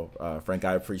donation, though, Frank.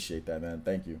 I appreciate that, man.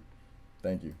 Thank you.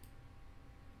 Thank you.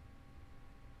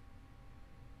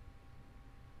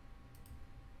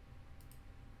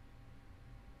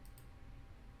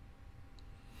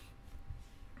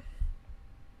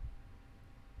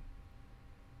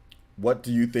 What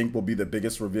do you think will be the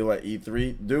biggest reveal at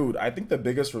E3? Dude, I think the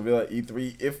biggest reveal at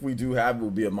E3, if we do have,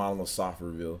 will be a Monolith Soft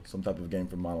reveal. Some type of game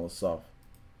from Monolith Soft.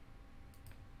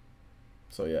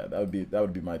 So yeah, that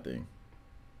would be my thing.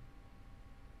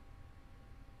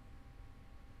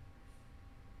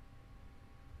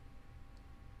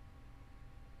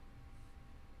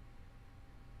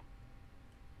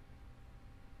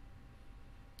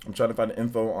 I'm trying to find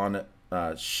info on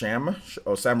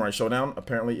Samurai Showdown.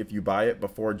 Apparently, if you buy it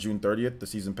before June 30th, the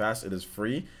season pass, it is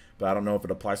free. But I don't know if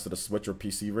it applies to the Switch or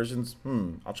PC versions.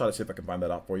 I'll try to see if I can find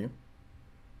that out for you.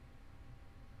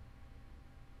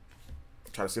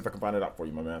 Try to see if I can find it out for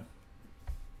you, my man.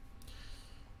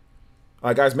 All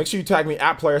right, guys, make sure you tag me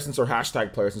at PlayerSense or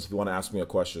hashtag PlayerSense if you want to ask me a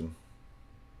question.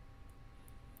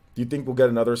 Do you think we'll get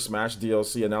another Smash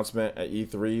DLC announcement at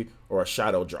E3 or a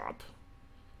shadow drop?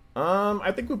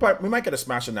 I think we might get a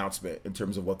Smash announcement in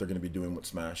terms of what they're going to be doing with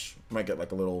Smash. We might get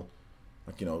like a little,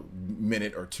 like, you know,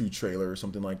 minute or two trailer or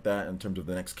something like that in terms of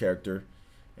the next character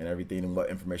and everything and what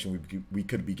information we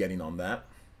could be getting on that.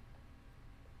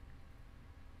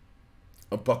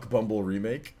 A Buck Bumble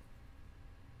remake.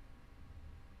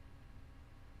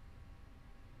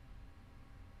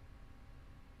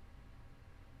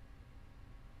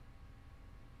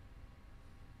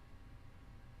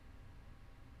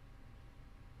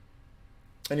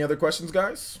 Any other questions,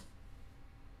 guys?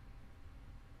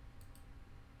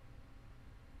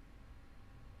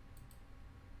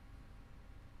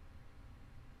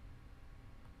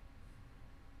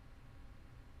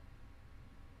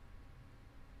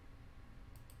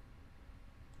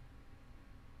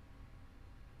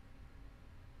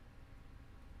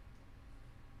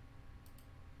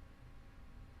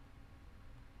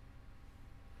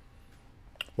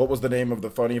 What was the name of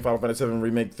the funny Final Fantasy VII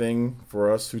Remake thing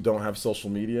for us who don't have social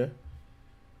media?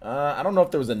 I don't know if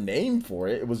there was a name for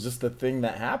it. It was just the thing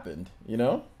that happened, you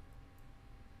know?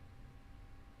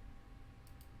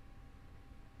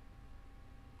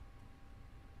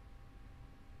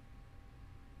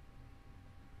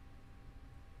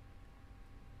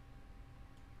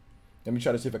 Let me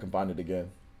try to see if I can find it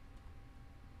again.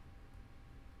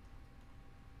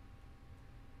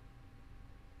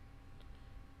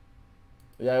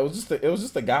 Yeah, it was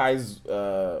just the guy's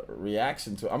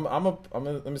reaction to it.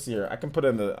 Let me see here. I can put it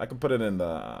in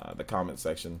the comment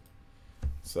section.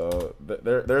 So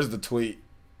there's the tweet,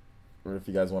 or if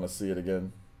you guys want to see it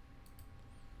again.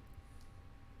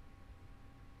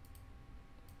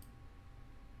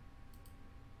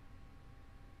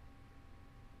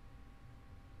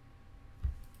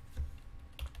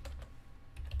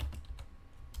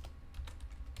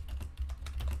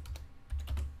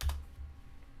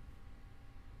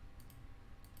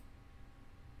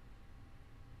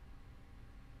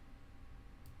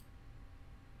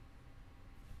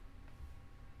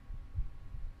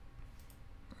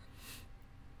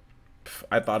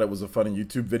 I thought it was a funny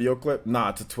YouTube video clip.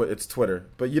 Nah, it's Twitter.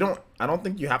 But you don't. I don't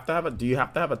think you have to have a. Do you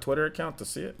have to have a Twitter account to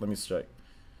see it? Let me check.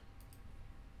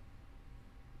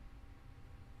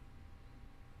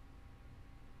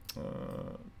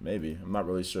 Maybe. I'm not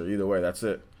really sure. Either way, that's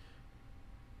it.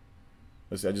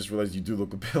 Let's see, I just realized you do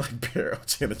look a bit like Bear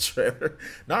in the trailer.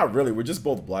 Not really. We're just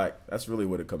both black. That's really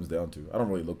what it comes down to. I don't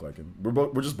really look like him.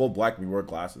 We're just both black. We wear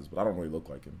glasses, but I don't really look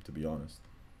like him, to be honest.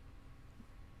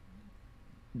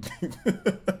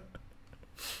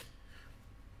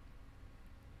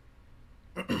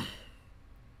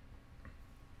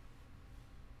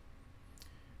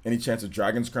 Any chance of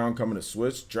Dragon's Crown coming to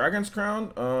Switch? Dragon's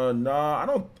Crown? Nah, I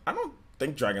don't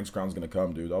think Dragon's Crown's gonna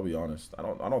come, dude. I'll be honest. I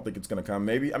don't think it's gonna come.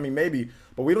 Maybe. I mean, maybe,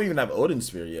 but we don't even have Odin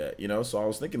Sphere yet, you know. So I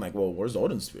was thinking like, well, where's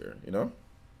Odin Sphere, you know?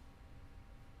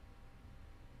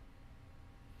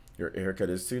 Your haircut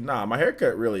is too. Nah, my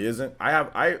haircut really isn't.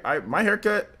 My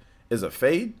haircut is a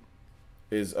fade.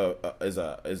 Is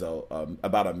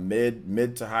about a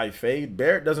mid to high fade.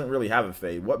 Barrett doesn't really have a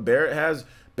fade. What Barrett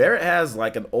has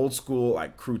like an old school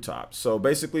like crew top. So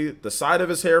basically, the side of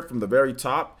his hair from the very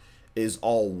top is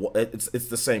all it's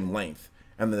the same length,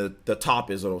 and the top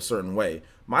is a certain way.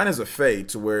 Mine is a fade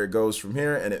to where it goes from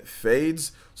here and it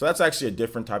fades. So that's actually a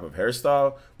different type of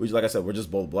hairstyle. Which, like I said, we're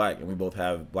just both black and we both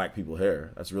have black people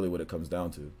hair. That's really what it comes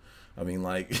down to. I mean,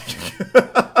 like,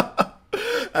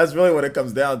 that's really what it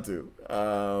comes down to.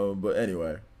 But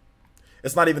anyway,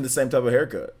 it's not even the same type of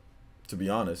haircut, to be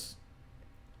honest.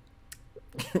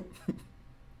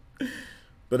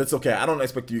 But it's okay. I don't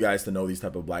expect you guys to know these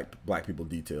type of black people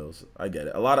details. I get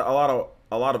it. A lot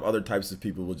of other types of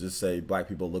people will just say black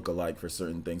people look alike for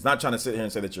certain things. Not trying to sit here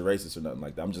and say that you're racist or nothing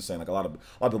like that. I'm just saying like a lot of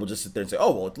people just sit there and say,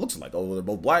 oh well, it looks like, oh well, they're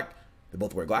both black, they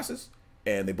both wear glasses,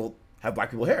 and they both have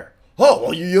black people hair. Oh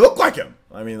well, you look like him.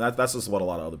 I mean that's just what a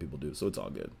lot of other people do. So it's all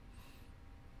good.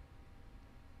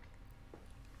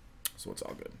 So it's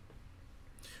all good.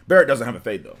 Barrett doesn't have a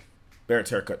fade though. Barrett's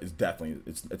haircut is definitely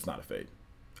it's not a fade.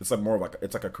 It's like more of like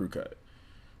it's like a crew cut,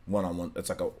 one on one. It's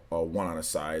like a one on a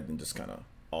side and just kind of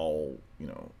all, you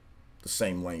know, the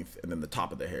same length, and then the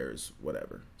top of the hair is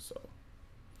whatever. So,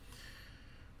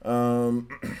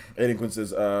 Aiden Quinn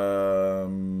says,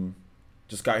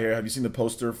 just got here. Have you seen the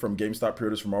poster from GameStop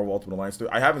pre-orders for Marvel Ultimate Alliance 2?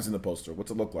 I haven't seen the poster.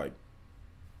 What's it look like?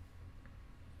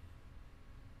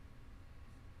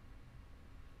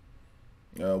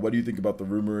 What do you think about the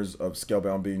rumors of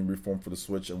Scalebound being reformed for the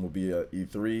Switch and will be at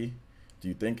E3? Do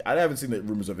you think? I haven't seen the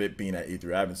rumors of it being at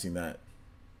E3. I haven't seen that.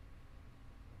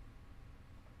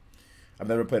 I've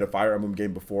never played a Fire Emblem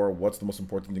game before. What's the most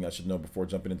important thing I should know before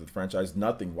jumping into the franchise?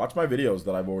 Nothing. Watch my videos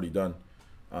that I've already done,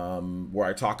 where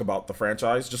I talk about the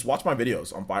franchise. Just watch my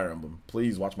videos on Fire Emblem.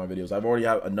 Please watch my videos. I've already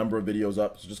have a number of videos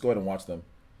up, so just go ahead and watch them.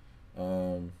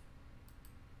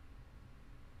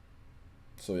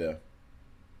 So yeah.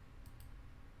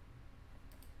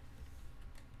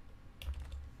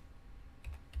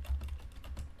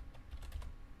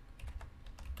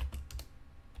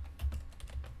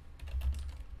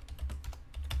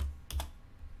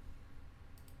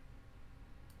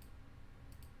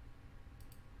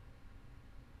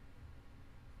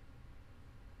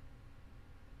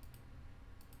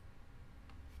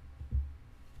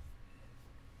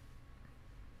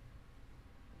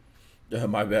 Yeah,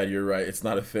 my bad. You're right. It's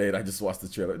not a fade. I just watched the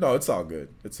trailer. No, it's all good.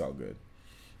 It's all good.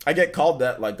 I get called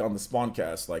that like on the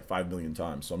Spawncast like 5 million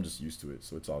times, so I'm just used to it.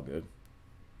 So it's all good.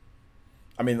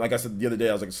 I mean, like I said the other day,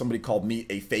 I was like, somebody called me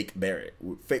a fake Barrett.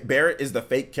 Barrett is the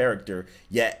fake character,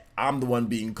 yet I'm the one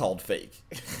being called fake.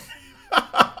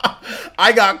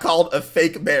 I got called a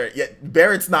fake Barrett, yet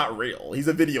Barrett's not real. He's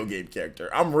a video game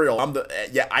character. I'm real.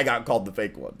 Yeah, I got called the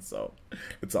fake one, so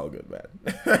it's all good, man.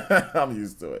 I'm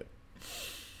used to it.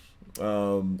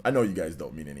 I know you guys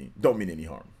don't mean any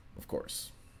harm, of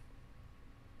course.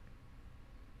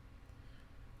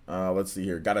 Let's see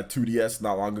here. Got a 2DS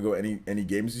not long ago. Any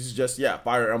games you suggest? Yeah,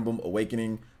 Fire Emblem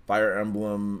Awakening, Fire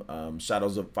Emblem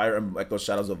Fire Emblem Echo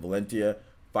Shadows of Valentia,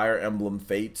 Fire Emblem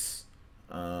Fates,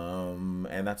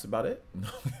 and that's about it.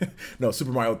 No,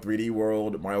 Super Mario 3D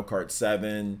World, Mario Kart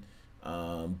 7,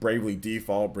 Bravely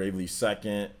Default, Bravely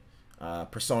Second,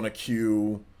 Persona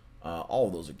Q. All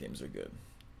of those games are good.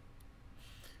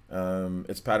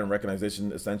 It's pattern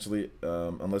recognition essentially,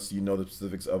 unless you know the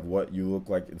specifics of what you look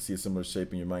like and see a similar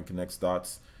shape in your mind connects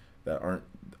dots that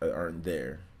aren't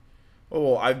there.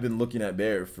 Well, I've been looking at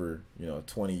Bear for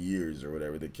 20 years or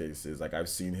whatever the case is. Like I've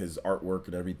seen his artwork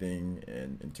and everything,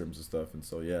 and in terms of stuff, and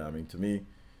so yeah, I mean to me,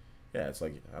 yeah, it's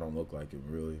like I don't look like him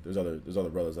really. There's other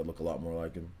brothers that look a lot more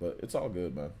like him, but it's all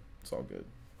good, man. It's all good.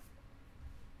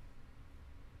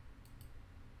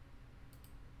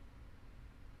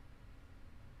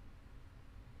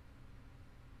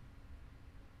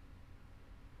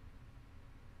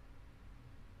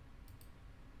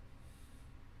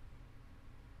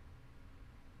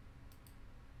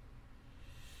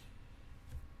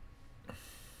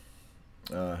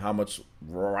 How much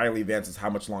Riley Vance is how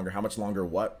much longer? How much longer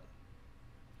what?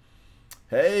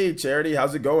 Hey, Charity,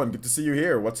 how's it going? Good to see you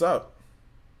here. What's up?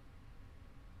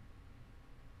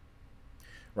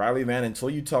 Riley, man, until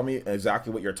you tell me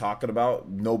exactly what you're talking about,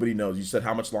 nobody knows. You said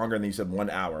how much longer, and then you said 1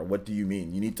 hour. What do you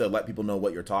mean? You need to let people know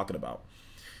what you're talking about.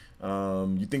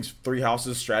 You think Three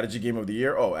Houses strategy game of the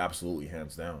year? Oh, absolutely,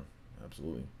 hands down.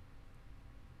 Absolutely.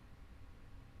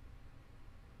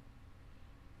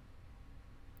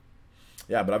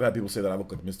 Yeah, but I've had people say that I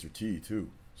look like Mr. T, too.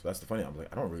 So that's the funny. I'm like,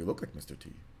 I don't really look like Mr.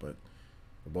 T, but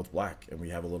we're both black, and we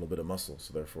have a little bit of muscle,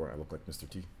 so therefore I look like Mr.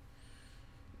 T.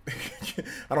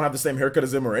 I don't have the same haircut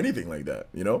as him or anything like that,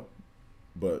 you know?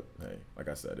 But, hey, like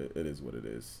I said, it is what it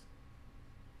is.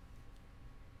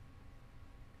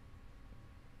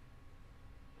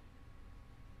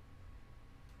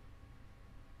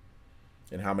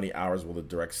 And how many hours will the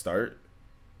direct start?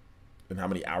 And how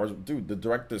many hours? Dude, the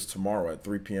direct is tomorrow at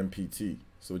 3 p.m. PT.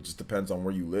 So it just depends on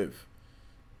where you live.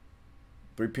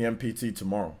 3 p.m. PT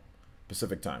tomorrow,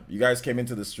 Pacific time. You guys came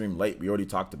into the stream late. We already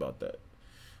talked about that.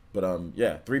 But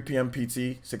yeah, 3 p.m.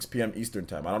 PT, 6 p.m. Eastern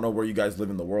time. I don't know where you guys live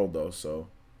in the world though, so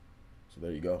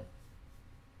there you go.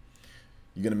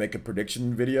 You gonna make a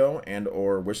prediction video and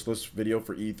or wish list video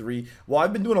for E3? Well,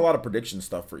 I've been doing a lot of prediction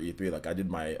stuff for E3. Like I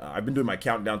did my, I've been doing my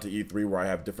countdown to E3 where I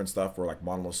have different stuff for like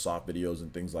Monolith Soft videos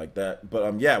and things like that.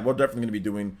 But yeah, we're definitely gonna be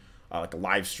doing like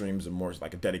live streams and more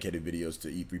like a dedicated videos to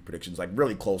E3 predictions, like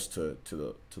really close to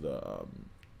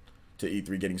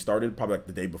E3 getting started, probably like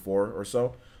the day before or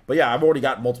so. But yeah, I've already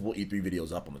got multiple E3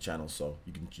 videos up on the channel, so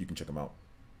you can check them out.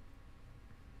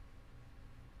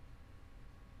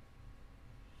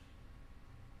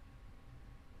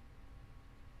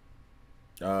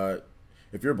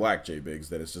 If you're black, J Biggs,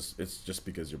 then it's just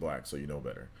because you're black, so you know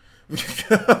better.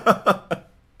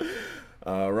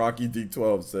 Rocky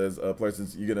D12 says, player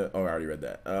since you're gonna. Oh, I already read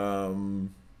that.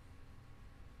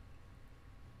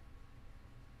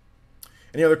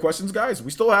 Any other questions, guys?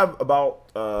 We still have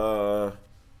about a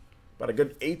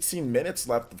good 18 minutes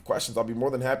left of questions. I'll be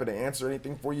more than happy to answer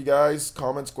anything for you guys.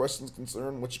 Comments, questions,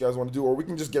 concern, what you guys want to do, or we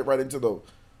can just get right into the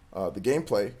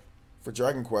gameplay for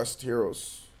Dragon Quest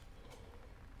Heroes.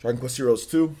 Dragon Quest Heroes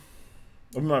 2.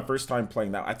 It'll be my first time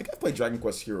playing that. I think I played Dragon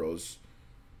Quest Heroes,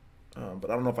 but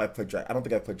I don't know if I played. I don't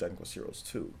think I played Dragon Quest Heroes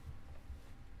 2.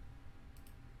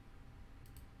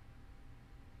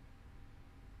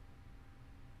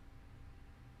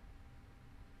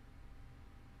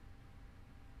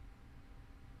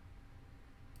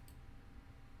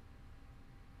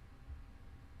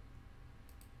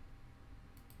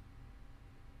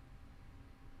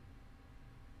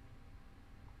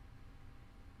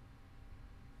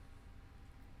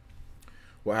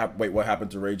 What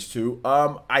happened to Rage 2?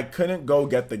 I couldn't go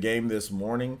get the game this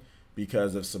morning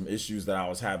because of some issues that I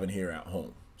was having here at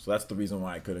home. So that's the reason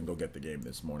why I couldn't go get the game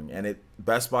this morning. And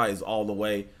Best Buy is all the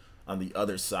way on the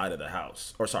other side of the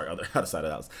house. Or sorry, other side of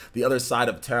the house. The other side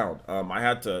of town. I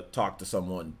had to talk to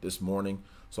someone this morning.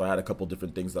 So I had a couple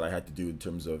different things that I had to do in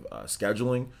terms of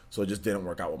scheduling. So it just didn't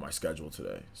work out with my schedule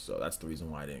today. So that's the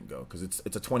reason why I didn't go. Because it's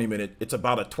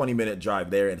about a 20-minute drive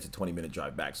there and it's a 20-minute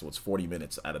drive back. So it's 40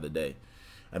 minutes out of the day.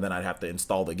 And then I'd have to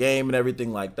install the game and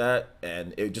everything like that,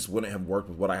 and it just wouldn't have worked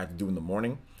with what I had to do in the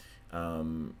morning.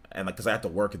 And like, because I had to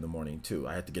work in the morning too.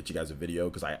 I had to get you guys a video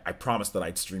because I promised that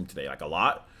I'd stream today, like a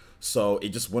lot. So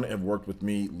it just wouldn't have worked with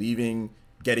me leaving,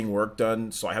 getting work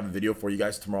done. So I have a video for you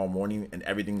guys tomorrow morning and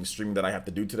everything streaming that I have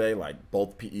to do today, like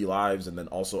both PE lives and then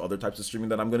also other types of streaming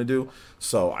that I'm gonna do.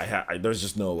 So there's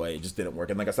just no way. It just didn't work.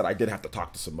 And like I said, I did have to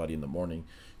talk to somebody in the morning,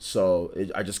 so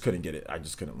I just couldn't get it. I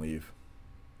just couldn't leave.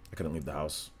 I couldn't leave the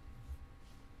house.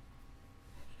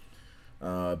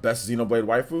 Best Xenoblade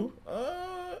waifu?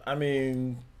 I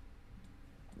mean,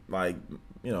 like,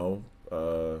 you know,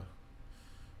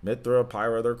 Mithra,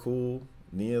 Pyra, they're cool.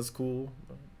 Nia's cool.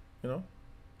 You know?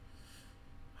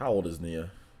 How old is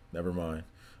Nia? Never mind.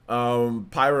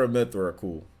 Pyra and Mithra are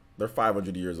cool. They're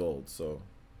 500 years old, so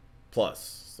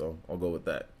plus. So I'll go with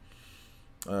that.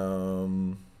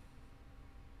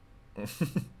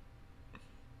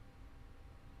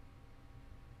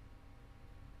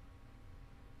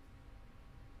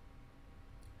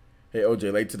 Hey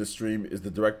OJ, late to the stream. Is the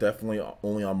direct definitely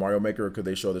only on Mario Maker, or could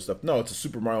they show other stuff? No, it's a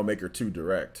Super Mario Maker 2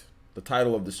 direct. The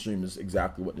title of the stream is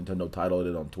exactly what Nintendo titled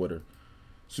it on Twitter.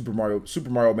 Super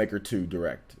Mario Maker 2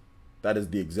 direct. That is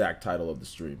the exact title of the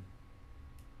stream.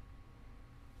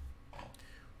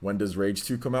 When does Rage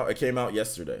 2 come out? It came out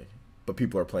yesterday, but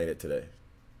people are playing it today.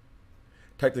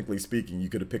 Technically speaking, you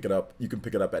could pick it up. You can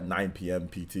pick it up at 9 p.m.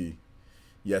 PT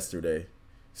yesterday.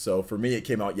 So for me, it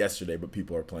came out yesterday, but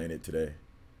people are playing it today.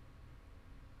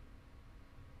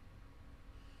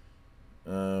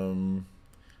 Someone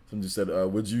just said,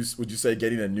 would you say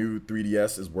getting a new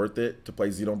 3DS is worth it to play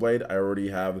Xenoblade? I already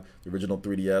have the original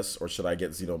 3DS, or should I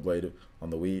get Xenoblade on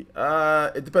the Wii?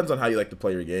 It depends on how you like to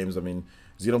play your games. I mean,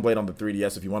 Xenoblade on the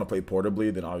 3DS, if you want to play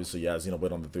portably, then obviously, yeah,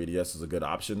 Xenoblade on the 3DS is a good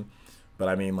option. But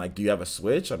I mean, like, do you have a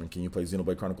Switch? I mean, can you play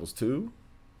Xenoblade Chronicles 2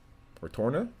 or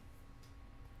Torna?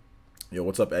 Yo,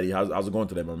 what's up, Eddie? How's it going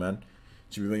today, my man?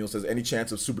 Chibi says, any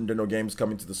chance of Super Nintendo games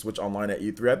coming to the Switch online at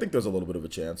E3? I think there's a little bit of a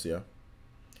chance, yeah.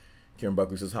 Kieran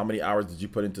Buckley says, how many hours did you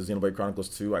put into Xenoblade Chronicles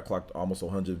 2? I clocked almost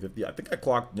 150. I think I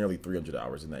clocked nearly 300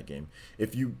 hours in that game.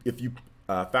 If you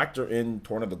factor in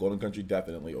Torna the Golden Country,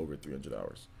 definitely over 300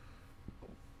 hours.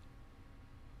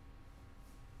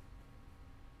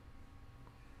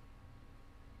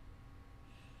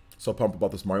 So pumped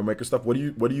about this Mario Maker stuff. What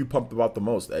do you pumped about the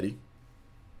most, Eddie?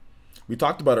 We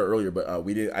talked about it earlier, but I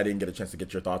didn't get a chance to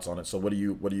get your thoughts on it. So what are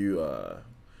you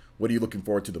looking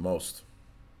forward to the most?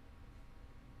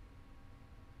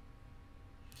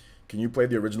 Can you play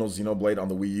the original Xenoblade on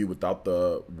the Wii U without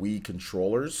the Wii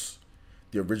controllers?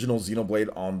 The original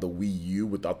Xenoblade on the Wii U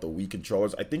without the Wii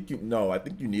controllers? I think you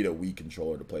need a Wii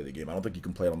controller to play the game. I don't think you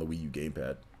can play it on the Wii U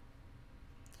gamepad.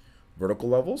 Vertical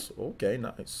levels? Okay,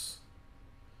 nice.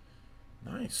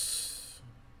 Nice.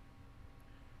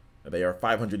 They are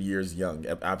 500 years young.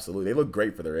 Absolutely. They look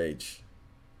great for their age.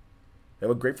 They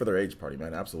look great for their age, party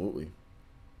man. Absolutely.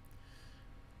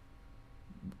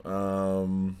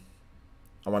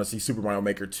 I want to see Super Mario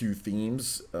Maker 2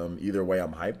 themes. Either way,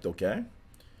 I'm hyped. Okay.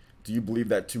 Do you believe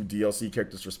that 2 DLC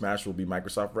characters for Smash will be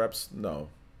Microsoft reps? No.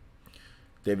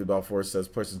 David Balfour says,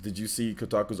 persons, did you see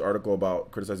Kotaku's article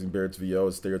about criticizing Barrett's VO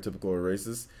as stereotypical or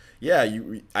racist? Yeah,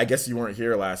 I guess you weren't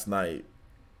here last night.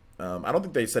 I don't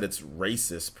think they said it's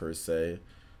racist per se.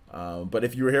 But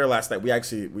if you were here last night, we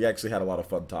actually had a lot of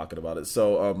fun talking about it.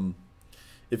 So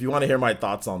if you want to hear my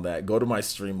thoughts on that, go to my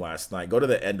stream last night. Go to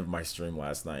the end of my stream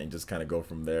last night and just kind of go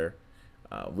from there.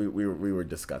 We were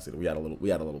discussing it. We had a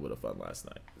little bit of fun last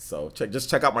night. So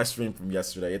just check out my stream from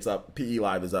yesterday. It's up. PE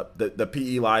Live is up. The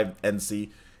PE Live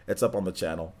NC. It's up on the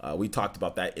channel. We talked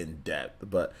about that in depth,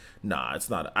 but nah, it's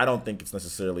not. I don't think it's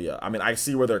necessarily. I mean, I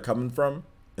see where they're coming from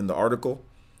in the article,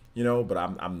 you know, but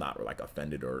I'm not like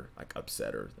offended or like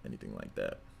upset or anything like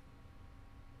that.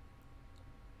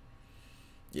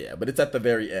 Yeah, but it's at the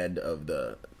very end of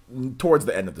towards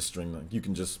the end of the stream. Like, you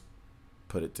can just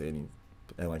put it to any,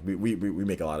 and like we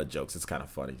make a lot of jokes. It's kind of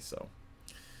funny. So,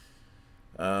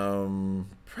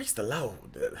 praise the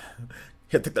Lord.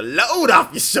 Took the load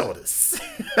off your shoulders.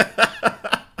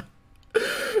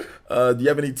 Do you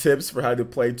have any tips for how to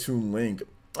play Toon Link?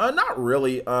 Not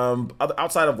really.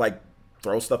 Outside of like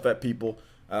throw stuff at people.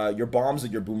 Your bombs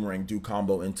and your boomerang do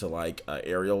combo into like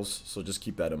aerials, so just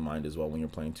keep that in mind as well when you're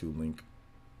playing Toon Link.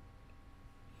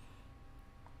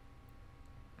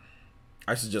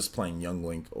 I suggest playing Young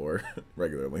Link or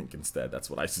regular Link instead. That's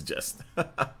what I suggest.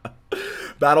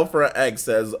 Battle for an Egg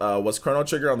says, was Chrono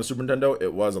Trigger on the Super Nintendo?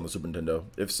 It was on the Super Nintendo.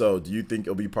 If so, do you think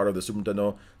it'll be part of the Super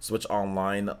Nintendo Switch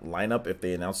Online lineup if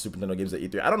they announce Super Nintendo games at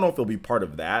E3? I don't know if it'll be part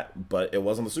of that, but it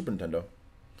was on the Super Nintendo.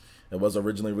 It was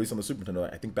originally released on the Super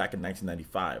Nintendo, I think back in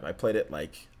 1995. I played it,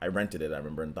 like, I rented it, I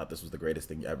remember, and thought this was the greatest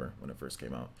thing ever when it first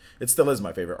came out. It still is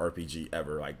my favorite RPG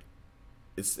ever. Like,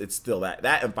 it's still that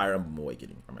and Fire Emblem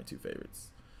Awakening are my two favorites.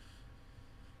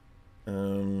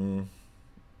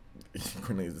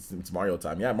 It's Mario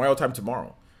time. Yeah, Mario time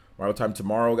tomorrow. Mario time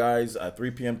tomorrow, guys.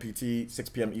 3 p.m. PT, 6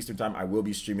 p.m. Eastern time. I will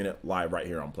be streaming it live right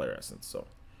here on Player Essence, so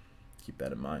keep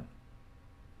that in mind.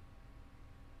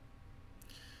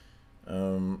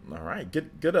 All right,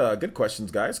 good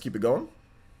questions, guys. Keep it going.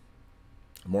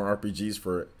 More RPGs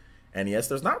for NES.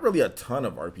 There's not really a ton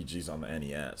of RPGs on the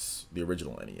NES, the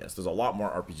original NES. There's a lot more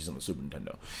RPGs on the Super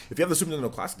Nintendo. If you have the Super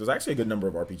Nintendo Classic, there's actually a good number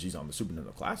of RPGs on the Super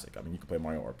Nintendo Classic. I mean, you can play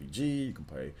Mario RPG, you can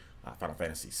play Final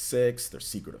Fantasy VI, there's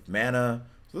Secret of Mana.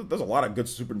 So there's a lot of good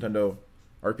Super Nintendo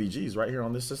RPGs right here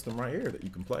on this system right here that you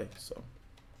can play. So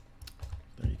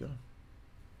there you go.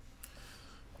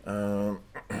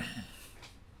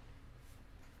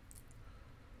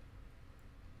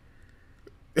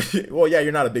 Well, yeah,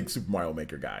 you're not a big Super Mario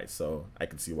Maker guy, so I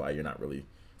can see why you're not really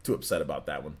too upset about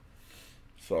that one.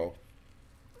 So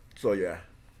yeah.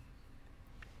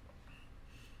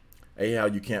 Hey, how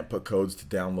you can't put codes to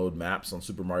download maps on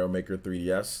Super Mario Maker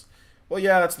 3DS? Well,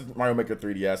 yeah, that's the Mario Maker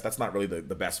 3DS. That's not really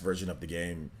the best version of the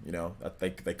game, you know.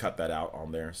 They cut that out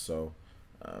on there. So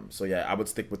yeah, I would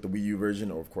stick with the Wii U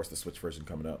version or, of course, the Switch version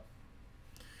coming up.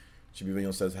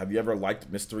 Chibi says, have you ever liked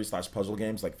mystery/puzzle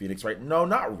games like Phoenix Wright? No,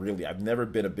 not really. I've never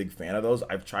been a big fan of those.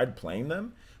 I've tried playing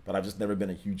them, but I've just never been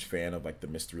a huge fan of like the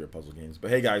mystery or puzzle games.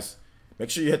 But hey, guys, make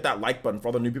sure you hit that like button. For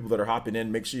all the new people that are hopping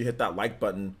in, make sure you hit that like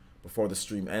button before the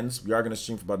stream ends. We are going to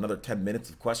stream for about another 10 minutes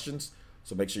of questions,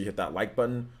 so make sure you hit that like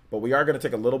button. But we are going to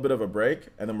take a little bit of a break,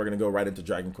 and then we're going to go right into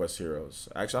Dragon Quest Heroes.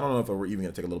 Actually, I don't know if we're even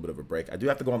going to take a little bit of a break. I do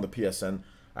have to go on the PSN.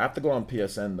 I have to go on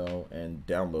PSN, though, and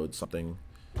download something.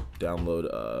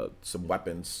 Download some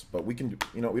weapons. But we can,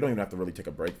 we don't even have to really take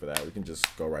a break for that. We can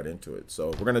just go right into it. So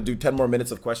we're going to do 10 more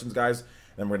minutes of questions, guys. And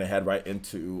then we're going to head right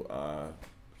into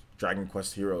Dragon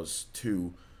Quest Heroes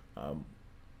 2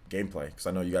 gameplay. Because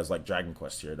I know you guys like Dragon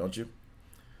Quest here, don't you?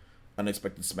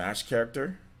 Unexpected Smash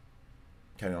character.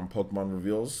 Okay, on Pokemon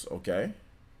reveals. Okay.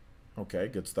 Okay,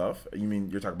 good stuff. You mean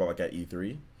you're talking about like at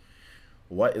E3?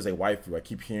 What is a waifu? I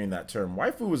keep hearing that term.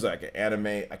 Waifu is like an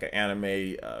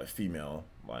anime female,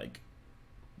 like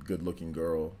good-looking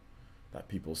girl that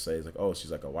people say is like, oh, she's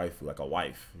like a waifu, like a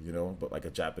wife, but like a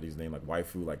Japanese name, like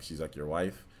waifu, like she's like your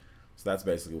wife. So that's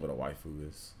basically what a waifu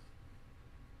is.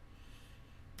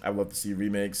 I would love to see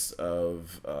remakes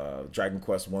of Dragon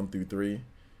Quest 1 through 3.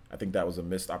 I think that was a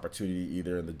missed opportunity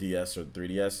either in the DS or the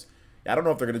 3DS. I don't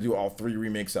know if they're going to do all 3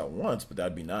 remakes at once, but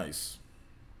that'd be nice.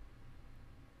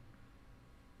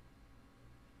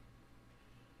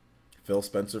 Phil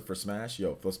Spencer for Smash?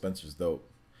 Yo, Phil Spencer's dope.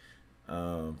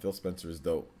 Phil Spencer is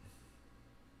dope.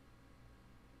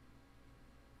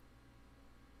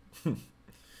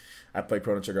 I play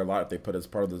Chrono Trigger a lot if they put it as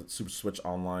part of the Super Switch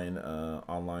online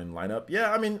lineup.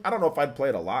 Yeah, I mean, I don't know if I'd play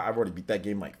it a lot. I've already beat that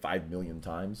game like 5 million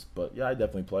times. But yeah, I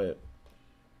definitely play it.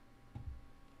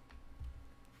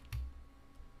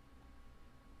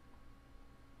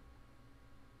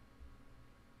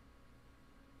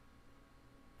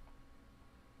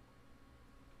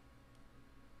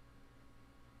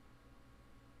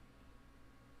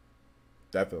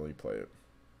 Definitely play it.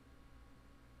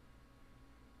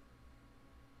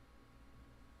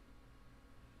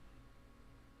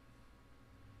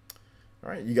 All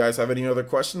right, you guys have any other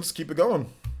questions? Keep it going.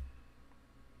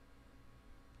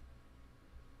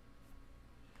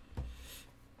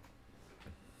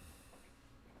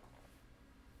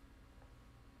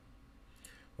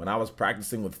 When I was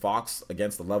practicing with Fox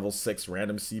against the level 6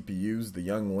 random CPUs, the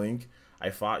young Link I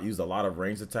fought used a lot of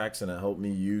ranged attacks, and it helped me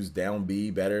use down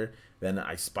B better. Then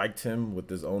I spiked him with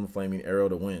his own flaming arrow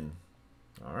to win.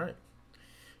 All right.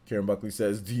 Karen Buckley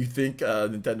says, do you think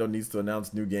Nintendo needs to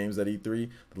announce new games at E3?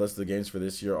 The list of games for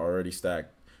this year are already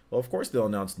stacked. Well, of course they'll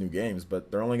announce new games,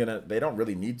 but they don't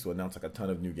really need to announce like a ton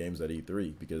of new games at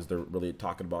E3 because they're really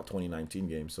talking about 2019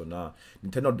 games. So nah,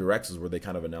 Nintendo Directs is where they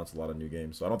kind of announce a lot of new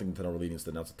games. So I don't think Nintendo really needs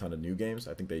to announce a ton of new games.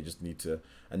 I think they just need to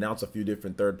announce a few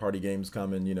different third-party games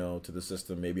coming, to the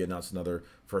system. Maybe announce another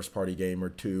first-party game or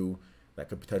 2 that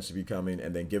could potentially be coming,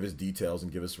 and then give us details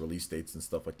and give us release dates and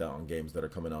stuff like that on games that are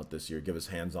coming out this year. Give us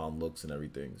hands-on looks and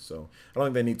everything. So I don't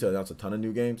think they need to announce a ton of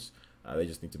new games. They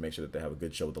just need to make sure that they have a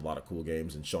good show with a lot of cool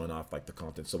games and showing off like the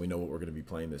content, so we know what we're going to be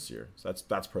playing this year. So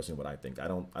that's personally what I think. I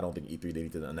don't think E3 they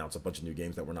need to announce a bunch of new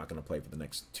games that we're not going to play for the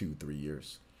next 2-3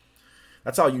 years.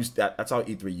 That's how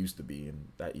E3 used to be, and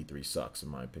that E3 sucks in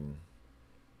my opinion.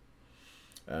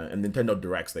 And Nintendo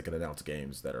Directs, they can announce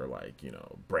games that are like,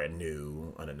 brand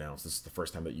new, unannounced. This is the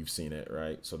first time that you've seen it,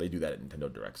 right? So they do that at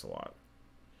Nintendo Directs a lot.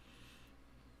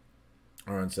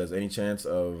 Aaron says, any chance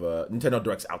of Nintendo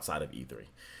Directs outside of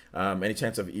E3? Any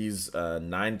chance of Ys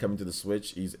 9 coming to the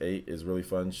Switch? Ys 8 is really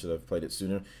fun. Should have played it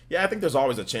sooner. Yeah, I think there's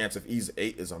always a chance if Ys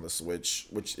 8 is on the Switch,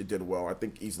 which it did well. I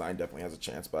think Ys 9 definitely has a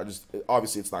chance, but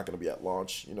obviously it's not going to be at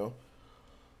launch,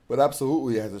 But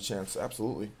absolutely it has a chance.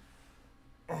 Absolutely.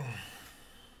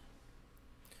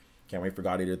 Can't wait for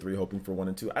God Eater 3, hoping for 1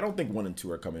 and 2. I don't think 1 and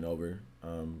 2 are coming over.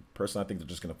 Personally, I think they're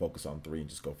just going to focus on 3 and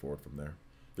just go forward from there.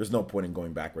 There's no point in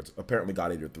going backwards. Apparently,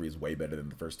 God Eater 3 is way better than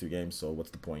the first 2 games, so what's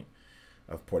the point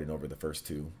of porting over the first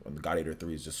 2 when God Eater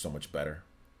 3 is just so much better,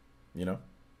 I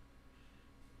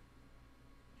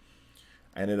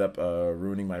ended up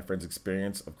ruining my friend's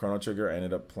experience of Chrono Trigger. I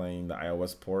ended up playing the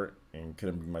iOS port and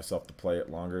couldn't bring myself to play it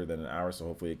longer than an hour, so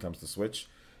hopefully it comes to Switch.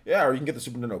 Yeah, or you can get the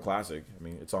Super Nintendo Classic. I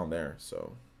mean, it's on there,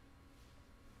 so...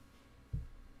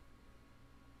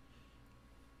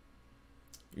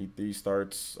 E3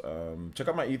 starts. Check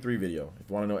out my E3 video. If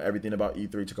you want to know everything about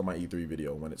E3, check out my E3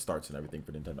 video when it starts and everything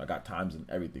for Nintendo. I got times and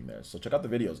everything there. So check out the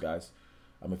videos, guys.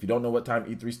 If you don't know what time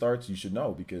E3 starts, you should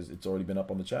know because it's already been up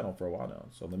on the channel for a while now.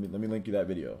 So let me link you that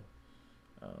video.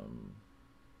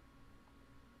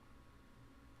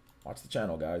 Watch the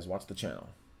channel, guys. Watch the channel.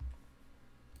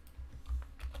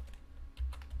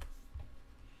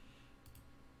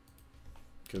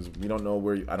 Because we don't know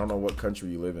where I don't know what country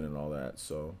you live in and all that.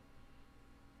 So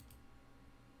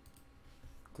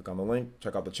click on the link,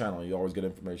 check out the channel. You always get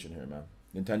information here, man.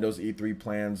 Nintendo's E3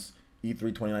 plans, E3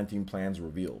 2019 plans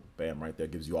revealed. Bam, right there.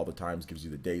 Gives you all the times, gives you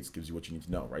the dates, gives you what you need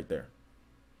to know right there.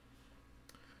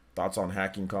 Thoughts on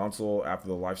hacking console after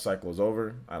the life cycle is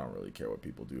over? I don't really care what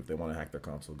people do. If they want to hack their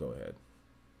console, go ahead.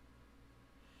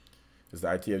 Is the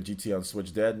idea of GT on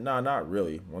Switch dead? No, not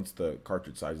really. Once the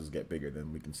cartridge sizes get bigger,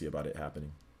 then we can see about it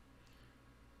happening.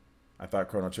 I thought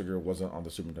Chrono Trigger wasn't on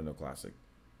the Super Nintendo Classic.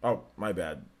 Oh, my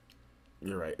bad.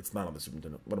 You're right. It's not on the Super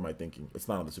Nintendo. What am I thinking? It's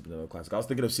not on the Super Nintendo Classic. I was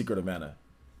thinking of Secret of Mana.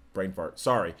 Brain fart.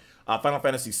 Sorry. Final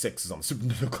Fantasy VI is on the Super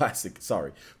Nintendo Classic.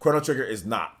 Sorry. Chrono Trigger is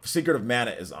not. Secret of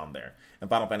Mana is on there. And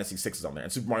Final Fantasy VI is on there.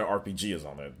 And Super Mario RPG is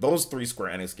on there. Those 3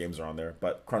 Square Enix games are on there.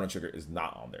 But Chrono Trigger is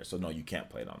not on there. So, no, you can't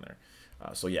play it on there.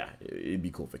 So, yeah. It'd be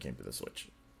cool if it came to the Switch.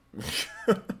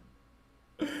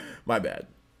 My bad.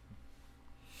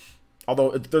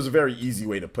 Although there's a very easy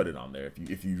way to put it on there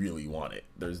if you really want it.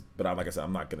 But like I said,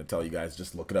 I'm not going to tell you guys.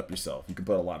 Just look it up yourself. You can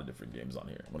put a lot of different games on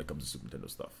here when it comes to Super Nintendo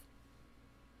stuff.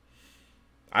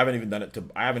 I haven't even done it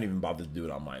I haven't even bothered to do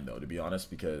it on mine though, to be honest,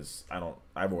 because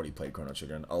I've already played Chrono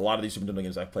Trigger, and a lot of these Super Nintendo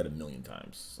games I've played a million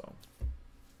times. So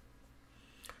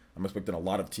I'm expecting a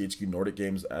lot of THQ Nordic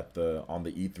games on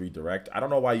the E3 Direct. I don't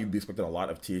know why you'd be expecting a lot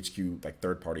of THQ like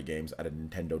third-party games at a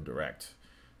Nintendo Direct.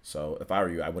 So if I were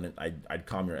you, I'd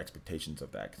calm your expectations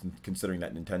of that, considering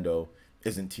that Nintendo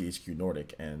isn't THQ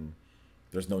Nordic, and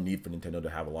there's no need for Nintendo to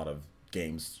have a lot of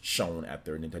games shown at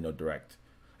their Nintendo Direct.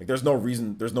 Like there's no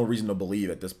reason to believe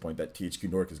at this point that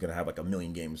THQ Nordic is going to have like a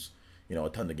million games, you know, a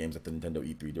ton of games at the Nintendo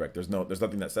E3 Direct. There's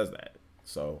nothing that says that.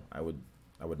 So I would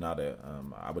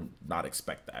not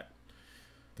expect that.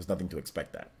 There's nothing to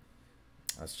expect that.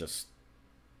 That's just,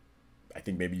 I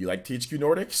think maybe you like THQ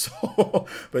Nordic, so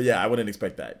but yeah, I wouldn't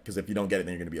expect that, because if you don't get it,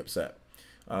 then you're gonna be upset.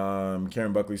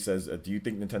 Karen Buckley says, "Do you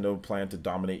think Nintendo plan to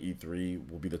dominate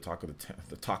E3? Will be the talk of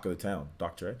the town,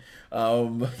 Doctor A?"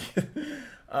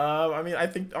 I mean, I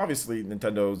think obviously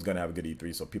Nintendo is gonna have a good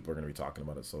E3, so people are gonna be talking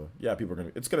about it. So yeah,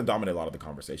 it's gonna dominate a lot of the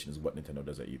conversation, is what Nintendo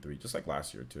does at E3, just like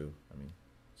last year too. I mean,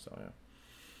 so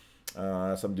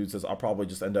yeah. Some dude says, "I'll probably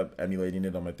just end up emulating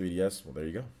it on my 3DS." Well, there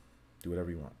you go. Do whatever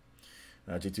you want.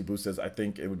 J2 Boost says, "I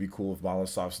think it would be cool if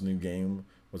Microsoft's new game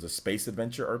was a space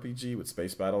adventure RPG with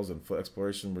space battles and foot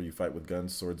exploration where you fight with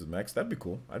guns, swords, and mechs." That'd be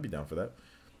cool. I'd be down for that.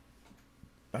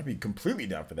 I'd be completely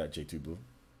down for that, J2 Blue.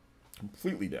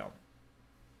 Completely down.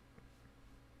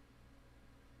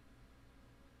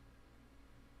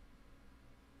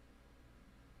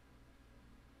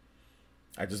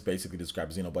 I just basically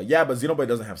described Xenoblade. Yeah, but Xenoblade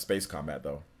doesn't have space combat,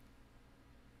 though.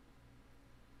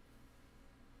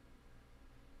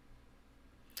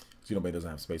 Xenoblade doesn't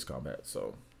have space combat,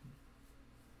 so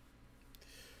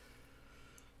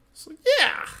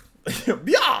yeah.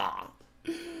 Yeah.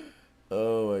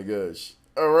 Oh my gosh.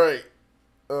 All right.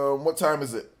 What time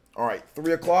is it? All right,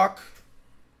 3 o'clock.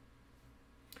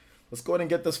 Let's go ahead and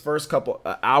get this first couple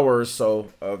hours or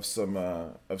so of some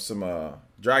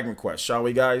Dragon Quest, shall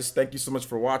we, guys? Thank you so much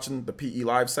for watching the PE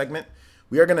Live segment.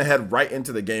 We are gonna head right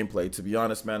into the gameplay. To be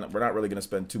honest, man, we're not really gonna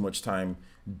spend too much time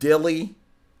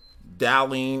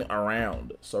dallying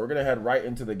around. So we're gonna head right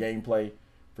into the gameplay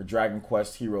for Dragon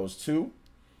Quest Heroes 2.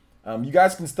 You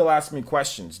guys can still ask me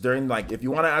questions during, like, if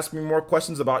you want to ask me more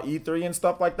questions about E3 and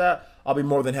stuff like that, I'll be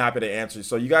more than happy to answer.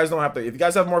 So you guys don't have to, if you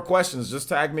guys have more questions, just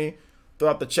tag me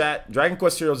throughout the chat. Dragon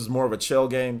Quest Heroes is more of a chill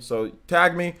game, so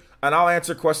tag me and I'll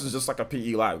answer questions just like a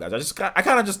PE Live, guys. I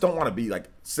kind of just don't want to be like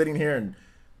sitting here and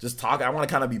just talking. I want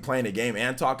to kind of be playing a game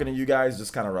and talking to you guys,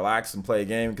 just kind of relax and play a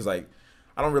game, because like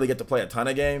I don't really get to play a ton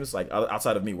of games like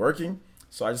outside of me working.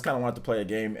 So I just kind of want to play a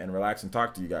game and relax and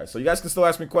talk to you guys. So you guys can still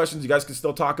ask me questions. You guys can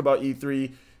still talk about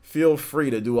E3. Feel free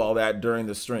to do all that during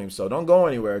the stream. So don't go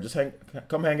anywhere. Just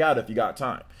come hang out if you got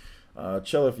time.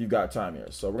 Chill if you got time here.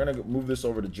 So we're going to move this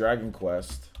over to Dragon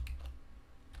Quest.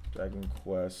 Dragon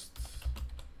Quest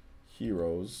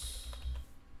Heroes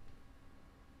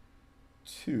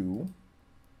 2.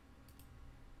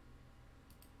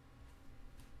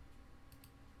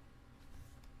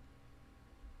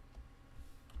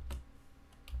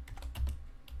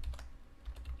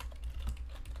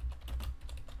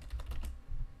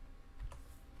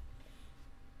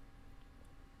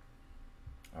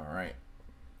 All right.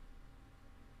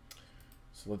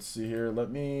 So let's see here. Let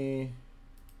me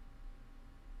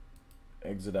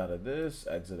exit out of this,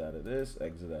 exit out of this,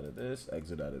 exit out of this,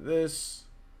 exit out of this.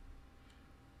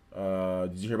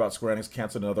 Did you hear about Square Enix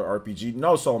canceled another RPG?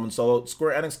 No, Solomon Solo.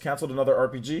 Square Enix canceled another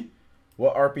RPG?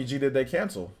 What RPG did they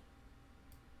cancel?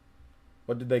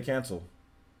 What did they cancel?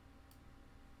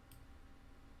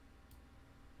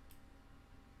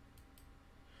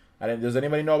 Does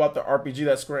anybody know about the RPG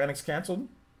that Square Enix canceled?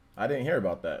 I didn't hear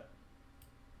about that.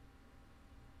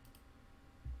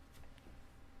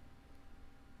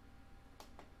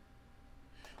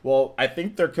 Well, I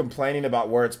think they're complaining about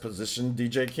where it's positioned,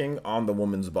 DJ King, on the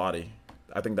woman's body.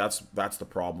 I think that's the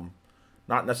problem.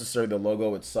 Not necessarily the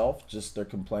logo itself, just they're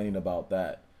complaining about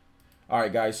that. All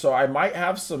right, guys. So I might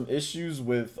have some issues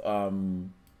with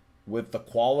the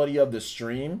quality of the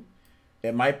stream.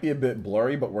 It might be a bit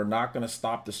blurry, but we're not going to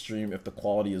stop the stream if the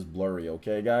quality is blurry,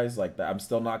 okay, guys? Like that. I'm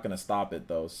still not going to stop it,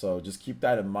 though, so just keep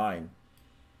that in mind.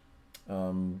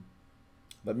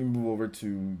 Let me move over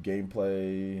to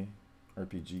gameplay,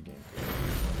 RPG gameplay.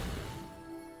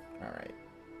 All right.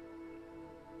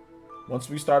 Once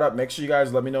we start up, make sure you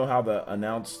guys let me know how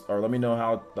let me know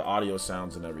how the audio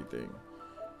sounds and everything.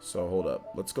 So hold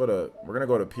up. We're going to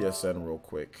go to PSN real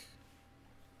quick.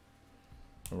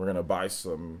 And we're going to buy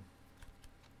some...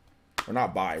 Or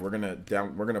not buy. We're gonna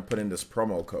put in this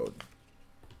promo code.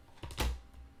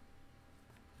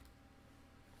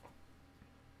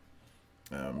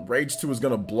 Rage 2 is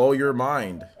gonna blow your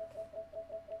mind.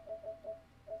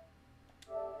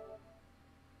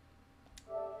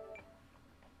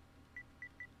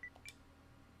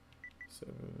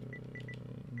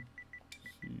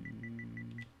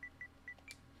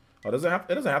 Oh, it doesn't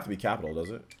have to be capital, does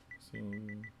it?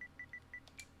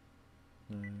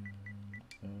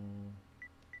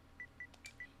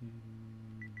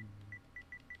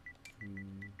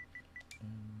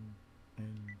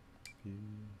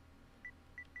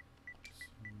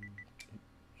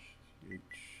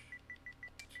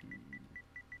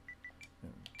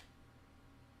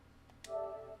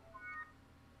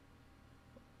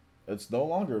 It's no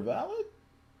longer valid?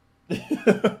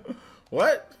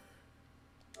 What?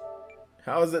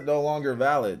 How is it no longer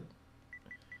valid?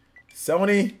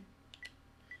 Sony?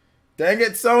 Dang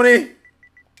it, Sony!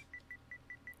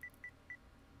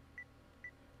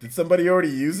 Did somebody already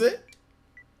use it?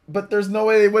 But there's no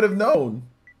way they would have known.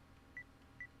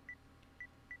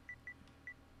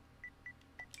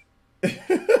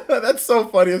 That's so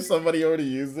funny if somebody already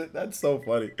used it. That's so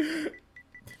funny.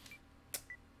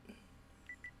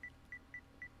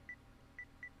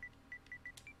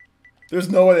 There's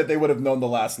no way that they would have known the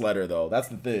last letter, though. That's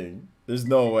the thing. There's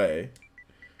no way.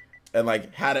 And,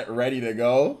 like, had it ready to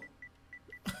go.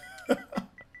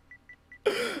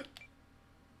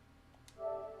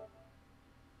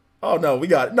 Oh, no, we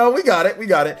got it. No, we got it. We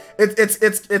got it.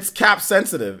 It's cap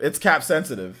sensitive. It's cap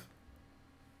sensitive.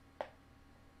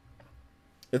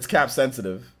 It's cap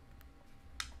sensitive.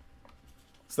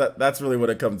 So that's really what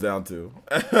it comes down to.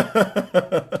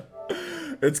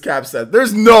 It's cap sensitive.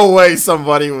 There's no way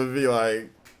somebody would be like...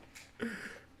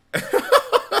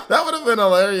 That would have been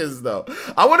hilarious, though.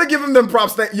 I want to give them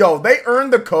props. Yo, they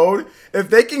earned the code.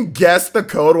 If they can guess the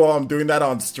code while I'm doing that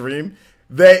on stream,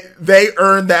 they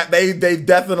earned that. They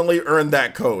definitely earned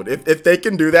that code. If they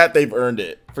can do that, they've earned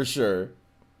it for sure.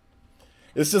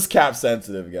 It's just cap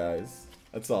sensitive, guys.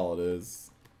 That's all it is.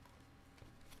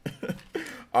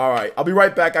 All right, I'll be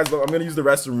right back, guys. I'm gonna use the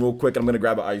restroom real quick. I'm gonna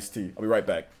grab an iced tea. I'll be right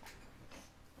back.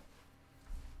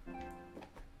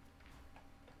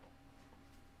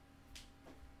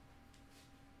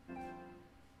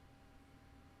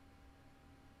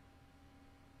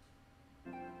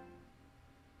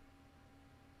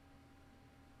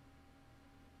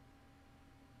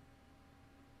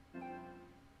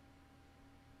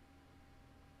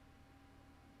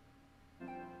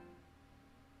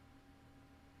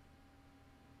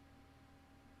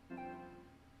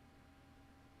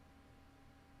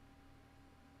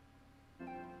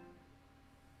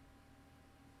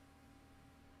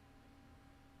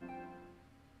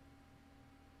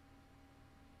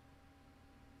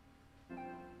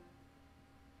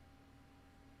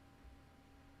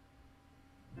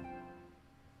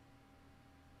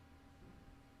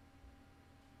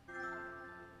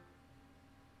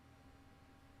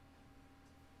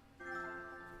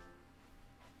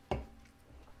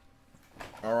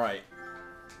 All right.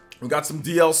 We got some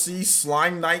DLC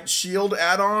Slime Knight Shield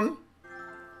add-on.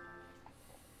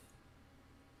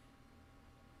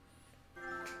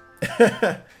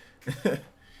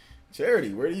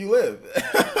 Charity, where do you live?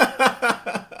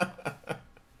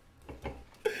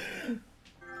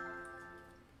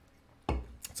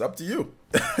 It's up to you.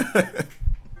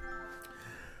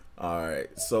 All right,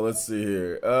 so let's see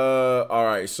here. All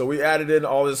right, so we added in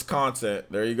all this content.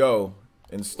 There you go.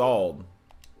 Installed.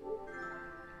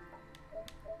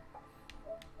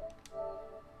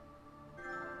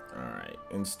 Alright,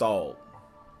 installed.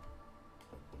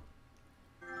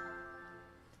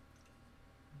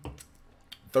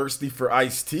 Thirsty for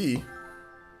iced tea.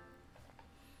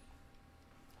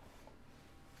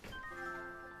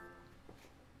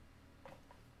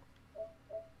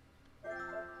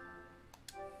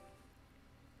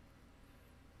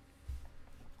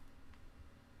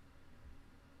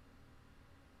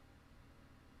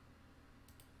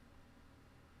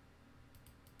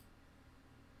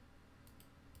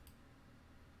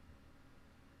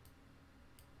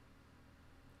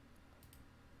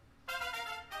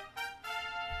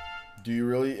 Do you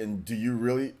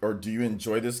really or do you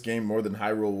enjoy this game more than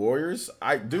Hyrule Warriors?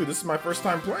 I do. This is my first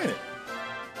time playing it.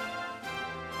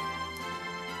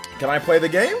 Can I play the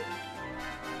game?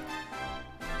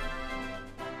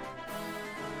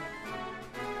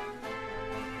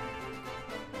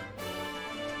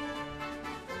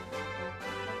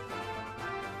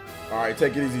 Alright,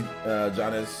 take it easy,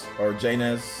 Janez, or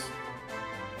Janez.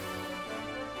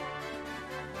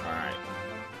 Alright.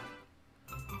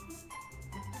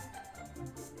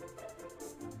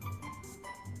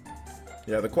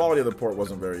 Yeah, the quality of the port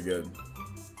wasn't very good.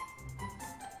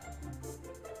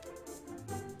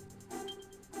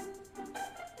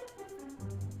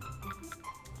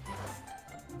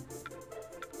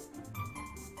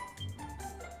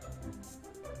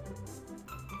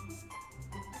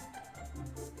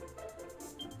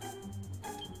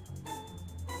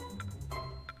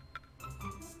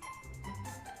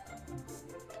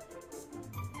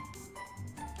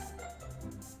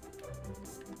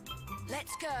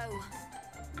 Let's go.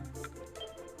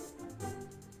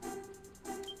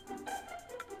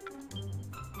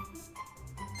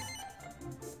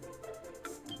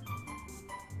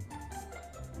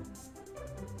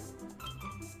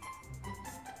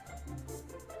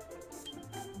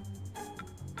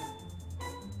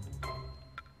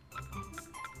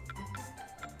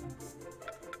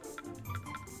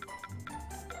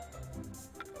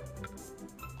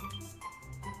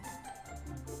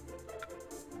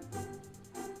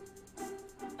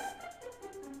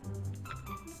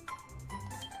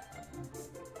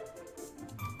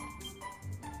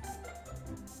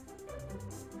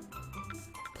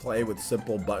 Play with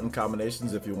simple button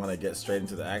combinations if you want to get straight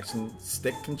into the action.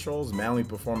 Stick controls, manually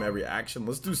perform every action.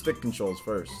 Let's do stick controls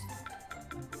first.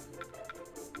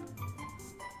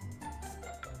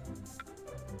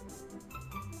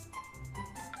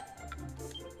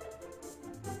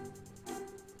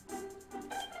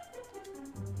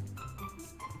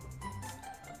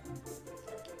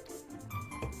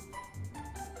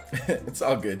 It's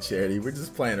all good, Charity. We're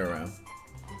just playing around.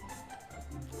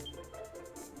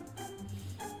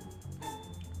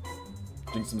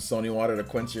 Drink some Sony water to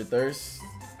quench your thirst.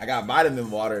 I got vitamin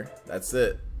water. That's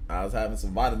it. I was having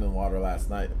some vitamin water last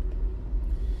night.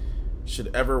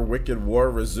 Should ever wicked war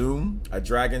resume, a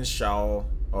dragon shall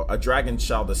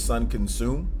the sun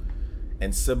consume,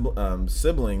 and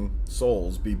sibling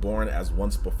souls be born as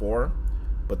once before.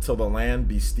 But till the land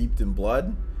be steeped in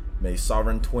blood, may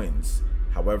sovereign twins,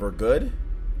 however good,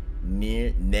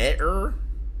 ne'er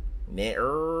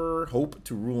hope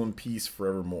to rule in peace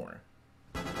forevermore.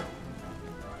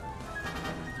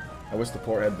 I wish the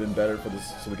port had been better for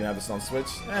this, so we can have this on Switch.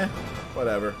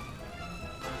 Whatever.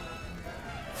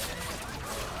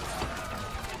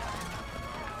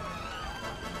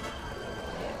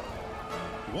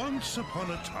 Once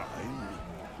upon a time,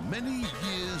 many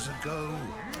years ago,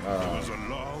 there was a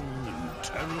long and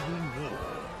terrible war.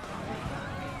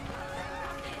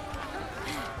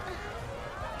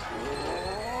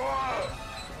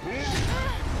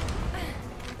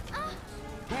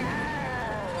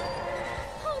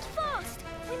 Hold fast!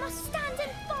 We must stand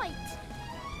and fight!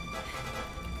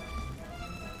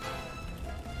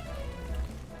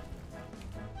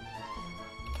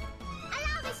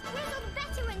 Allow this grizzled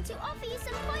veteran to offer you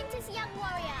some pointers, young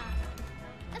warrior.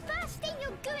 The first thing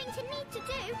you're going to need to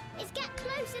do is get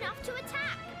close enough to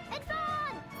attack.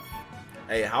 Advance!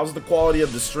 Hey, how's the quality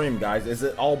of the stream, guys? Is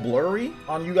it all blurry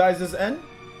on you guys' end?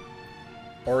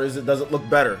 Or does it look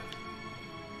better?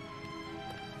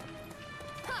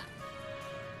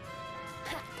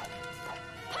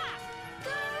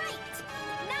 Great!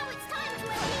 Now it's time to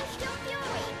unleash your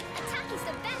fury. Attack is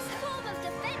the best form of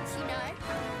defense, you know.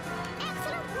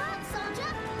 Excellent work,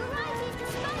 soldier. Variety is the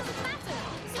spice of battle,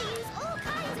 so use all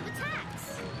kinds of attacks.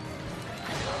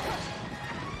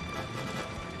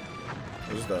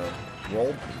 There's the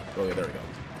roll. Oh yeah, there we go.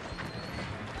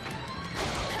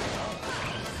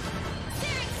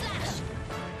 Searing slash.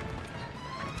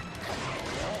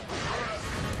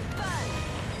 Burn.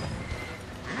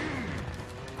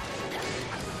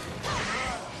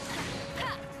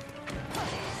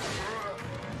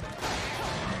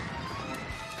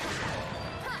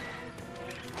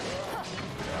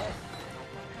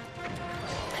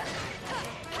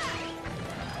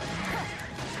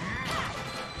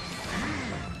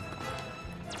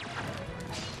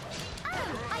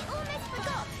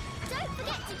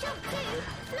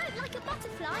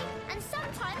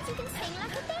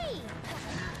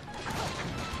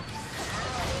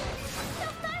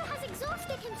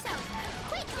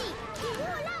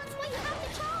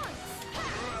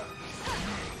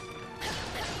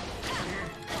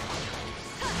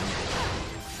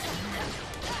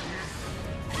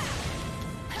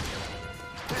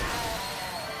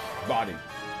 body.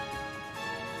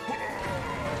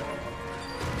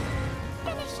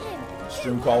 Finish him.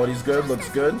 Stream quality's good, looks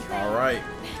good. Alright.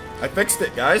 I fixed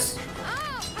it, guys.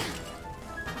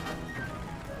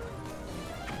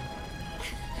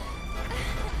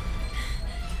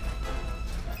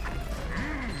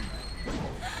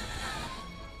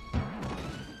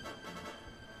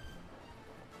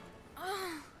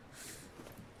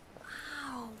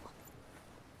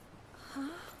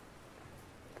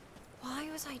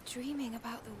 I dreaming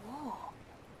about the war?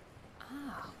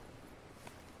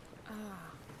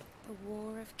 The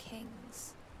War of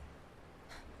Kings.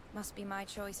 Must be my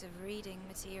choice of reading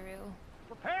material.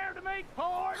 Prepare to make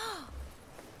port!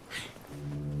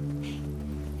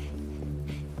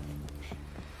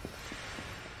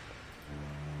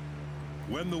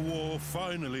 When the war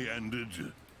finally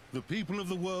ended, the people of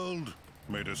the world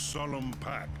made a solemn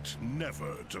pact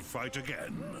never to fight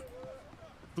again.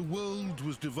 The world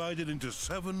was divided into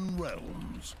 7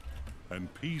 realms, and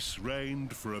peace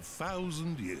reigned for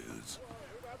 1,000 years.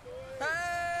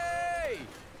 Hey!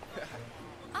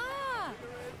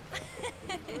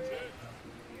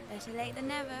 Better late than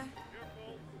never.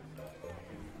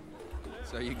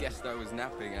 So you guessed I was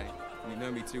napping, eh? You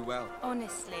know me too well.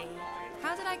 Honestly,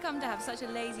 how did I come to have such a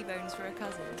lazy bones for a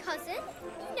cousin? Cousin?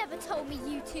 You never told me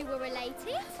you two were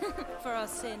related. For our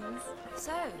sins.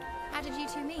 So, how did you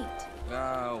two meet?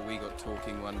 Oh, we got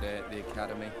talking one day at the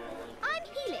academy. I'm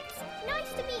Helix.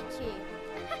 Nice to meet you.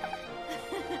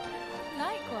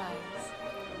 Likewise.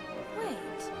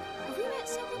 Wait, have we met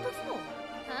someone before?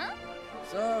 Huh?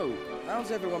 So,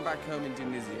 how's everyone back home in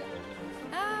Tunisia?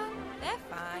 Oh, they're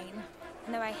fine.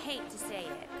 Though I hate to say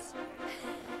it.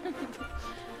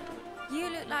 You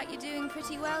look like you're doing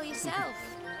pretty well yourself.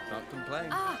 Can't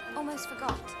complain. Almost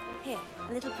forgot. Here,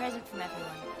 a little present from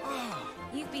everyone.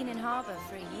 You've been in harbour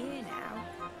for a year now.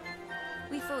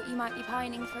 We thought you might be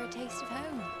pining for a taste of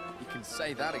home. You can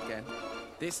say that again.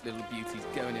 This little beauty's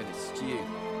going in a stew.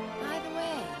 By the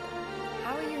way,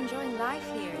 how are you enjoying life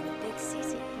here in the big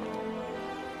city?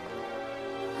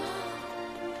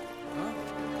 Huh?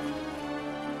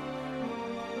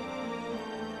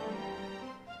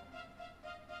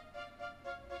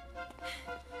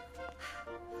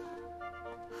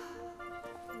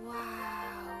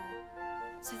 Wow.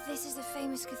 So this is the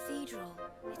famous cathedral.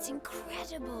 It's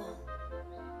incredible.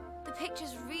 The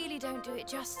pictures really don't do it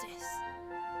justice.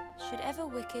 Should ever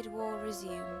wicked war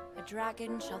resume, a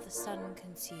dragon shall the sun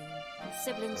consume, and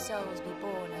sibling souls be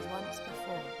born as once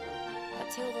before.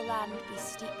 But till the land be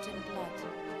steeped in blood,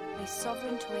 may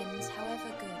sovereign twins,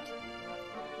 however good,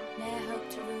 ne'er hope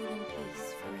to rule in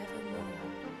peace forevermore.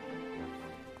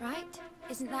 Right?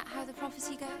 Isn't that how the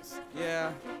prophecy goes?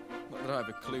 Yeah, not that I have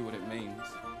a clue what it means.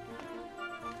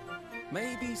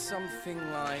 Maybe something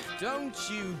like, don't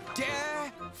you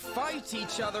dare fight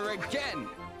each other again!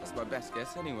 That's my best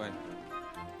guess anyway.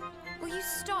 Will you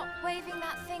stop waving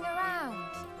that thing around?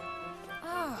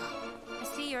 Oh, I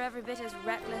see you're every bit as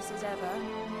reckless as ever.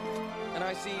 And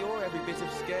I see you're every bit of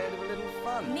scared of a little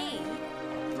fun. Me?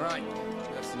 Right,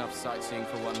 that's enough sightseeing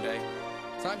for one day.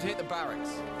 Time to hit the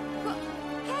barracks. What?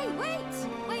 Hey, wait!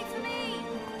 Wait for me!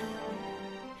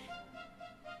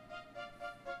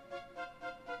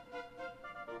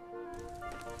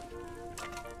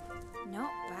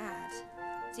 Not bad.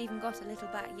 It's even got a little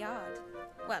backyard.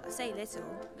 Well, I say little,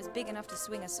 but it's big enough to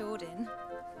swing a sword in.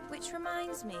 Which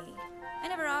reminds me, I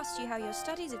never asked you how your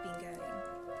studies have been going.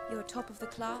 You're top of the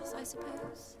class, I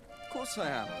suppose? Of course I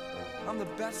am. I'm the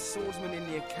best swordsman in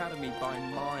the academy by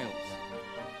miles.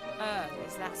 Oh,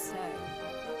 is that so?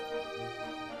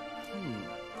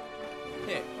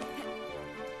 Here.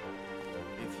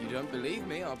 If you don't believe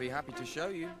me, I'll be happy to show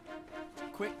you.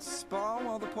 Quick spar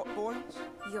while the pot boils?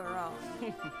 You're on.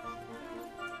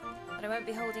 But I won't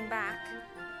be holding back.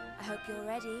 I hope you're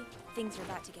ready. Things are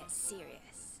about to get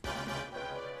serious.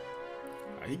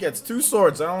 He gets 2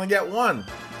 swords. I only get 1.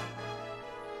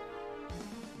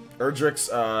 Erdrick's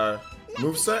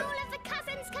moveset. All of the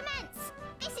cousins commence.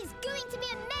 This is going to be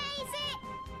amazing.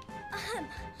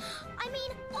 I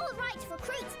mean, all right,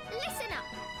 recruits, listen up.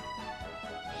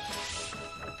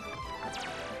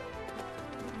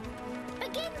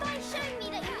 Begin by showing me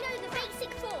that you know the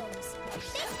basic forms.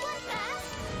 This one first.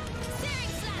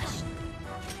 Searing slash.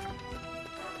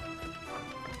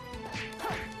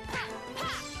 Ha, ha,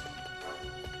 ha.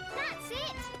 That's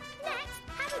it. Next,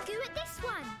 have a go at this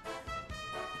one.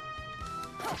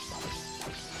 Ha.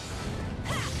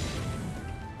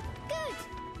 Good.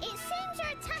 It seems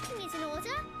your attacking is in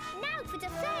order. Now for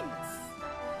defense.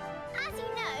 As you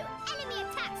know, enemy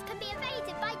attacks can be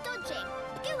evaded by dodging.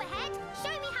 Go ahead,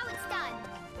 show me how it's done.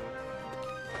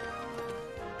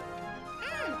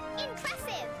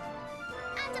 Impressive.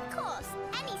 And of course,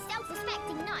 any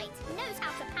self-respecting knight knows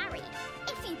how to parry.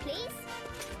 If you please.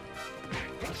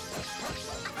 A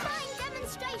fine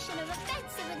demonstration of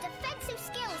offensive and defensive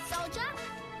skills, soldier.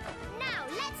 Now,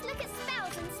 let's look at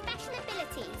spells and special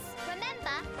abilities.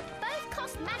 Remember, both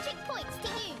cost magic points to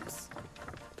use.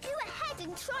 Go ahead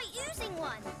and try using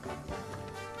one.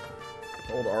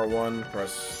 Hold R1,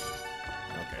 press...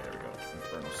 Okay, there we go.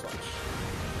 Inferno Slash.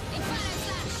 Inferno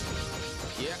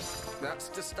Slash. Yeah, that's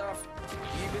the stuff.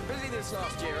 You've been busy this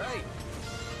last year, eh?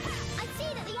 I see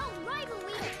that the old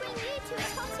rivalry between you two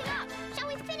is hotting up. Shall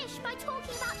we finish by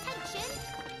talking about tension?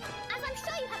 As I'm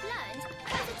sure you have learned,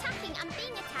 both attacking and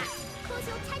being attacked cause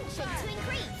your tension to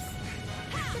increase.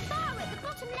 The bar at the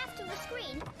bottom left of the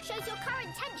screen shows your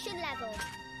current tension level.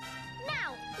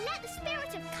 Now, let the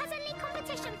spirit of cousinly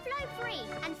competition flow free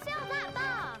and fill that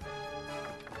bar.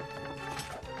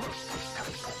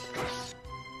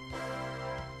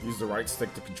 Use the right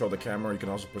stick to control the camera. You can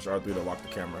also push R3 to lock the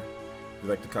camera. If you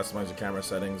like to customize your camera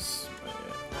settings,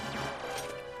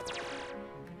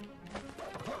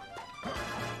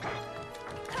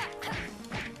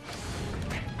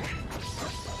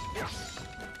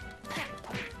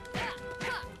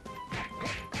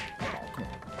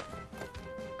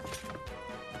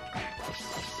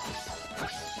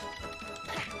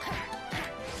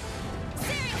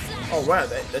 oh wow,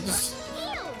 that just... Ew,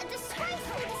 a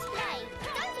disgraceful display.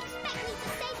 Don't expect me to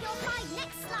save your hide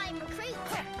next slime recruit.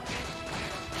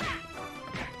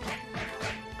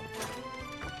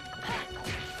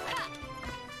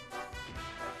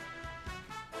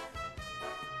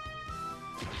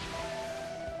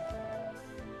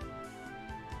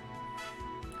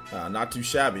 Not too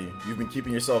shabby. You've been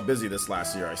keeping yourself busy this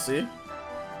last year, I see.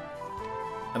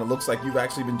 And it looks like you've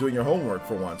actually been doing your homework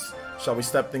for once. Shall we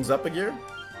step things up a gear?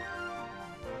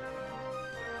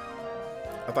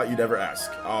 I thought you'd ever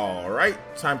ask. Alright,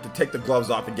 time to take the gloves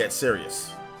off and get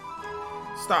serious.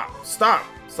 Stop, stop!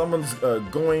 Someone's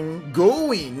going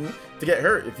to get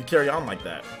hurt if you carry on like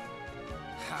that.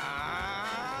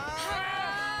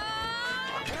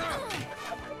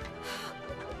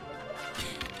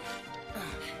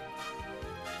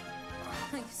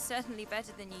 You're certainly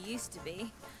better than you used to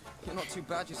be. You're not too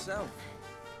bad yourself.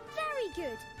 Very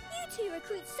good. You two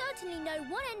recruits certainly know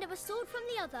one end of a sword from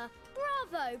the other.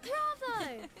 Bravo,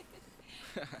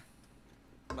 bravo!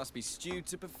 Must be stewed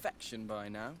to perfection by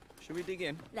now. Shall we dig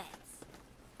in? Let's.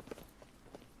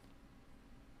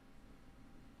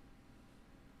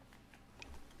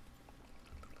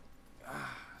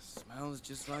 Smells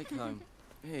just like home.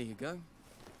 Here you go.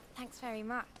 Thanks very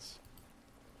much.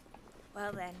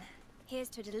 Well then, here's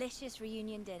to a delicious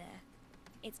reunion dinner.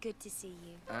 It's good to see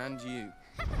you. And you.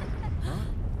 Huh?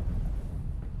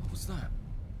 What was that?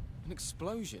 An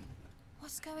explosion?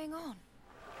 What's going on?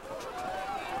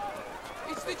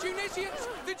 It's the Tunisians!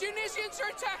 The Tunisians are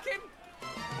attacking!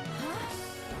 Huh?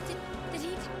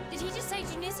 Did he just say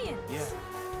Tunisian? Yeah.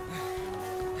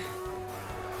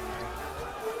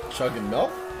 Chugging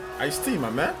milk? Iced tea, my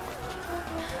man.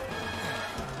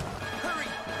 Hurry!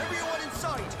 Everyone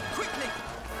inside! Quickly!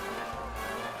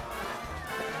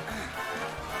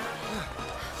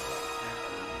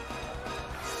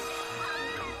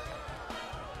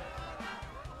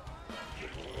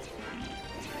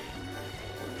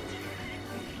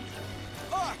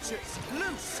 Archers,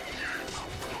 loose!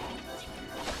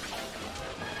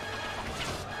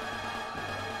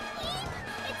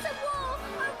 It's a wall!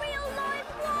 A real live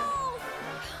wall!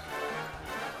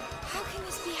 How can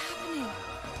this be happening?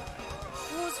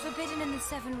 War's forbidden in the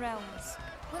Seven Realms.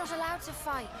 We're not allowed to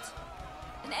fight.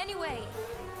 And anyway,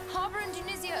 Harbour and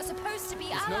Tunisia are supposed to be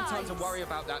There's allies. no time to worry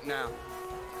about that now.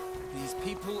 These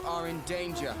people are in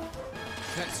danger.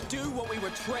 Let's do what we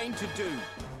were trained to do.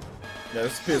 Yeah,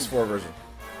 this is the PS4 version.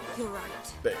 You're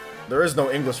right. There is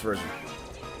no English version.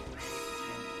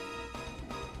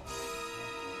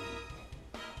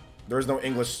 There is no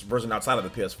English version outside of the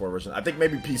PS4 version. I think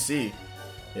maybe PC.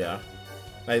 Yeah.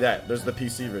 Like that. There's the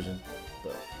PC version.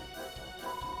 But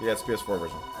yeah, it's PS4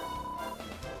 version.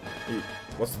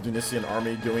 What's the Tunisian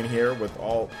army doing here with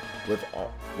a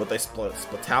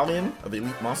battalion of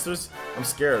elite monsters? I'm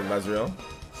scared, Lazriel.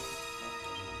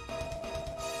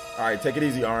 Alright, take it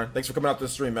easy, Arn. Thanks for coming out to the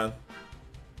stream, man.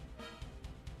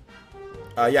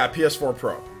 Yeah, PS4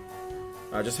 Pro.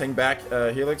 Just hang back,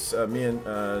 Helix. Me and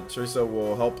Teresa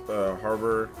will help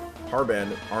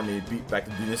Harband army beat back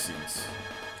the Tunisians.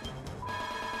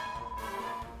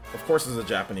 Of course, there's a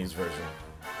Japanese version.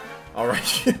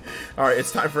 Alright. Alright,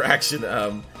 it's time for action.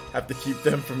 Have to keep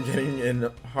them from getting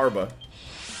in Harba.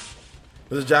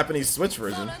 There's a Japanese Switch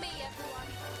version. Follow me, everyone.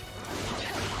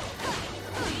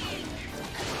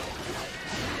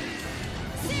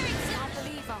 Seriously, I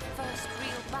believe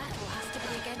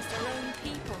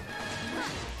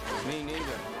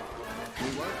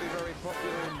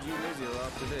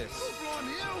after this.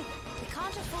 We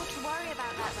can't afford to worry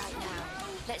about that right now.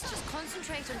 Let's just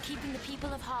concentrate on keeping the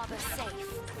people of Harbour safe.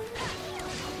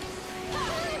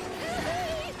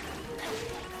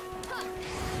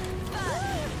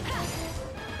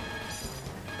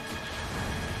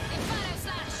 Inferno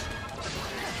Slash!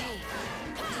 Hey,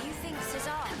 do you think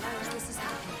Cesar knows this is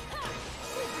happening?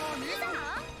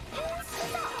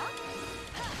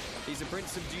 He's a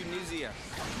prince of Tunisia.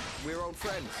 We're old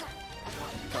friends.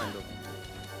 Kind of.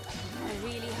 I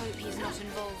really hope he's not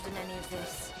involved in any of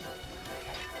this.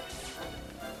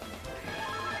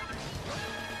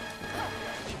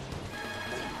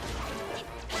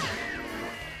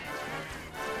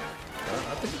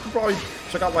 I think you can probably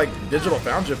check out like Digital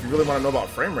Foundry if you really want to know about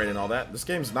frame rate and all that. This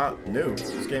game's not new.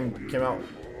 This game came out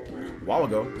a while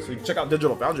ago, so you can check out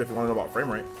Digital Foundry if you want to know about frame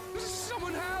rate.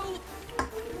 Someone help!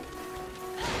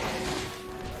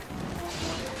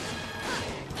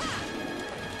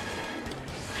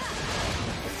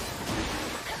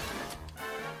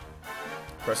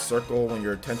 Press circle when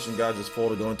your tension gauge is full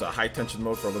to go into high tension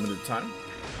mode for a limited time.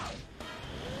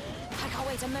 I can't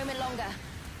wait a moment longer.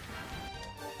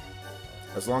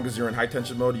 As long as you're in high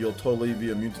tension mode, you'll totally be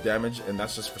immune to damage, and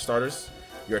that's just for starters.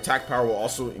 Your attack power will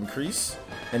also increase.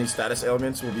 Any status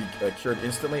ailments will be cured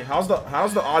instantly. How's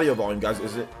the audio volume, guys?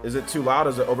 Is it too loud?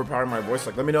 Is it overpowering my voice?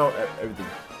 Like, let me know everything.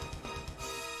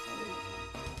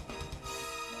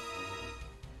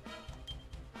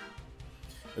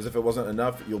 As if it wasn't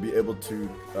enough, you'll be able to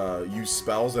use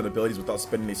spells and abilities without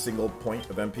spending a single point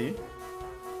of MP.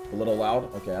 A little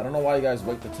loud? Okay, I don't know why you guys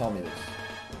wait to tell me this.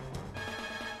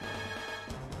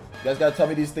 You guys gotta tell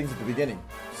me these things at the beginning.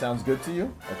 Sounds good to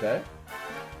you? Okay.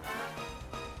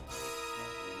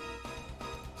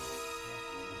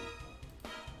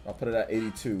 I'll put it at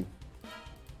 82.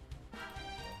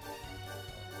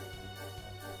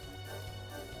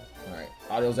 Alright,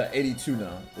 audio's at 82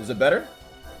 now. Is it better?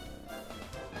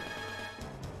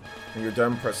 When you're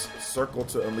done, press circle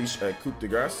to unleash a coup de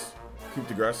grace,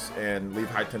 and leave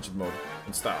high tension mode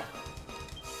in style.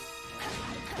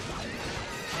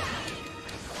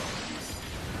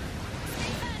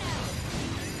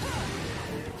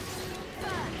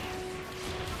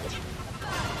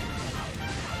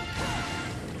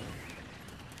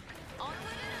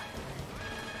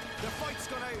 The fight's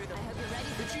gone out of them.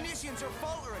 The Tunisians are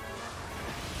faltering.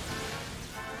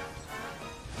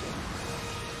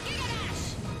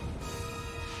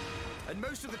 And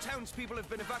most of the townspeople have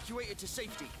been evacuated to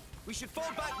safety. We should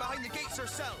fall back behind the gates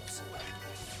ourselves.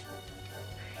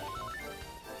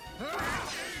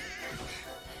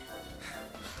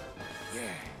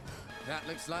 Yeah, that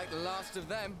looks like the last of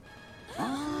them.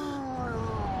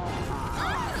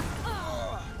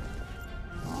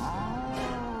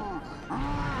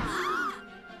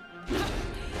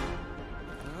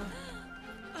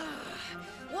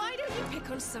 Why don't you pick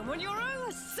on someone your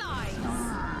own size?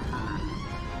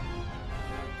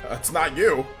 That's not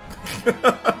you.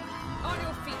 On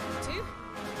your feet, you two.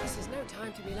 This is no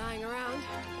time to be lying around.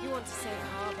 You want to save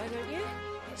Harbour, don't you?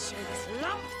 Let's show this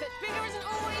lump that bigger isn't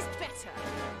always better.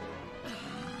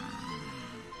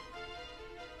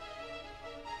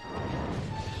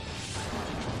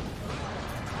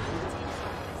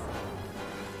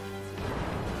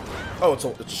 Oh, it's a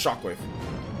shockwave.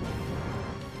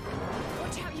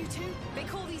 Watch out, you two. They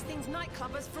call these things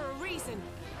nightclubbers for a reason.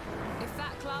 If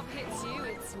that club hits you,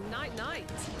 it's night-night.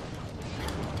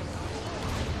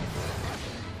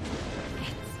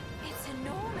 It's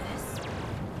enormous.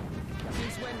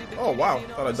 Since when did the Oh, wow.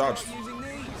 Tunisian Thought I army start dodged. using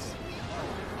these?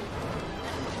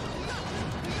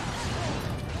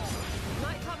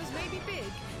 Nightclubbers may be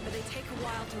big, but they take a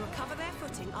while to recover their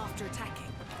footing after attacking.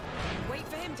 Wait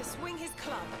for him to swing his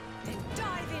club, then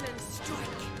dive in and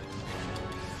strike.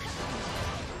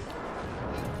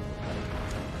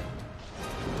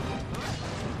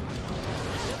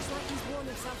 Looks like he's worn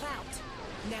himself out.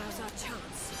 Now's our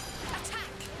chance. Attack!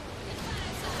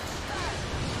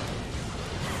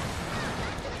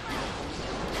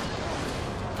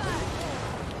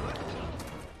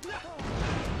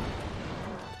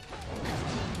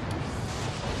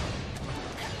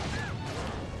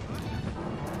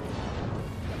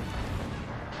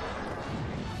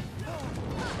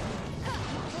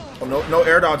 Oh, no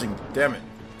air dodging. Damn it.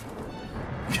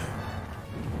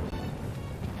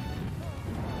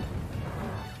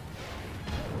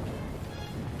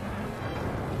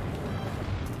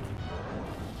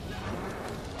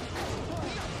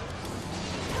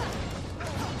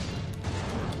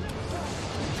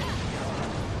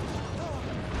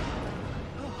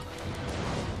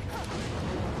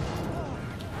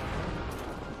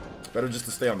 Better just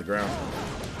to stay on the ground.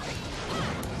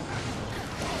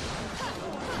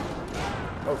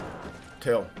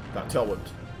 tail. Got tail whipped.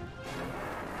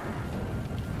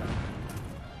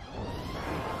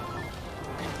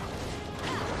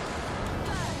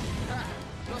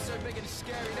 Not so big and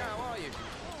scary now, are you?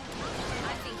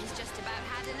 I think he's just about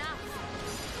had enough.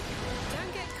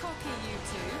 Don't get cocky, you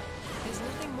two. There's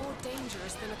nothing more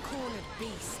dangerous than a cornered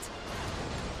beast.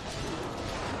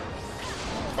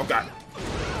 Oh god.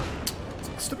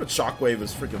 Stupid shockwave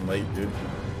is freaking late, dude.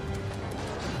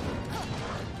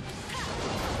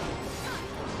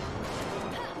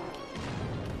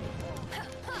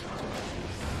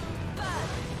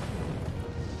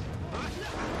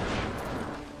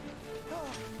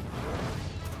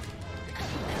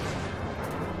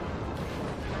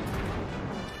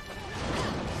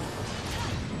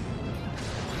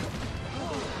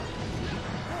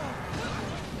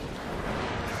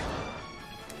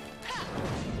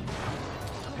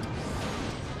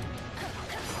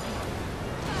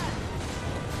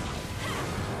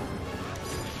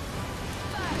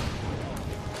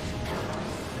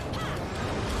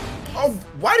 Oh,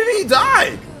 why did he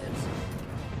die?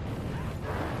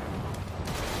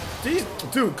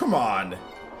 Dude, come on.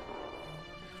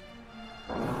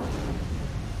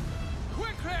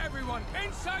 Quickly, everyone!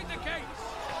 Inside the gates!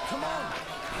 Come on!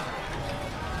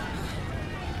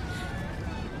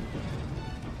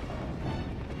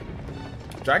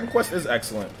 Dragon Quest is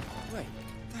excellent. Wait,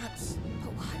 that's...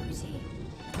 But why was he?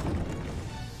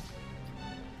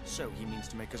 So he means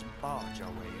to make us barge our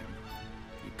way in.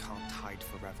 We can't hide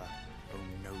forever, O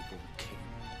noble king.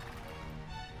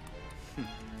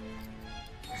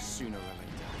 Sooner or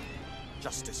later,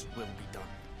 justice will be done.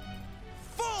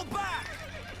 Fall back!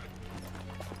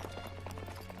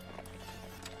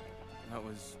 That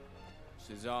was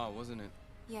Cesar, wasn't it?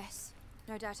 Yes,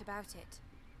 no doubt about it.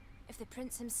 If the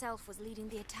prince himself was leading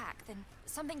the attack, then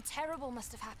something terrible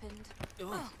must have happened.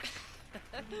 Oh,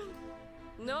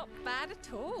 Not bad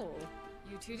at all.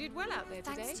 You two did well out there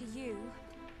today. thanks to you.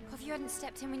 Well, if you hadn't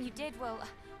stepped in when you did, well,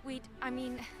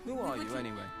 Who are you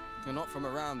anyway? You're not from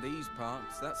around these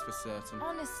parts, that's for certain.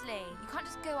 Honestly, you can't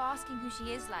just go asking who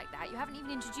she is like that. You haven't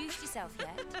even introduced yourself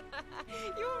yet.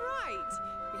 You're right.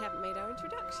 We haven't made our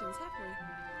introductions, have we?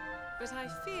 But I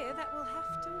fear that will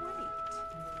have to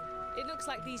wait. It looks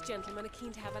like these gentlemen are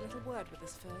keen to have a little word with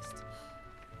us first.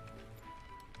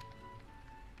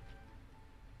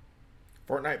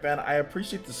 Fortnite fan, I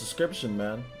appreciate the subscription,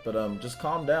 man. But just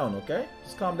calm down, okay?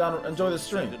 Just calm down and enjoy the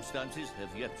stream. Circumstances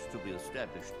have yet to be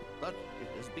established, but it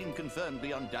has been confirmed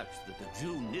beyond doubt that the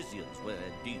Junisians were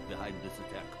indeed behind this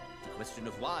attack. The question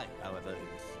of why, however,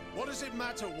 is... What does it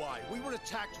matter why? We were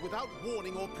attacked without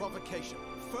warning or provocation.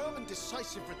 Firm and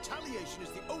decisive retaliation is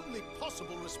the only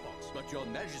possible response. But your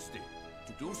majesty,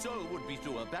 to do so would be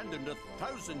to abandon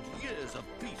 1,000 years of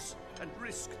peace and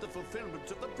risk the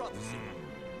fulfillment of the prophecy.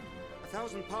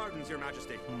 1,000 pardons, your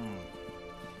majesty.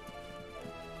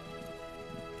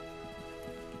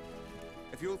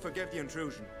 If you'll forgive the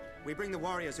intrusion, we bring the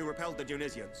warriors who repelled the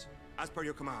Tunisians, as per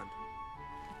your command.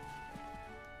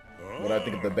 What I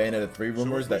think of the Bayonetta 3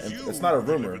 rumors, that it's not a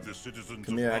rumor.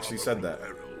 Camille actually said that.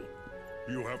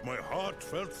 You have my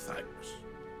heartfelt thanks.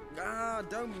 Ah,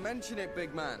 don't mention it,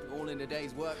 big man. All in a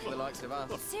day's work for the likes of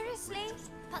us. Seriously?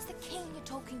 That's the king you're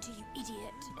talking to, you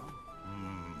idiot.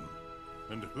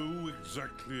 And who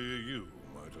exactly are you,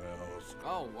 might I ask?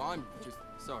 Oh, I'm just...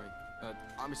 sorry.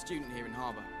 I'm a student here in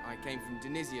Harbour. I came from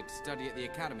Tunisia to study at the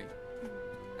academy.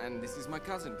 And this is my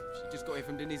cousin. She just got here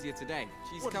from Tunisia today.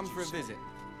 She's come for a visit.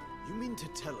 You mean to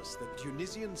tell us that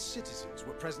Tunisian citizens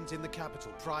were present in the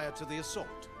capital prior to the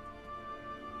assault?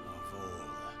 Of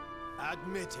all.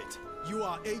 Admit it. You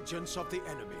are agents of the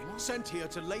enemy, sent here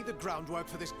to lay the groundwork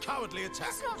for this cowardly attack.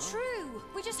 That's not true.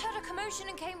 We just heard a commotion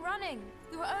and came running.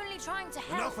 We were only trying to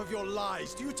help. Enough of your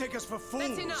lies. Do you take us for fools?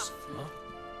 That's enough.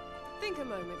 Think a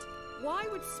moment. Why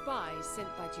would spies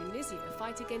sent by Tunisia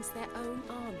fight against their own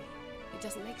army? It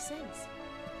doesn't make sense.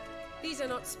 These are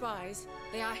not spies.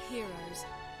 They are heroes.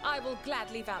 I will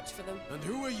gladly vouch for them. And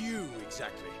who are you,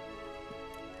 exactly?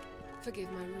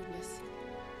 Forgive my rudeness.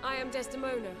 I am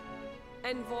Desdemona,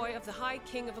 envoy of the High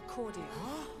King of Accordia.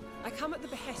 I come at the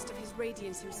behest of His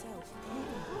Radiance himself.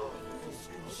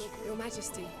 Your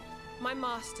Majesty, my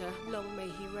master, long may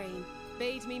he reign,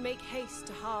 bade me make haste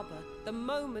to harbour the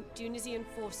moment Tunisian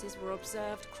forces were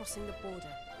observed crossing the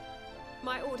border.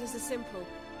 My orders are simple.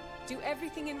 Do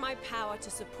everything in my power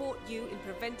to support you in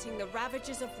preventing the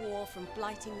ravages of war from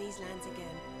blighting these lands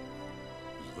again.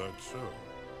 Is that so?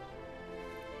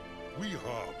 We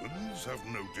Harbans have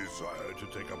no desire to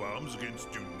take up arms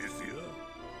against Tunisia.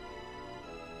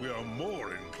 We are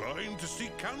more inclined to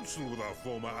seek counsel with our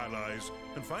former allies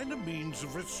and find a means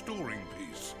of restoring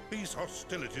peace. These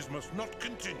hostilities must not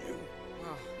continue.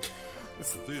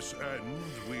 To this end,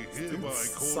 we hereby call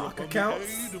sock upon accounts?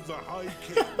 the aid of the High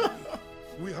King.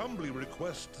 We humbly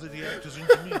request that he act as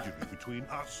intermediary between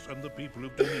us and the people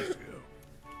of Tunisia.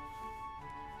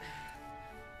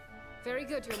 Very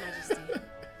good, Your Majesty.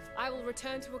 I will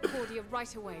return to Accordia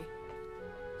right away.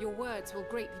 Your words will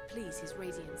greatly please His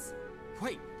Radiance.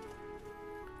 Wait,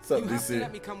 What's up, you have to DC?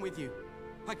 let me come with you.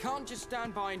 I can't just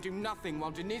stand by and do nothing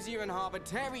while Tunisia and Harbour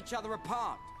tear each other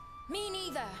apart. Me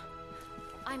neither.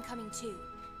 I'm coming too.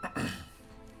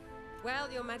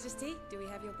 Well, Your Majesty, do we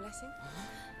have your blessing?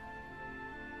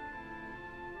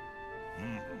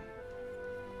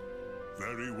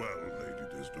 Very well, Lady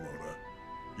Desdemona.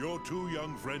 Your two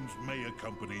young friends may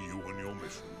accompany you on your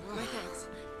mission. My thanks.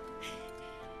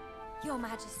 Your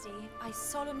Majesty, I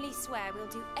solemnly swear we'll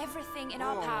do everything in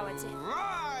our power to...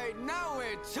 Right, now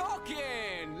we're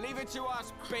talking! Leave it to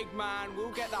us, big man.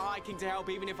 We'll get the High King to help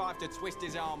even if I have to twist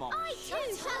his arm off. I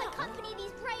too shall accompany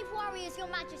these brave warriors, Your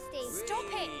Majesty. Stop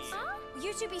it! Huh?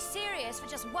 You two be serious for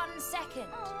just 1 second.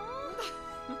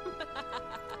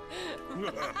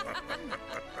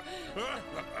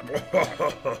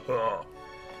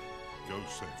 Go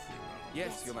safely now.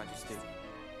 Yes, Your Majesty.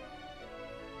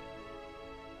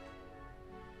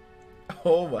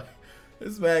 Oh my!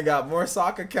 This man got more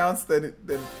sock accounts than.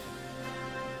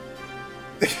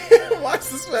 Why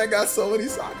does this man got so many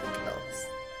sock accounts?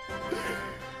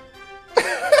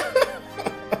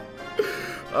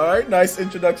 All right, nice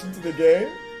introduction to the game.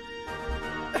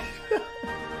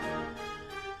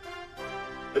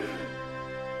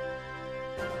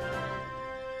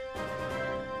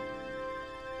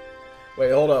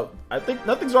 Wait, hold up. I think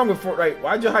nothing's wrong with Fortnite.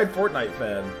 Why'd you hide Fortnite,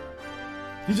 fan?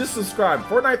 He just subscribed.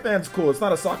 Fortnite fan's cool. It's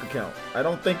not a sock account. I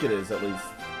don't think it is, at least.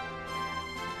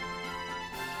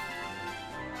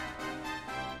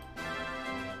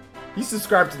 He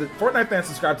subscribed to the Fortnite fan.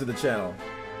 Subscribed to the channel.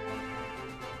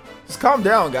 Just calm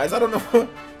down, guys. I don't know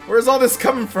where's all this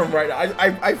coming from right now.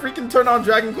 I freaking turn on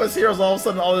Dragon Quest Heroes. All of a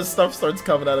sudden, all this stuff starts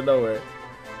coming out of nowhere.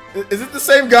 Is it the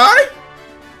same guy?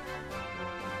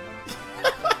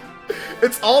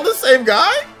 It's all the same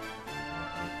guy?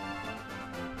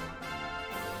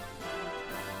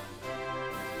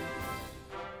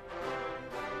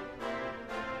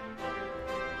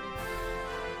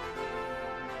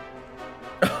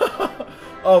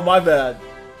 Oh, my bad.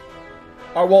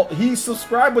 Oh, well, he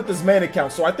subscribed with his main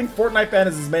account, so I think Fortnite fan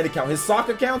is his main account. His sock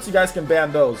accounts, you guys can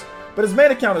ban those. But his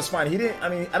main account is fine. He didn't, I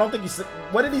mean, I don't think he said,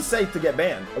 what did he say to get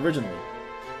banned originally?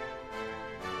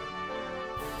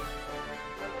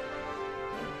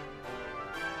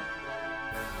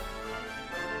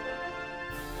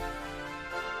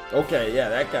 Okay, yeah,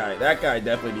 that guy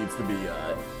definitely needs to be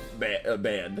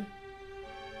banned.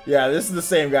 Yeah, this is the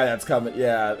same guy that's coming.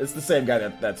 Yeah, it's the same guy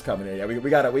that's coming in. Yeah, we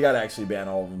gotta actually ban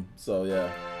all of them. So yeah,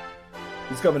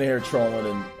 he's coming in here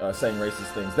trolling and saying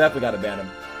racist things. Definitely gotta ban him.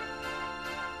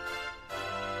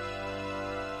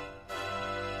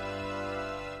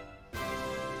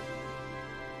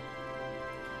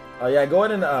 Yeah, go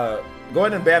ahead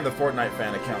and ban the Fortnite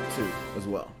fan account too as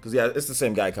well, because yeah, it's the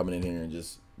same guy coming in here and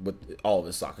just with all of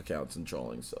his sock accounts and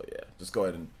trolling. So yeah, just go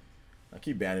ahead and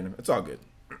keep banning him. It's all good.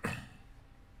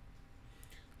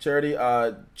 Charity,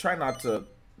 try not to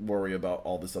worry about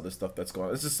all this other stuff that's going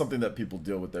on. It's just something that people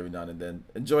deal with every now and then.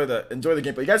 Enjoy the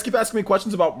gameplay. You guys keep asking me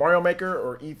questions about Mario Maker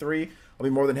or E3. I'll be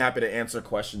more than happy to answer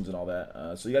questions and all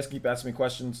that. So you guys keep asking me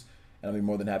questions, and I'll be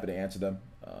more than happy to answer them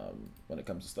when it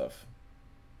comes to stuff.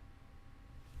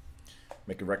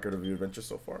 Make a record of your adventure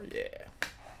so far? Yeah.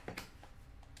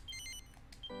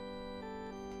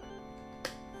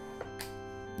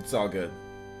 It's all good.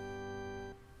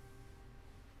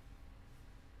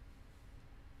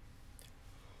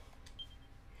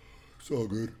 It's all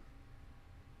good.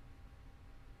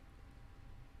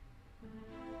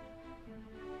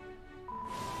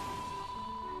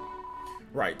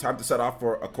 Right, time to set off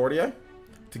for Accordia.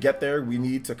 To get there, we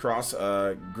need to cross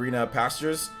Green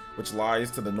Pastures, which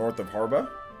lies to the north of Harba.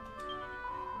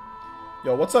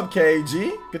 Yo, what's up,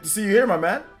 KG? Good to see you here, my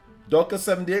man.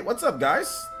 Doka78, what's up,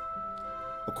 guys?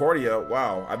 Accordia,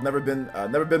 wow, I've never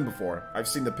been before. I've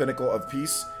seen the pinnacle of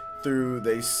peace through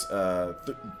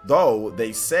though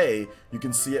they say you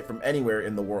can see it from anywhere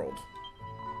in the world.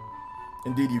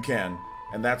 Indeed you can,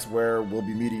 and that's where we'll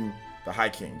be meeting the High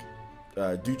King.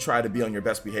 Do try to be on your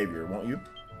best behavior, won't you?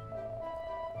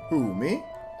 Who, me?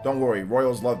 Don't worry,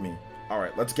 royals love me.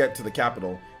 Alright, let's get to the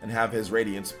capital and have his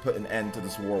radiance put an end to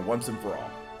this war once and for all.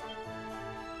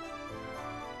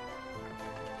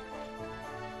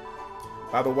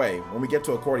 By the way, when we get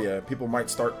to Accordia, people might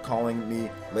start calling me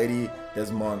Lady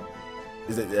Desdemona,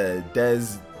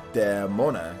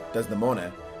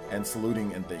 and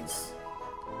saluting and things.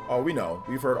 Oh, we know.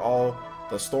 We've heard all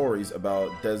the stories about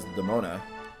Desdemona,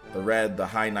 the Red, the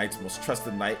High Knight's most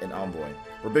trusted knight and envoy.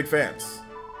 We're big fans.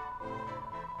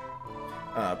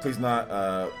 Please not,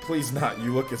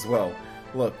 you look as well.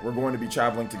 Look, we're going to be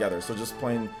traveling together, so just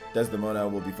plain Desdemona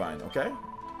will be fine, okay?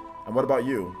 And what about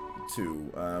you, too?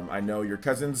 I know you're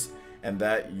cousins, and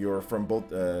that you're from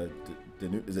both,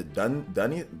 is it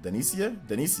Denicia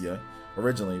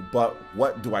originally, but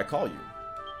what do I call you?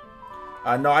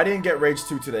 No, I didn't get Rage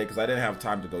 2 today because I didn't have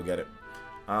time to go get it.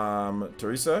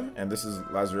 Teresa, and this is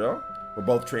Lazriel. We're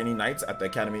both training knights at the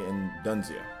academy in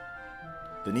Denicia.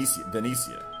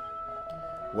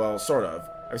 Well, sort of.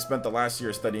 I've spent the last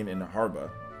year studying in Harba.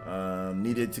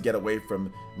 Needed to get away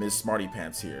from Ms. Smarty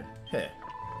Pants here. Heh.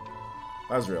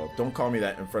 Lazriel, don't call me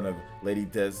that in front of Lady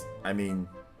Desmona.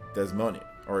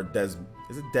 Or is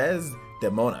it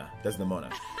Desdemona? Desdemona.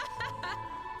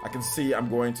 I can see I'm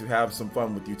going to have some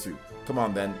fun with you two. Come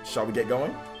on then, shall we get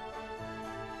going?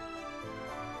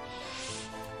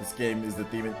 This game is the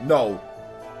theme no!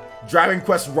 Dragon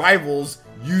Quest Rivals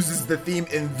uses the theme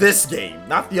in this game,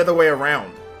 not the other way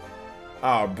around.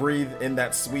 Ah, breathe in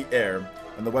that sweet air.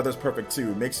 And the weather's perfect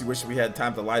too. Makes you wish we had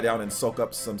time to lie down and soak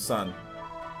up some sun.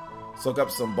 Soak up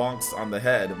some bonks on the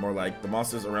head, more like. The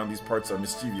monsters around these parts are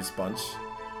mischievous bunch.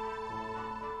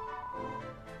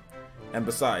 And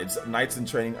besides, knights in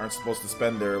training aren't supposed to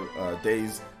spend their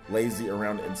days lazy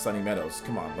around in sunny meadows.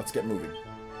 Come on, let's get moving.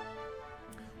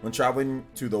 When traveling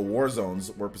to the war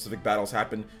zones where Pacific battles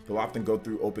happen, you'll often go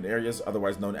through open areas,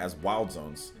 otherwise known as wild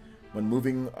zones. When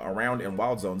moving around in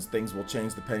wild zones, things will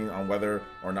change depending on whether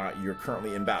or not you're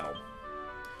currently in battle.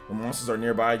 When monsters are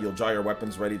nearby, you'll draw your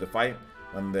weapons ready to fight.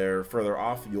 When they're further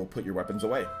off, you'll put your weapons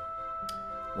away.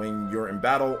 When you're in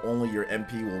battle, only your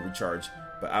MP will recharge,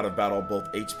 but out of battle,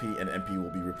 both HP and MP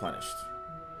will be replenished.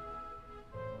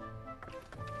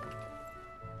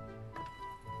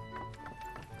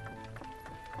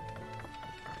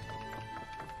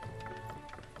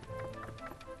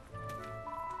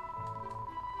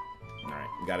 Alright,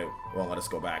 we got it. Won't let us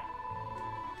go back.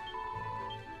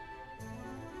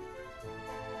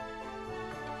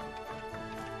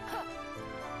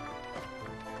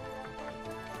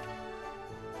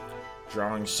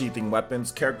 Drawing sheathing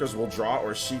weapons. Characters will draw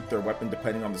or sheath their weapon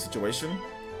depending on the situation.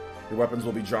 Your weapons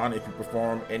will be drawn if you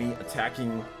perform any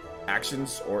attacking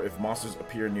actions or if monsters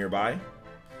appear nearby.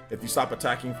 If you stop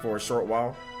attacking for a short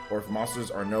while, or if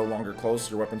monsters are no longer close,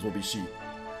 your weapons will be sheathed.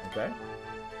 Okay?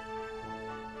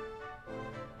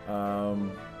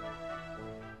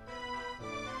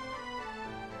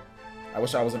 I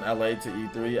wish I was in LA to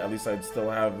E3. At least I'd still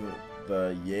have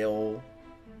the Yale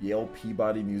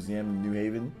Peabody Museum in New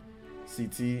Haven.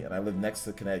 CT, and I live next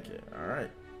to Connecticut.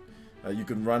 Alright. You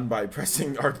can run by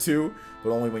pressing R2, but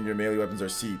only when your melee weapons are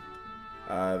sheathed.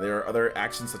 There are other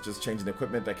actions such as changing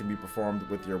equipment that can be performed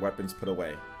with your weapons put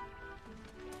away.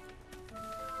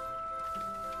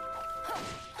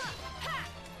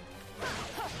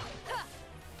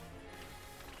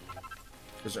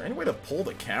 Is there any way to pull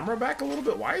the camera back a little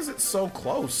bit? Why is it so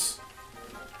close?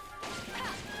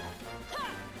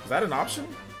 Is that an option?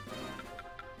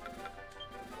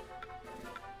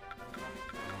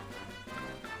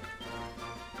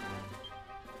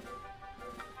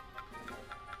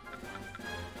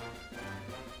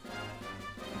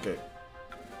 Okay.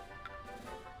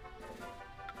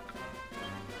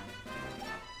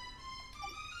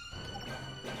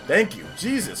 Thank you.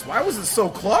 Jesus, why was it so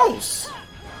close?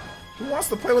 Who wants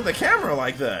to play with the camera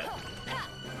like that?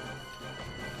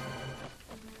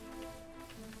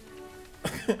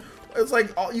 It's like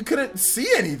you couldn't see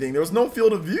anything. There was no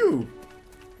field of view.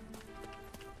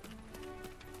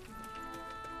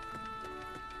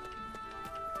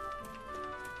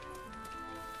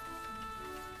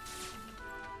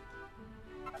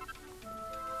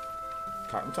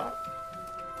 Cotton Top?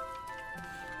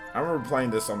 I remember playing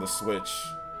this on the Switch.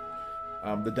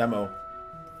 The demo.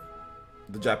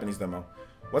 The Japanese demo.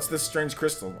 What's this strange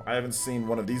crystal? I haven't seen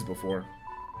one of these before.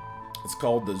 It's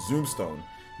called the Zoom Stone.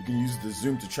 You can use the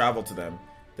Zoom to travel to them.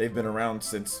 They've been around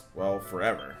since, well,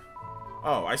 forever.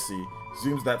 Oh, I see.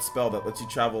 Zoom's that spell that lets you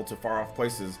travel to far-off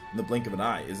places in the blink of an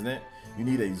eye, isn't it? You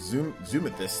need a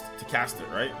Zoomethist to cast it,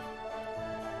 right?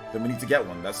 Then we need to get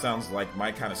one. That sounds like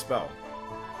my kind of spell.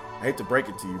 I hate to break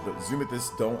it to you, but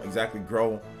Zoomethists don't exactly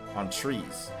grow on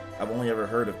trees. I've only ever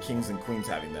heard of kings and queens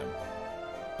having them.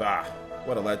 Bah,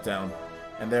 what a letdown.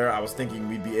 And there I was thinking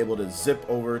we'd be able to zip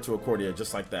over to Accordia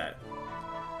just like that.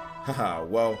 Haha,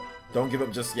 well, don't give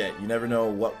up just yet. You never know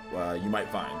what you might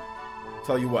find.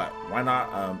 Tell you what, why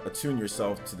not attune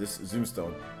yourself to this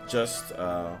Zoomstone just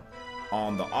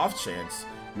on the off chance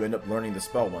you end up learning the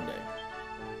spell one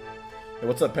day. Hey,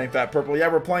 what's up, Pink Fat Purple? Yeah,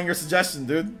 we're playing your suggestion,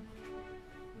 dude.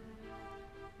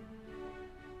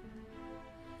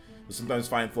 You'll sometimes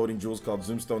find floating jewels called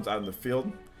zoomstones out in the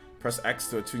field. Press X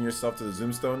to attune yourself to the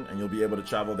zoomstone, and you'll be able to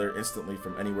travel there instantly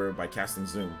from anywhere by casting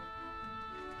zoom.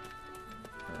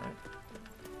 Alright.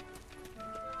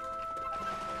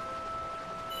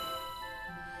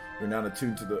 You're now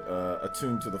attuned to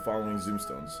the following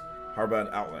zoomstones. Harbor and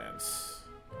Outlands.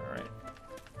 Alright.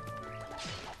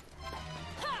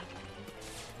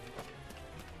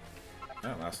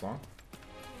 That didn't last long.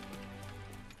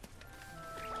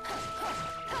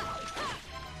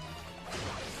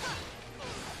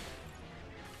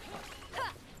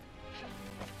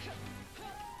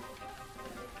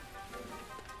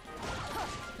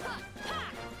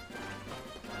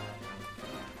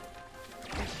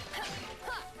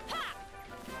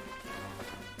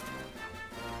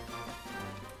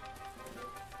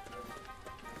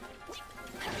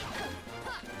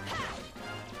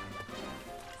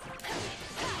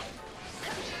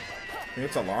 I think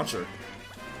it's a launcher.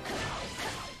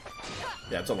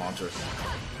 Yeah, it's a launcher.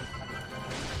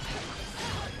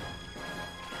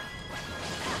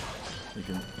 You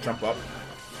can jump up.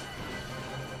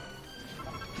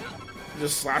 You're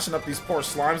just slashing up these poor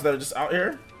slimes that are just out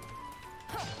here.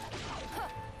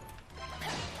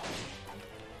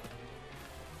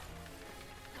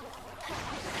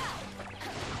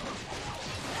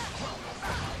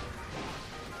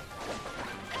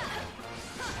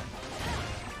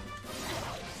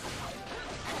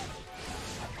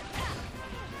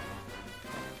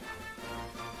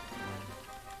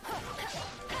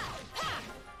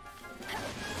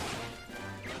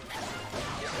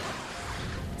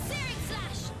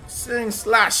 Sing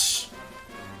slash.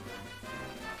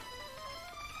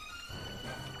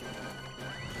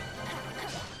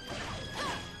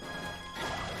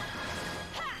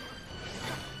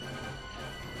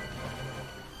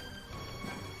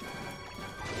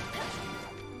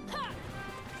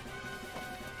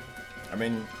 I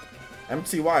mean,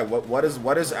 MTY,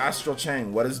 what is Astral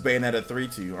Chain? What is Bayonetta 3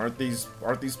 to you? Aren't these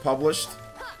published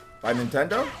by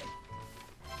Nintendo?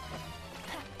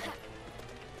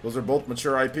 Those are both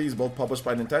mature IPs, both published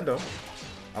by Nintendo.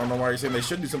 I don't know why you're saying they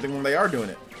should do something when they are doing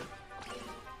it.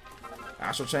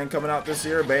 Astral Chain coming out this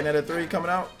year, Bayonetta 3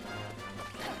 coming out.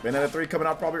 Bayonetta 3 coming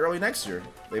out probably early next year.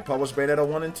 They published Bayonetta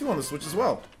 1 and 2 on the Switch as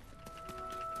well.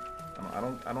 I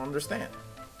don't understand.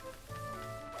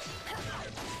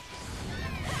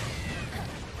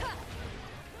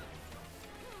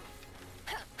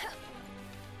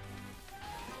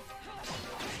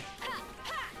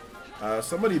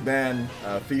 Somebody ban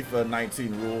FIFA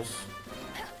 19 rules.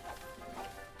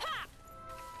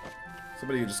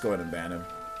 Somebody can just go ahead and ban him.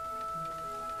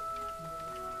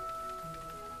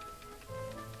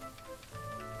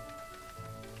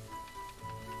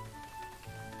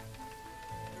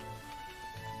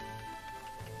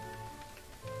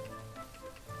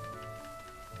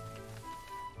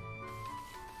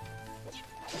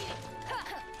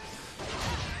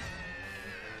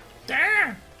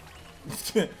 Damn!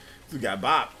 We got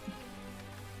Bop.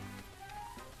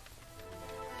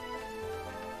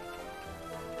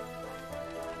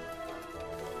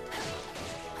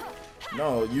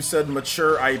 No, you said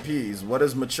mature IPs. What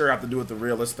does mature have to do with the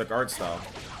realistic art style?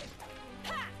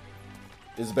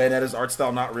 Is Bayonetta's art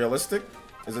style not realistic?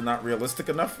 Is it not realistic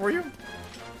enough for you?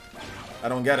 I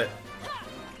don't get it.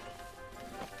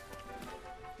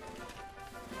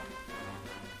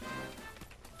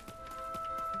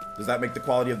 Does that make the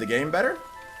quality of the game better?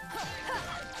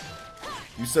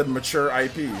 You said mature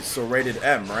IPs, so rated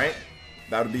M, right?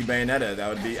 That would be Bayonetta. That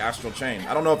would be Astral Chain.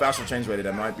 I don't know if Astral Chain's rated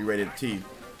M. It might be rated T.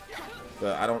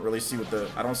 But I don't really see what the...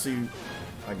 I don't see...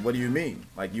 Like, what do you mean?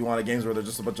 Like, you want games where there's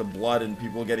just a bunch of blood and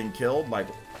people getting killed? Like,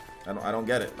 I don't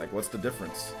get it. Like, what's the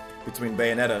difference between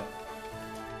Bayonetta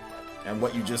and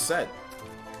what you just said?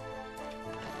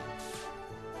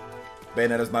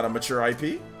 Bayonetta's not a mature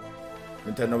IP?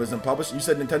 Nintendo isn't published? You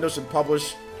said Nintendo should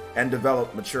publish and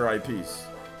develop mature IPs.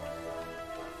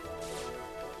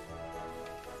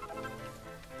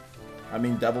 I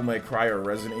mean, Devil May Cry or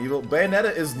Resident Evil.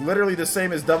 Bayonetta is literally the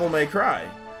same as Devil May Cry.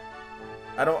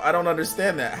 I don't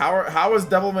understand that. How is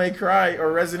Devil May Cry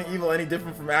or Resident Evil any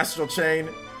different from Astral Chain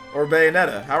or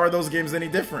Bayonetta? How are those games any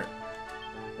different?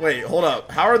 Wait, hold up.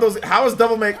 How is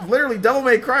Devil May... Literally, Devil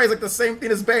May Cry is like the same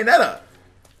thing as Bayonetta.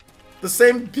 The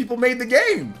same people made the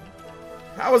game.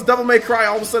 How is Devil May Cry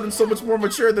all of a sudden so much more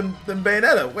mature than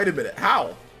Bayonetta? Wait a minute.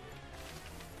 How?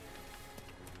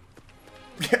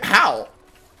 How?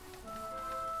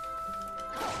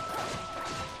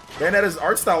 Bayonetta's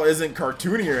art style isn't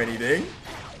cartoony or anything.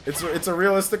 It's a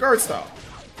realistic art style.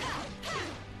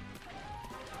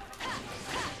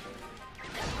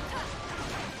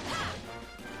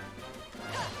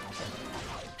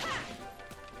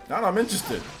 Now I'm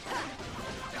interested.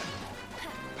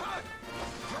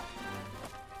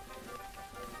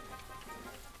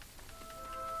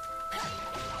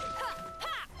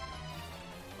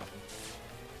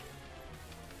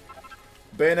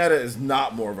 Bayonetta is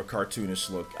not more of a cartoonish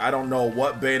look. I don't know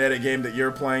what Bayonetta game that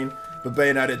you're playing, but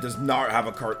Bayonetta does not have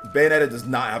a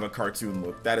cartoon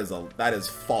look. That is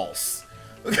false.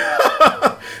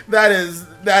 that is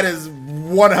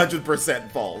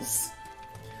 100% false.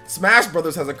 Smash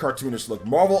Brothers has a cartoonish look.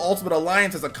 Marvel Ultimate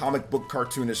Alliance has a comic book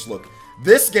cartoonish look.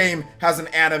 This game has an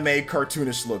anime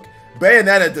cartoonish look.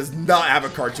 Bayonetta does not have a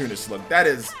cartoonish look. That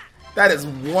is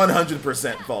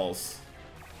 100% false.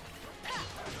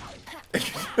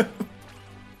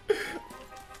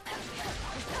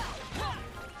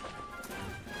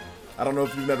 I don't know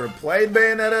if you've never played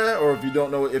Bayonetta, or if you don't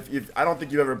know if I don't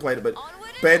think you've ever played it,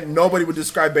 but nobody would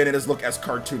describe Bayonetta's look as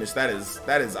cartoonish. That is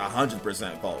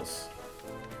 100% false.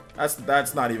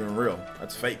 That's not even real.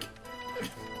 That's fake.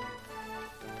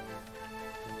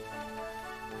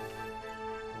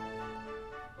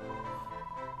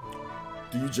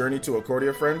 Do you journey to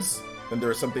Accordia, friends? Then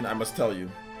there is something I must tell you.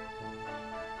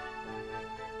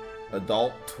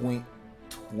 Adult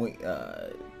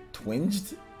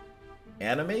twinged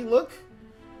anime look?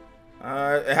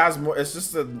 It has more. It's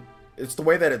just it's the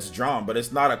way that it's drawn, but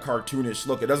it's not a cartoonish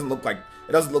look. It doesn't look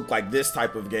like this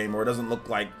type of game, or it doesn't look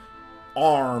like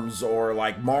ARMS or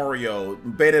like Mario.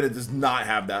 Bayonetta does not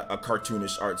have a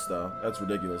cartoonish art style. That's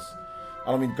ridiculous.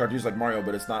 I don't mean cartoons like Mario,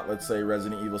 but it's not, let's say,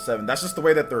 Resident Evil 7. That's just the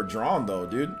way that they're drawn, though,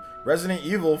 dude. Resident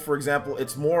Evil, for example,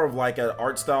 it's more of like an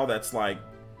art style that's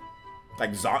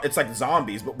it's like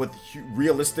zombies, but with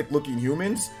realistic-looking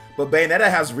humans. But Bayonetta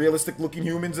has realistic-looking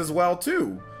humans as well,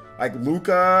 too. Like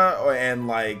Luca and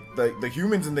like the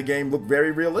humans in the game look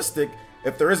very realistic.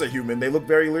 If there is a human, they look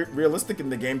very realistic in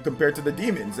the game compared to the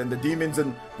demons. And the demons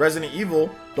in Resident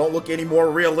Evil don't look any more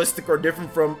realistic or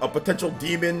different from a potential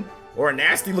demon or a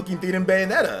nasty-looking thing in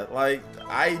Bayonetta. Like,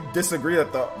 I disagree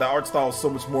that the art style is so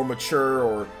much more mature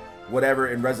or whatever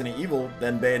in Resident Evil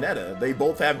than Bayonetta. They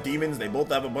both have demons, they both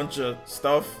have a bunch of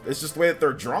stuff. It's just the way that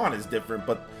they're drawn is different,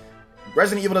 but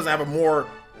Resident Evil doesn't have a more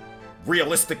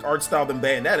realistic art style than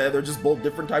Bayonetta. They're just both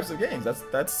different types of games.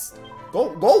 That's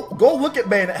go look at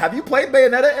Bayonetta. Have you played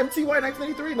Bayonetta,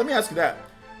 MTY1983? Let me ask you that.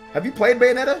 Have you played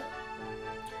Bayonetta?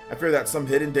 I fear that some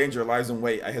hidden danger lies in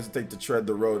wait. I hesitate to tread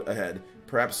the road ahead.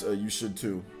 Perhaps you should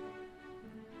too.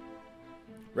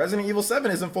 Resident Evil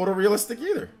 7 isn't photorealistic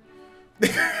either.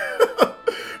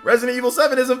 Resident Evil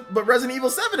 7 isn't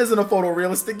a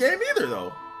photorealistic game either,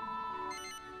 though.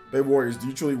 Bay Warriors, do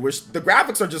you truly wish the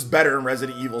graphics are just better in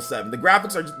Resident Evil 7? The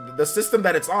graphics are the system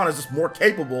that it's on is just more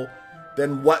capable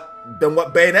than what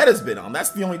Bayonetta's been on.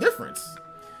 That's the only difference.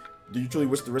 Do you truly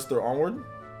wish to risk their onward?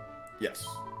 Yes.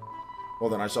 Well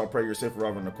then, I shall pray you're safe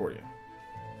arrival in Accordia.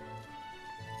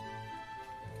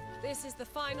 This is the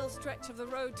final stretch of the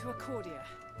road to Accordia.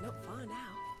 Not far now.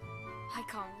 I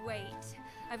can't wait.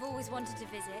 I've always wanted to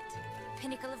visit.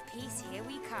 Pinnacle of peace, here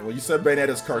we come. Well, you said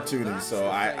Bayonetta's cartoony, so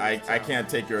I can't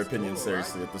take your opinion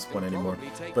seriously at this point anymore.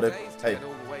 But hey,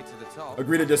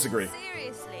 agree to disagree.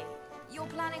 Seriously? You're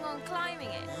planning on climbing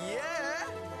it? Yeah.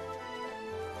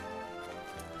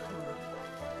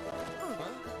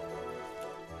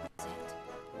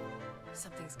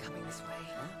 Something's coming this way,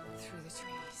 through the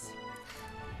trees.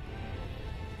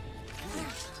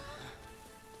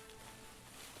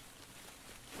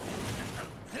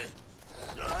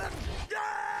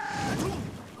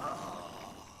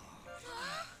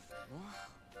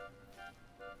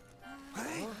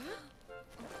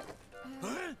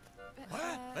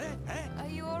 Are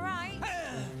you alright?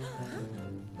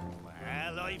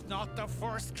 Well, I've not the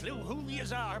first clue who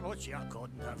yous are, but you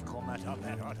couldn't have come at a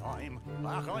better time.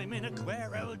 Like I'm in a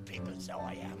queer old pickle, so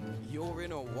I am. You're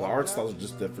in a what? The art styles are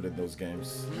just different in those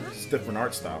games. It's different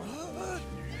art style.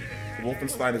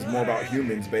 Wolfenstein is more about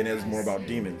humans, Bayonetta is more about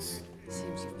demons.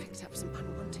 Seems you've picked up some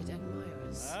unwanted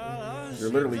admirers. You're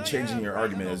literally changing your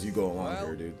argument as you go along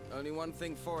here, dude. Only one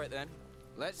thing for it then.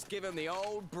 Let's give him the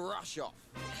old brush off.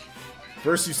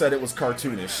 First you said it was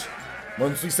cartoonish.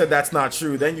 Once we said that's not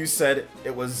true, then you said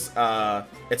it was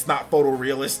it's not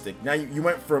photorealistic. Now you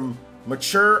went from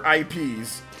mature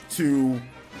IPs to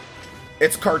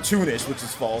it's cartoonish, which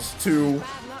is false, to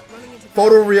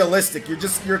photorealistic.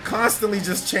 You're constantly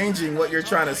just changing what you're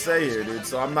trying to say here, dude.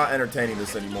 So I'm not entertaining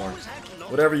this anymore.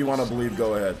 Whatever you want to believe,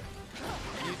 go ahead.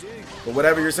 But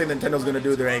whatever you're saying Nintendo's gonna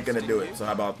do, they ain't gonna do it. So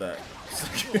how about that?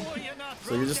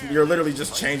 So you're literally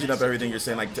just changing up everything you're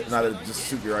saying, like not to just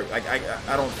suit your. Like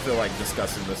I don't feel like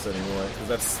discussing this anymore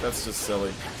because that's just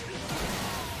silly.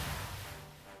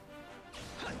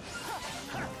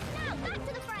 Now, back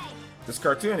to the fray. It's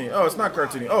cartoony. Oh, it's not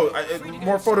cartoony. Oh,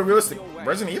 more photorealistic.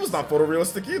 Resident Evil's not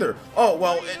photorealistic either. Oh,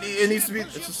 well, it needs to be.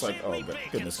 It's just like, oh,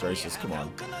 goodness gracious, come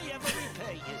on.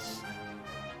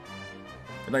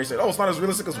 And now you say, oh, it's not as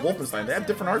realistic as Wolfenstein. They have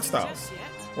different art styles.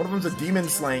 One of them's a demon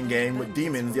slaying game with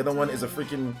demons. The other one is a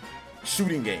freaking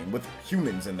shooting game with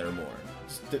humans in there more.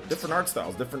 Just different art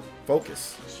styles, different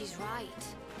focus. She's right.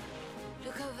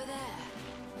 Look over there.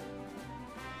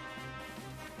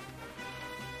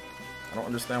 I don't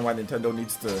understand why Nintendo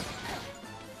needs to.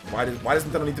 Why does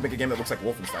Nintendo need to make a game that looks like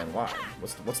Wolfenstein? Why?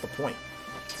 What's the point?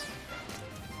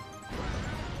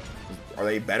 Are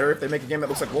they better if they make a game that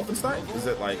looks like Wolfenstein? Is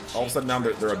it like all of a sudden now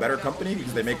they're a better company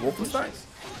because they make Wolfenstein?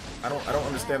 I don't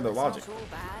understand the logic. It's not all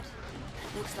bad.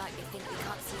 Looks like they think we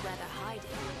can't see where they're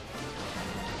hiding.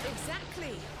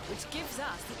 Exactly, which gives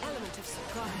us the element of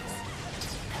surprise.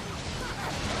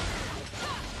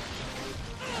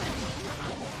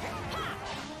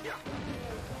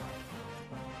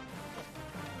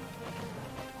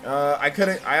 I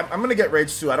couldn't. I'm gonna get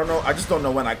Rage 2. I don't know. I just don't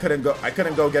know when. I couldn't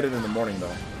go get it in the morning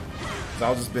though, 'cause I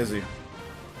was just busy.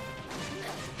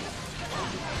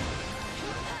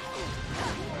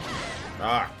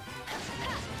 Ah.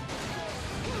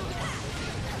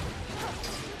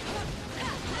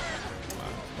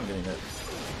 I'm getting hit.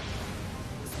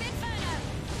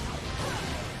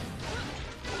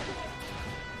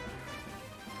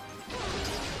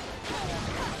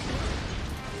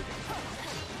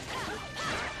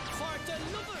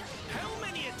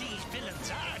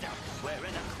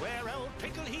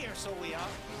 So we are.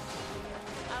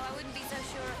 Oh, I wouldn't be so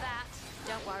sure of that.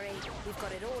 Don't worry, we've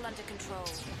got it all under control.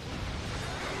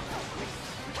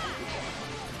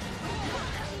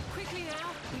 Quickly now,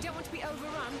 we don't want to be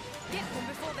overrun. Get them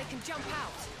before they can jump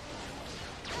out.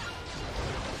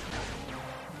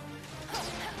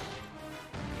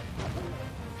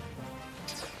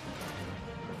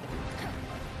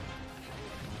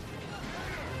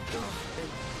 They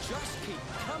just keep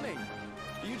coming.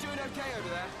 Are you doing okay over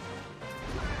there?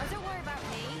 Oh, don't worry about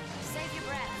me. Save your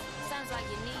breath. Sounds like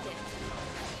you need it.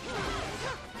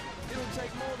 It'll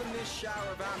take more than this shower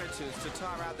of amateurs to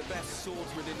tire out the best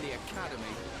swordsmen in the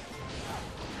academy.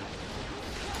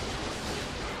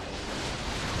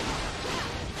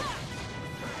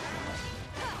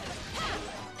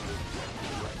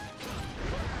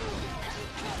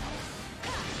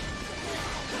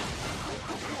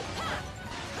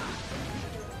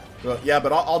 Well, yeah,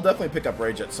 but I'll definitely pick up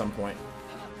Rage at some point.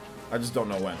 I just don't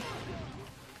know when.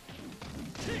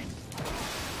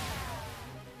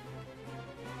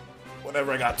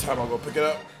 Whenever I got time, I'll go pick it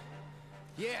up.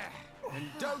 Yeah, and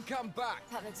don't come back.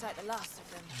 That looks like the last of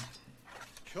them.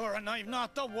 Sure, and I've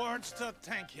not the words to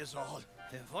thank yous all.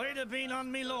 If I'd have been on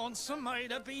me lonesome,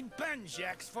 I'd have been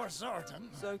Benjax for certain.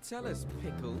 So tell us,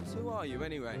 Pickles, who are you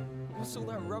anyway? What's all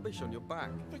that rubbish on your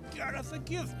back? But Gara,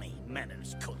 forgive me,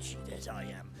 manners cutchy as I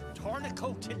am.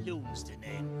 Tornico Tilloon's the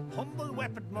name. Humble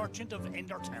weapon merchant of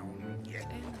Endertown. Yeah.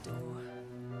 Endor.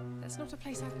 That's not a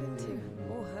place I've been to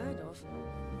or heard of.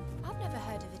 I've never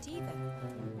heard of it either.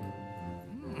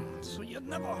 So you'd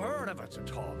never heard of it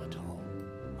at all at all.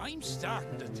 I'm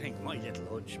starting to think my little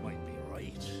hunch might be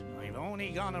right. I've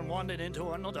only gone and wandered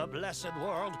into another blessed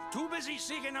world. Too busy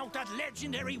seeking out that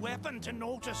legendary weapon to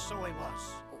notice, so I was.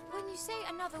 When you say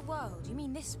another world, you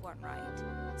mean this one, right?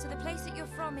 So the place that you're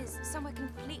from is somewhere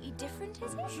completely different,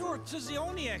 is it? Sure, 'tis the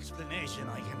only explanation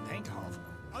I can think of.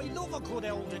 I love a good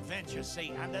old adventure,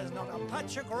 see, and there's not a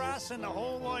patch of grass in the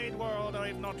whole wide world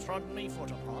I've not trodden me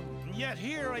foot upon. And yet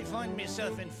here I find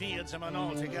myself in fields of an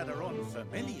altogether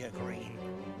unfamiliar green.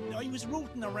 I was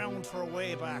rooting around for a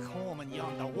way back home in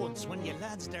yonder woods when you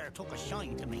lads there took a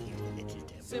shine to me, you little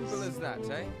devils. Simple as that,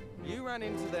 eh? You ran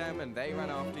into them and they ran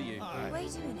after you.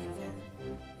 Wait a minute,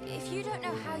 Phil. If you don't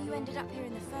know how you ended up here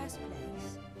in the first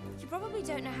place, you probably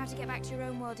don't know how to get back to your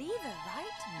own world either,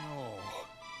 right? No.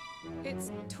 It's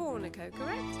Tornico,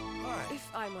 correct? If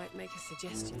I might make a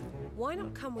suggestion, why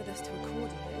not come with us to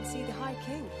Accordia and see the High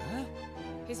King? Huh?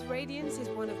 His radiance is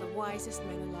one of the wisest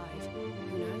men alive.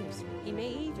 Who knows? He may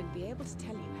even be able to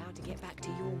tell you how to get back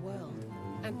to your world.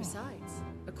 And besides,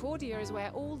 Accordia is where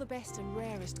all the best and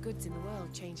rarest goods in the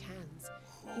world change hands.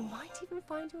 You might even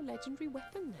find your legendary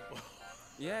weapon there.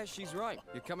 Yeah, she's right.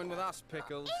 You're coming with us,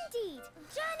 Pickles. Indeed.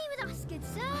 Journey with us, good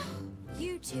sir.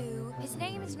 You two. His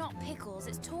name is not Pickles,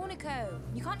 it's Tornico.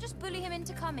 You can't just bully him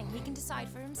into coming. He can decide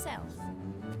for himself.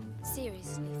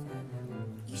 Seriously, Phil.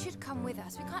 You should come with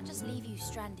us. We can't just leave you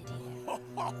stranded here.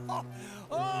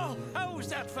 Oh, how's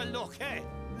that for luck, eh?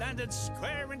 Landed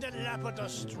square in the lap of the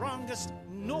strongest,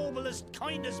 noblest,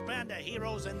 kindest band of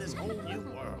heroes in this whole new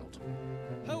world.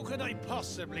 How could I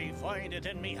possibly find it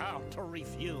in me heart to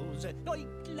refuse? I'd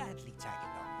gladly tag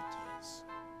along with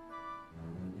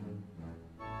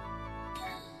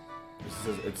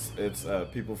yous. It's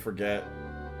people forget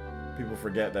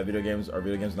that video games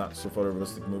not so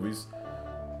photorealistic movies.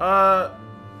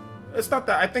 It's not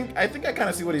that. I think I kind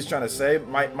of see what he's trying to say.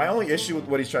 My only issue with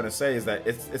what he's trying to say is that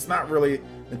it's not really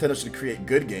Nintendo should create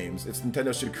good games. It's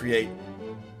Nintendo should create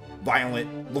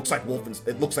violent, looks like Wolfenstein.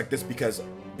 It looks like this because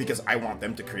I want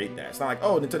them to create that. It's not like,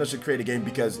 oh, Nintendo should create a game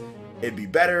because it'd be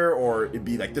better or it'd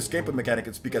be like this gameplay mechanic.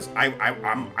 It's because I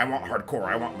want hardcore.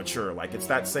 I want mature. Like it's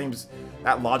that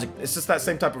logic. It's just that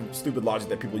same type of stupid logic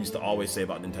that people used to always say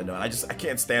about Nintendo. And I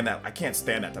can't stand that. I can't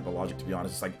stand that type of logic, to be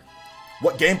honest. It's like,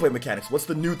 what gameplay mechanics? What's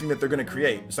the new thing that they're gonna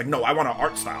create? It's like, no, I want an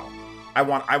art style. I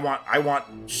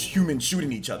want humans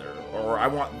shooting each other, or I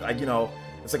want, like, you know.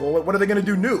 It's like, well, what are they gonna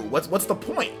do new? What's the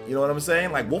point? You know what I'm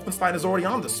saying? Like, Wolfenstein is already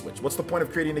on the Switch. What's the point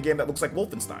of creating a game that looks like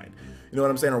Wolfenstein? You know what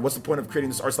I'm saying? Or what's the point of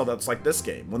creating this art style that's like this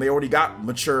game when they already got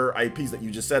mature IPs that you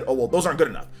just said, oh well, those aren't good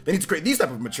enough. They need to create these type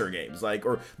of mature games, like,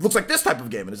 or looks like this type of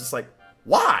game, and it's just like,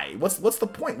 why? What's the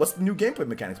point? What's the new gameplay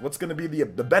mechanics? What's going to be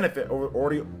the benefit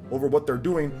over what they're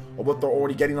doing or what they're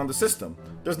already getting on the system?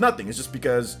 There's nothing. It's just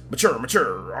because mature,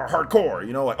 hardcore.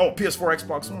 You know, like, oh, PS4,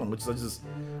 Xbox One, which is just,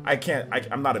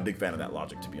 I'm not a big fan of that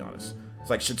logic, to be honest.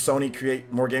 It's like, should Sony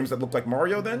create more games that look like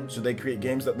Mario then? Should they create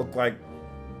games that look like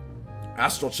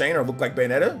Astral Chain or look like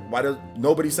Bayonetta? Why does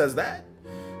nobody says that?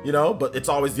 You know, but it's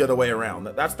always the other way around.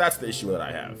 That's the issue that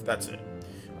I have. That's it.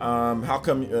 How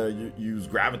come you use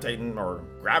gravitating off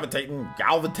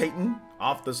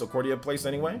the Socordia place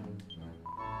anyway?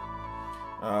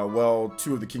 Well,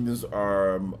 two of the kingdoms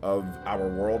are of our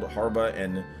world, Harba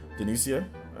and Denicia,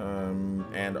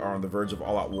 and are on the verge of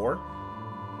all-out war.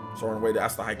 So we're on the way to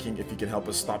ask the High King if he can help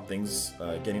us stop things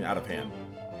getting out of hand.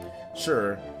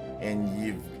 Sure, and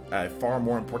you've a far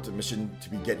more important mission to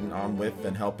be getting on with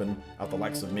than helping out the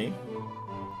likes of me.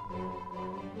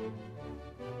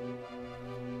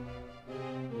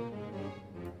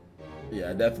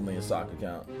 Yeah, definitely a sock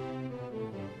account.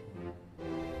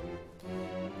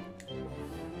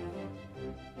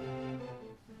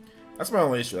 That's my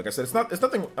only issue. Like I said, it's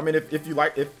nothing. I mean, if you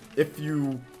want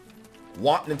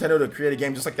Nintendo to create a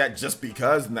game just like that just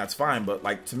because, then that's fine. But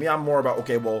like, to me, I'm more about,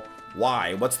 okay, well,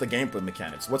 why? What's the gameplay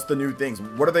mechanics? What's the new things?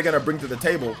 What are they gonna bring to the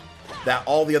table that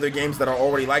all the other games that are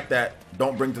already like that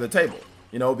don't bring to the table?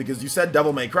 You know, because you said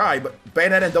Devil May Cry, but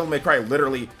Bayonetta and Devil May Cry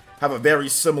literally have a very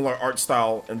similar art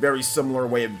style and very similar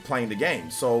way of playing the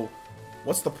game. So,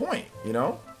 what's the point, you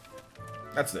know?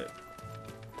 That's it.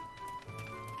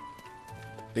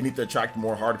 They need to attract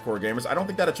more hardcore gamers. I don't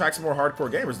think that attracts more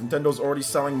hardcore gamers. Nintendo's already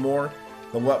selling more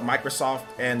than what Microsoft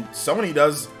and Sony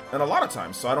does in a lot of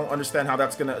times. So I don't understand how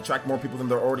that's going to attract more people than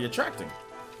they're already attracting.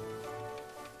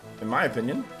 In my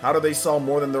opinion, how do they sell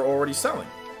more than they're already selling?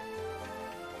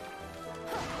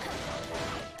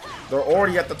 They're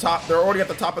already at the top. They're already at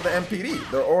the top of the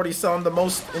MPD. They're already selling the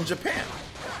most in Japan.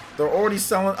 They're already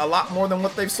selling a lot more than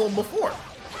what they've sold before.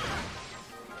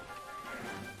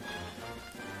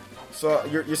 So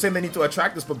you're saying they need to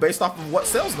attract this, but based off of what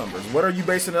sales numbers? What are you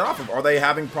basing it off of? Are they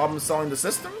having problems selling the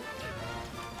system?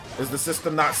 Is the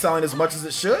system not selling as much as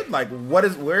it should? Like,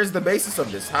 where's the basis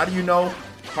of this? How do you know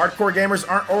hardcore gamers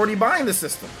aren't already buying the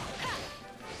system?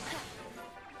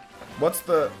 What's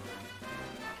the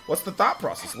thought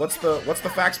process? What's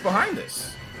the facts behind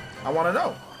this? I want to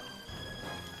know.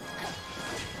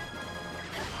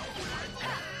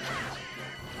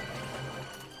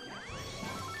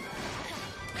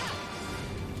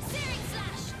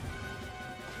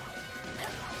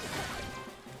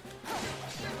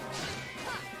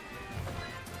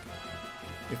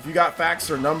 If you got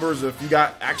facts or numbers, or if you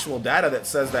got actual data that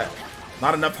says that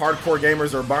not enough hardcore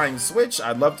gamers are buying Switch,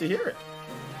 I'd love to hear it.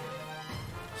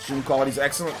 Stream quality's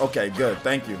excellent. Okay, good.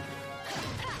 Thank you.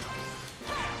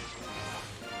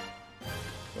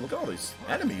 Look at all these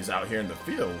enemies out here in the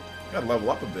field. Gotta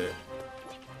level up a bit.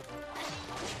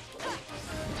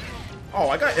 Oh,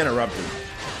 I got interrupted.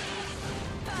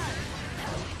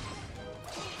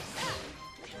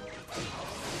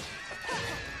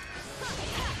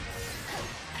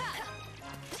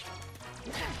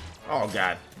 Oh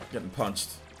god, getting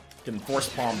punched. Getting force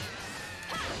palmed.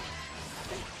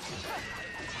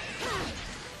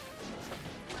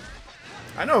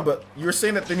 I know, but you were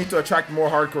saying that they need to attract more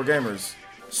hardcore gamers.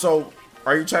 So,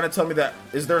 are you trying to tell me that,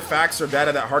 is there facts or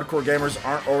data that hardcore gamers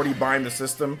aren't already buying the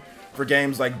system for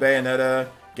games like Bayonetta,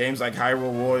 games like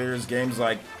Hyrule Warriors, games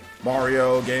like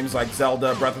Mario, games like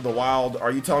Zelda, Breath of the Wild?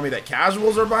 Are you telling me that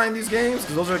casuals are buying these games?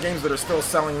 Because those are games that are still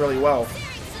selling really well.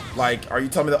 Like, are you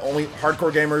telling me that only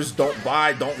hardcore gamers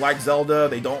don't like Zelda,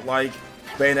 they don't like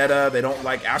Bayonetta, they don't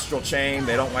like Astral Chain,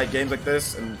 they don't like games like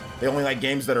this, and they only like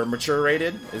games that are mature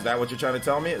rated. Is that what you're trying to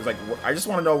tell me? It's like, I just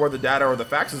want to know where the data or the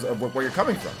facts is of where you're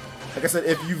coming from. Like I said,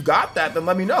 if you've got that, then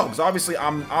let me know, because obviously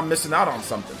I'm missing out on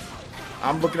something.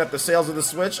 I'm looking at the sales of the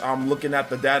Switch, I'm looking at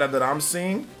the data that I'm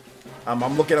seeing,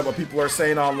 I'm looking at what people are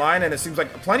saying online, and it seems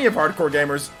like plenty of hardcore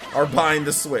gamers are buying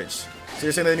the Switch. So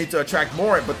you're saying they need to attract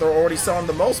more, but they're already selling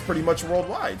the most pretty much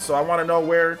worldwide. So I want to know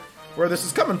where this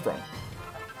is coming from.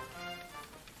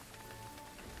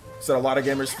 Said a lot of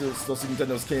gamers still see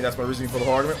Nintendo as kitty. That's my reasoning for the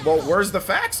whole argument. Well, where's the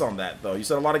facts on that, though? You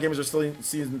said a lot of gamers are still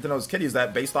seeing Nintendo as kitty. Is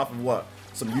that based off of what?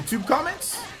 Some YouTube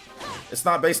comments? It's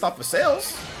not based off of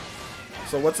sales.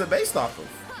 So what's it based off of?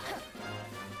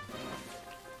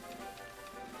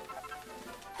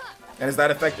 And is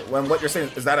that affecting, when what you're saying,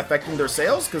 is that affecting their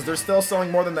sales? Because they're still selling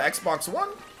more than the Xbox One,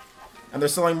 and they're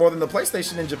selling more than the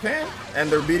PlayStation in Japan, and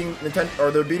they're beating Nintendo,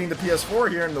 or they're beating the PS4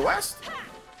 here in the West.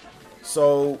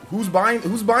 So who's buying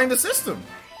the system?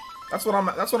 That's what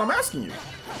I'm asking you.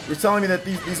 You're telling me that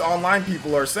these online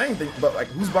people are saying things, but like,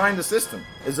 who's buying the system?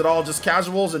 Is it all just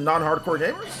casuals and non-hardcore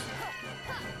gamers?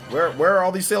 Where are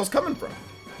all these sales coming from?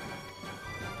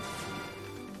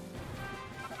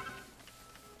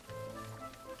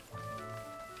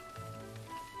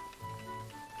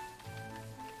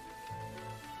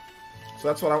 So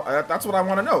that's what I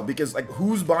want to know, because like,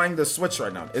 who's buying the Switch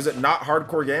right now? Is it not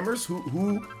hardcore gamers?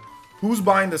 Who's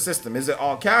buying the system? Is it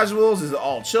all casuals? Is it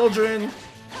all children?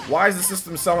 Why is the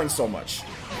system selling so much?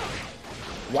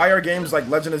 Why are games like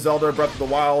Legend of Zelda, Breath of the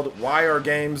Wild, why are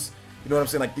games, you know what I'm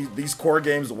saying, like these core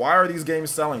games, why are these games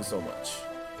selling so much?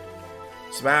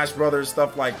 Smash Brothers,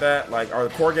 stuff like that. Like, are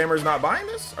the core gamers not buying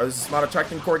this? Or is this not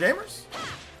attracting core gamers?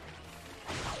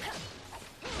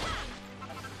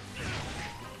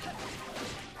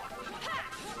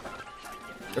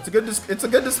 It's a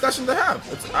good discussion to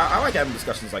have. I like having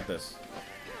discussions like this.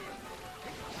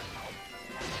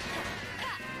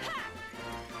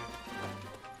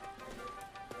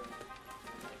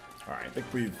 All right, I think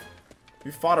we've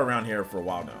fought around here for a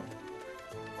while now.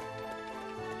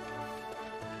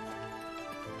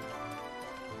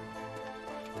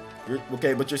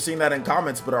 Okay, but you're seeing that in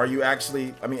comments. But are you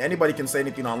actually? I mean, anybody can say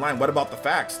anything online. What about the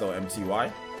facts, though,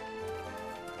 MTY?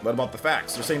 What about the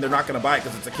facts? They're saying they're not going to buy it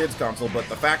because it's a kid's console, but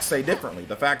the facts say differently.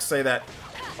 The facts say that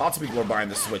lots of people are buying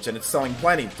the Switch, and it's selling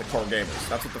plenty to core gamers.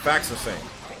 That's what the facts are saying.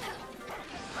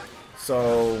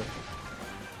 So,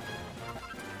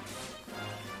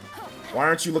 why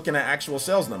aren't you looking at actual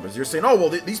sales numbers? You're saying, oh, well,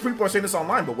 these people are saying this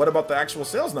online, but what about the actual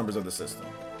sales numbers of the system?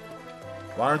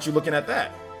 Why aren't you looking at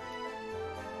that?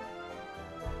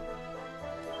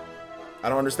 I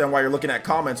don't understand why you're looking at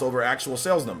comments over actual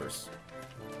sales numbers.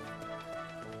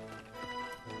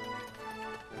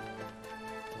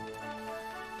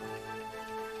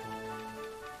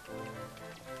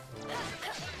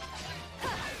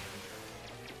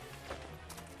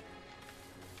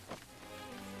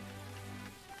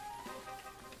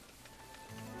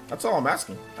 That's all I'm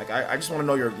asking. Like, I just want to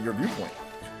know your viewpoint,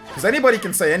 because anybody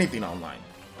can say anything online.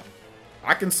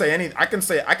 I can say,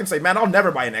 man, I'll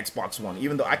never buy an Xbox One,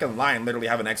 even though I can lie and literally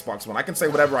have an Xbox One. I can say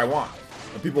whatever I want.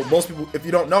 And most people, if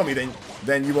you don't know me,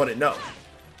 then you wouldn't know.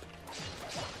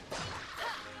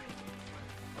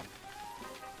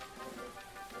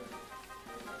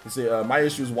 You see, my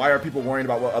issue is, why are people worrying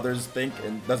about what others think,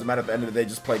 and it doesn't matter at the end of the day,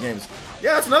 just play games.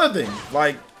 Yeah, that's another thing.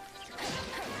 Like,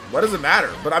 what does it matter?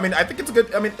 But I mean, I think it's a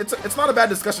good, I mean, it's not a bad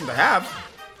discussion to have.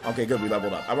 Okay, good, we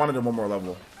leveled up. I wanted one more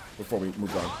level before we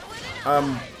moved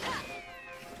on.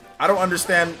 I don't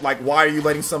understand, like, why are you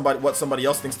letting what somebody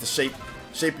else thinks to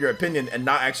shape your opinion and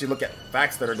not actually look at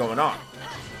facts that are going on?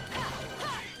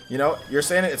 You know, you're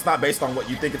saying it's not based on what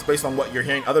you think, it's based on what you're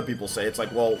hearing other people say. It's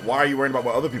like, well, why are you worrying about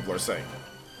what other people are saying?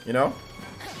 You know?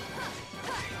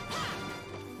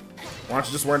 Why don't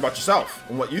you just worry about yourself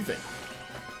and what you think?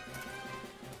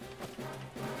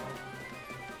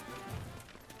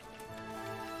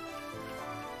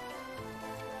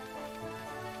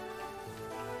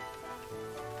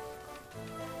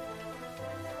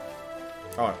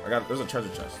 Oh, there's a treasure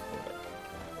chest. Okay.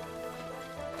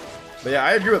 But yeah,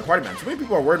 I agree with Party Man. Too many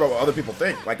people are worried about what other people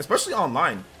think. Like, especially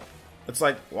online. It's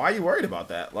like, why are you worried about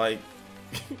that? Like,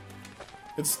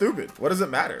 it's stupid. What does it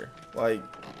matter? Like,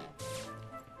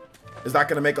 is that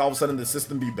going to make all of a sudden the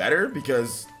system be better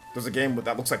because there's a game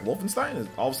that looks like Wolfenstein? And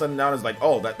all of a sudden now it's like,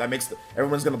 oh, that makes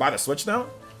everyone's going to buy the Switch now?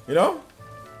 You know?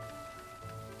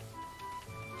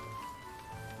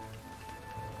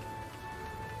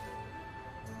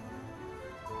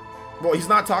 Well, he's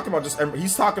not talking about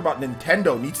he's talking about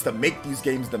Nintendo needs to make these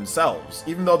games themselves.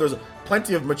 Even though there's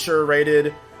plenty of mature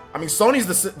rated, I mean, Sony's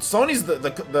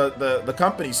the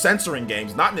company censoring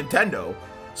games, not Nintendo.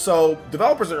 So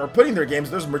developers are putting their games,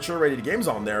 there's mature rated games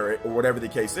on there, or whatever the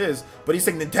case is. But he's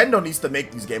saying Nintendo needs to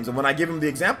make these games. And when I give him the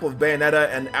example of Bayonetta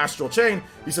and Astral Chain,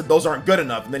 he said those aren't good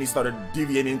enough. And then he started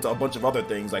deviating into a bunch of other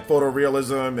things like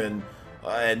photorealism and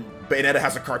Bayonetta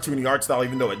has a cartoony art style,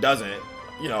 even though it doesn't,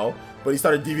 you know. But he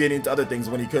started deviating into other things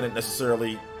when he couldn't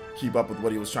necessarily keep up with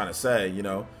what he was trying to say, you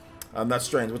know. That's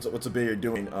strange. What's a bear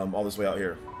doing all this way out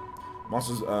here?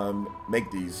 Monsters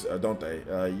make these, don't they?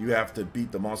 You have to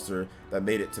beat the monster that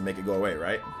made it to make it go away,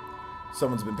 right?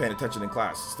 Someone's been paying attention in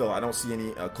class. Still, I don't see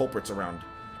any culprits around.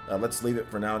 Let's leave it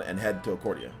for now and head to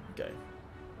Accordia. Okay.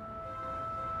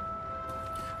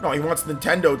 No, he wants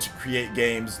Nintendo to create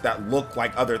games that look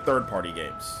like other third-party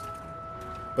games.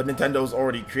 But Nintendo's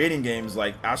already creating games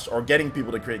like or getting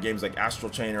people to create games like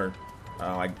Astral Chain or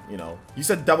like, you know, he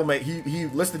said he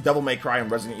listed Devil May Cry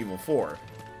and Resident Evil 4.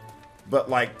 But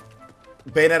like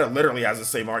Bayonetta literally has the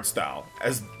same art style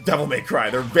as Devil May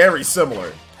Cry. They're very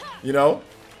similar, you know?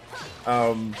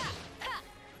 But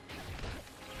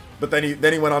then he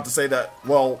went on to say that,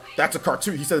 well, that's a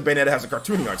cartoon. He said Bayonetta has a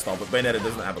cartoony art style, but Bayonetta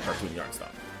doesn't have a cartoony art style.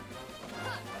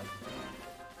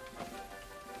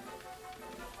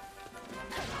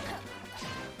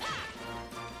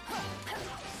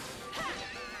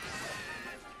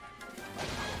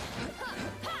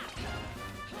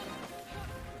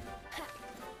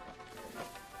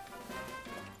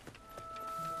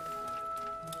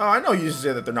 Oh, I know you used to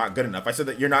say that they're not good enough. I said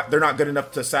that they're not good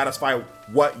enough to satisfy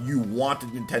what you wanted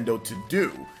Nintendo to do,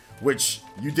 which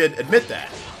you did admit that.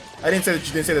 I didn't say that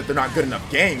you didn't say that they're not good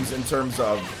enough games in terms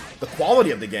of the quality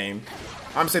of the game.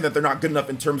 I'm saying that they're not good enough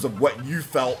in terms of what you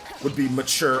felt would be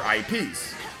mature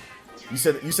IPs. You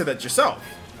said that yourself.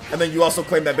 And then you also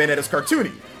claimed that Bayonetta's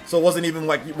cartoony. So it wasn't even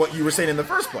like what you were saying in the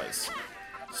first place.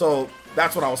 So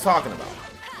that's what I was talking about.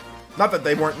 Not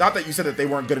that you said that they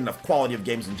weren't good enough quality of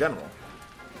games in general.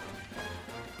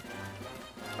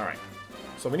 All right,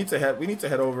 so we need to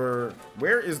head over.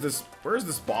 Where is this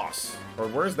boss, or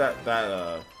where's that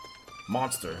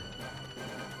monster?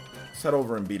 Let's head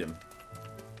over and beat him.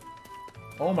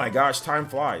 Oh my gosh, time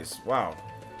flies! Wow.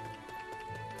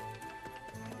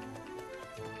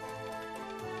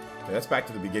 Okay, that's back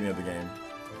to the beginning of the game.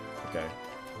 Okay.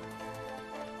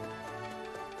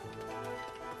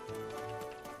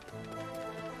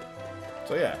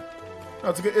 So yeah, no,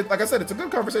 it's a good. Like I said, it's a good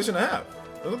conversation to have.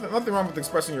 There's nothing wrong with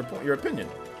expressing your opinion.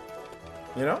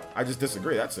 You know? I just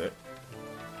disagree, that's it.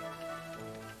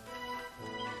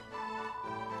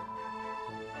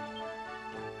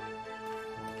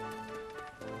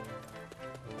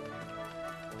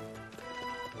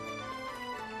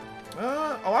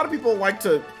 A lot of people like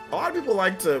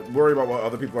to worry about what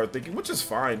other people are thinking, which is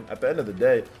fine at the end of the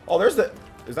day. Oh, is that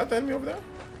the enemy over there?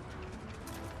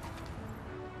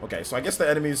 Okay, so I guess the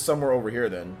enemy is somewhere over here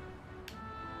then.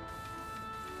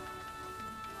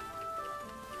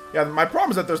 Yeah, my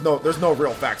problem is that there's no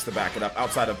real facts to back it up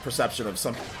outside of perception of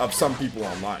some people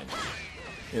online.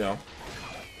 You know,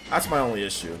 that's my only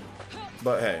issue.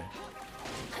 But hey,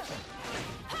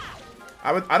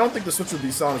 I don't think the Switch would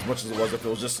be selling as much as it was if it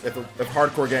was just if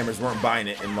hardcore gamers weren't buying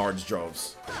it in large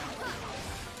droves.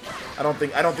 I don't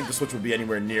think the Switch would be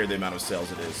anywhere near the amount of sales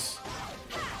it is.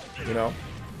 You know.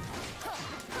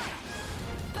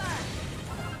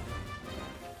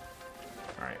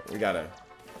 All right, we gotta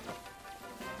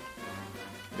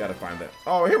find that.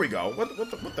 Oh, here we go.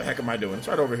 What the heck am I doing? It's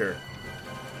right over here.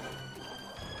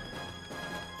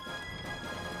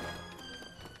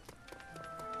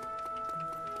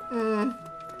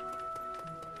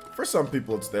 For some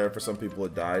people it's there, for some people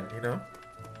it died, you know?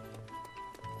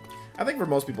 I think for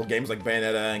most people, games like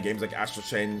Bayonetta and games like Astral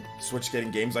Chain, Switch getting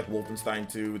games like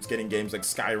Wolfenstein 2, it's getting games like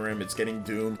Skyrim, it's getting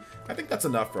Doom. I think that's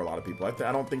enough for a lot of people. I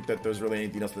don't think that there's really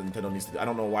anything else that Nintendo needs to do. I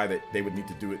don't know why they would need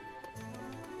to do it,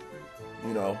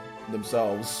 you know,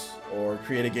 themselves, or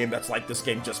create a game that's like this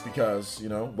game just because, you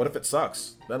know? What if it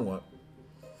sucks? Then what?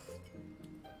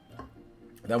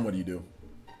 Then what do you do?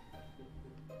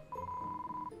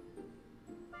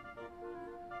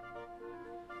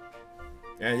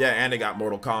 And yeah, and it got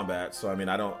Mortal Kombat, so I mean,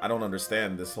 I don't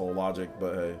understand this whole logic,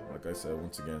 but hey, like I said,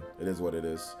 once again, it is what it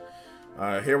is.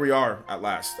 Here we are at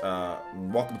last.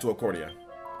 Welcome to Accordia.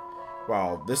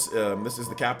 Wow, this is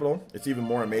the capital. It's even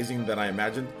more amazing than I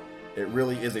imagined. It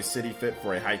really is a city fit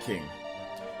for a high king.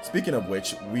 Speaking of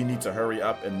which, we need to hurry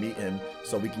up and meet him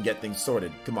so we can get things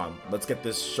sorted. Come on, let's get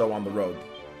this show on the road.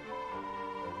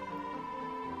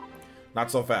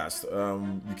 Not so fast.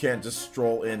 You can't just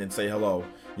stroll in and say hello.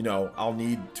 You know, I'll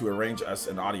need to arrange us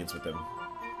an audience with him.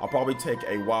 I'll probably take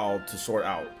a while to sort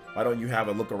out. Why don't you have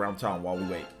a look around town while we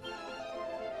wait?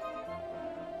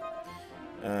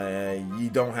 You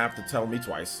don't have to tell me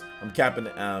twice. I'm camping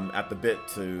at the bit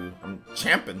to... I'm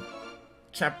champing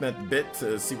at the bit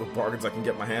to see what bargains I can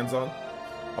get my hands on.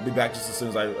 I'll be back just as soon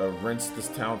as I rinse this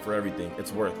town for everything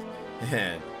it's worth.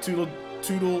 And toodle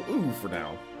ooh for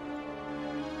now.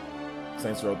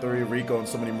 Saints Row 3, Rico, and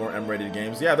so many more M-rated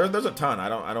games. Yeah, there's a ton. I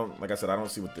don't like I said, I don't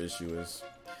see what the issue is.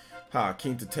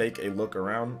 Keen to take a look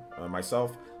around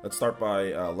myself. Let's start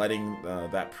by letting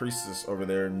that priestess over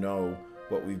there know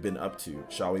what we've been up to,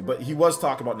 shall we? But he was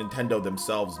talking about Nintendo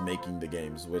themselves making the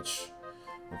games, which,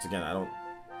 once again, I don't...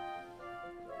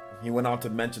 He went on to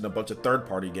mention a bunch of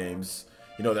third-party games,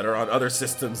 you know, that are on other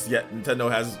systems, yet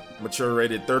Nintendo has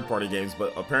mature-rated third-party games,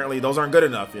 but apparently those aren't good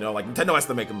enough, you know? Like, Nintendo has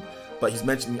to make them, but he's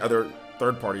mentioning other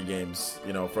third-party games,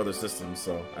 you know, for other systems,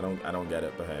 so I don't get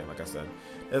it, but hey, like I said,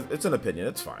 it's an opinion,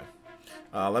 it's fine.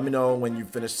 Let me know when you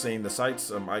finish seeing the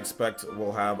sites. I expect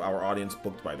we'll have our audience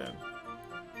booked by then.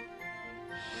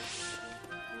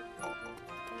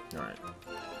 Alright.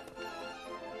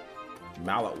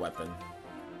 Mallet weapon.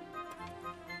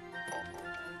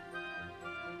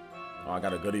 Oh, I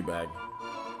got a goodie bag.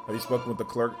 Have you spoken with the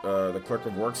clerk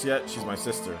of works yet? She's my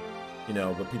sister. You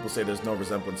know, but people say there's no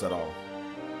resemblance at all.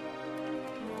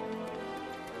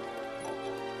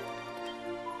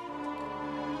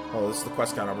 Oh, this is the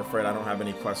quest count. I'm afraid I don't have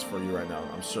any quests for you right now.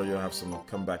 I'm sure you'll have some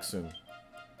come back soon.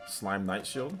 Slime Night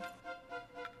Shield.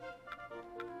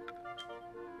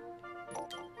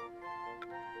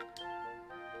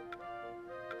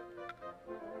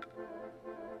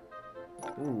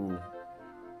 Ooh.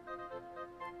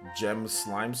 Gem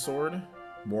Slime Sword.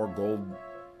 More gold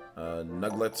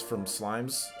nuggets from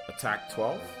slimes. Attack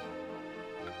 12.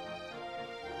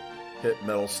 Hit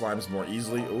metal slimes more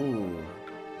easily. Ooh.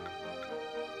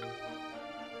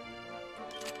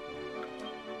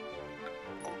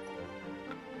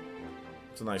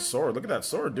 It's a nice sword. Look at that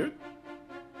sword, dude.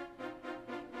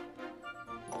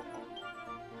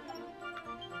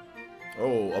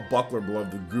 Oh, a buckler below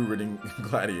the goo-ridden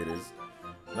gladiators.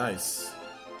 Nice.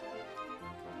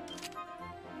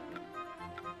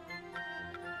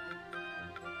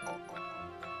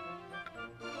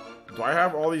 Do I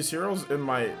have all these heroes in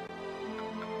my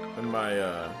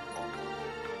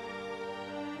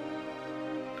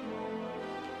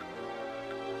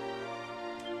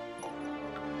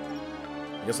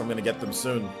I guess I'm gonna get them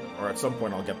soon, or at some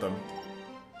point I'll get them.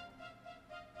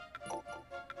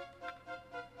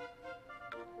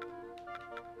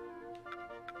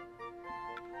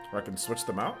 Or I can switch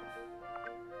them out.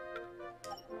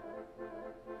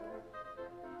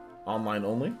 Online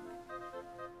only.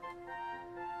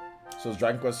 So is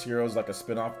Dragon Quest Heroes like a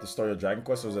spin-off the story of Dragon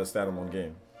Quest, or is it a standalone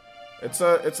game? It's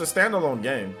a standalone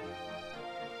game.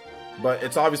 But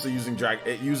it's obviously using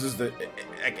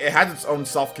it has its own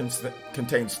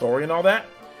self-contained story and all that,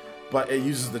 but it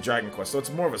uses the Dragon Quest, so it's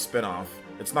more of a spin-off.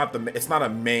 It's not a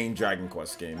main Dragon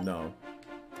Quest game, no.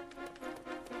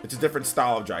 It's a different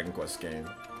style of Dragon Quest game.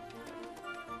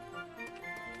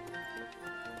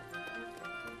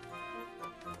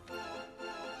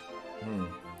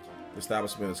 The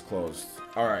establishment is closed.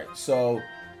 Alright, so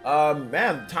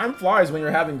man, time flies when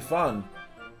you're having fun.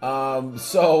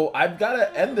 So I've got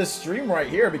to end this stream right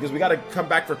here because we got to come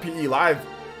back for PE Live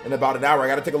in about an hour. I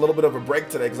got to take a little bit of a break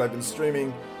today because I've been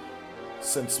streaming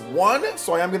since 1,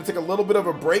 so I am going to take a little bit of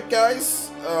a break, guys.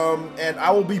 And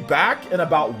I will be back in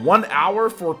about 1 hour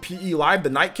for PE Live, the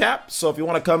nightcap. So if you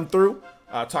want to come through,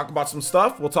 talk about some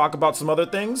stuff, we'll talk about some other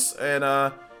things, and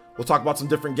we'll talk about some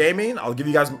different gaming. I'll give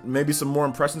you guys maybe some more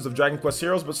impressions of Dragon Quest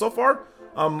Heroes, but so far,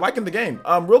 I'm liking the game.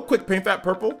 Real quick, Paint Fat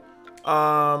Purple.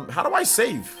 How do I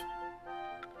save?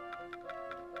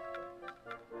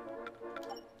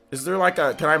 Is there like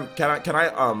a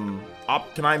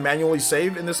can I manually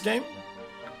save in this game?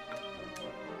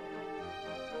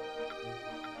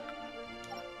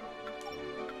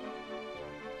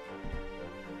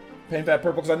 Paint Fat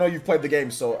Purple, because I know you've played the game,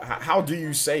 so how do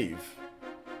you save?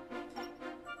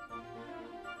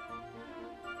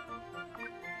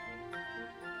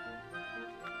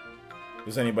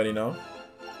 Does anybody know?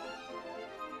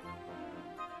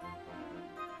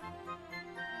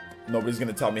 Nobody's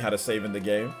gonna tell me how to save in the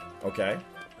game. Okay.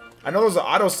 I know there's an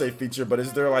autosave feature, but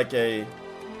is there like a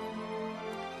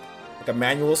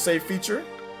manual save feature?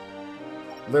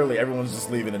 Literally, everyone's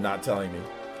just leaving and not telling me.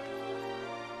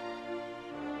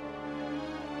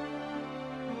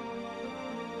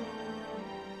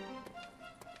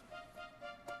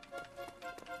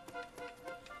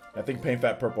 I think Paint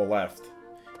Fat Purple left.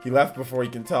 He left before he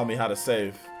can tell me how to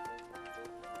save.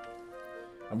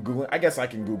 I'm Googling. I guess I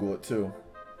can Google it too.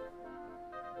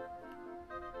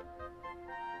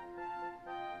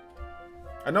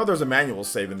 I know there's a manual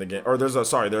save in the game, or there's a,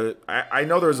 sorry, I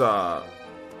know there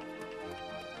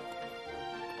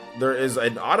is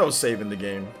an auto save in the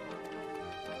game.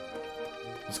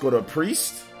 Let's go to a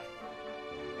priest.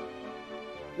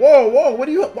 Whoa, whoa,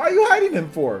 why are you hiding him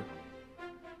for?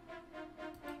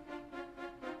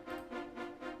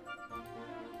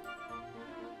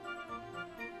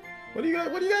 What are you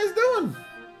guys doing?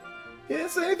 He didn't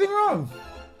say anything wrong.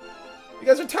 You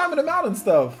guys are timing him out and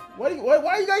stuff. Why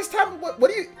are you guys timing? What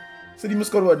do you? Said he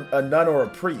must go to a nun or a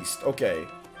priest. Okay.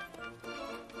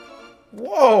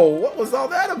 Whoa, what was all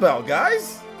that about,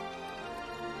 guys?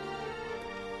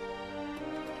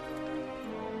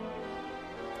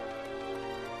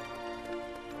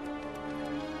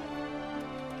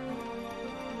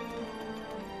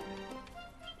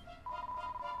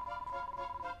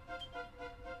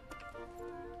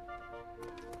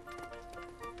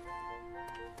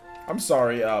 I'm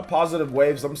sorry, Positive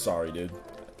Waves, I'm sorry, dude.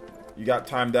 You got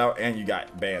timed out and you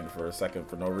got banned for a second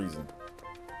for no reason.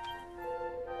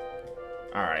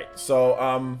 Alright,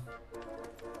 so,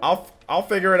 I'll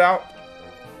figure it out.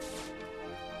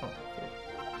 Oh, cool.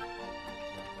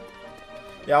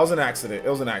 Yeah, it was an accident. It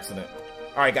was an accident.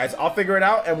 Alright, guys, I'll figure it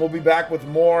out and we'll be back with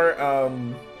more, I'll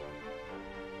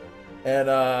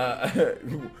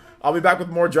be back with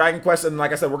more Dragon Quest, and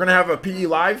like I said, we're gonna have a PE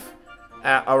live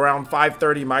at around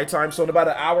 5:30 my time, so in about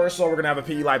an hour or so we're gonna have a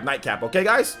PE live nightcap. Okay,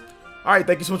 guys? All right,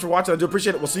 thank you so much for watching. I do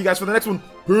appreciate it. We'll see you guys for the next one.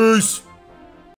 Peace.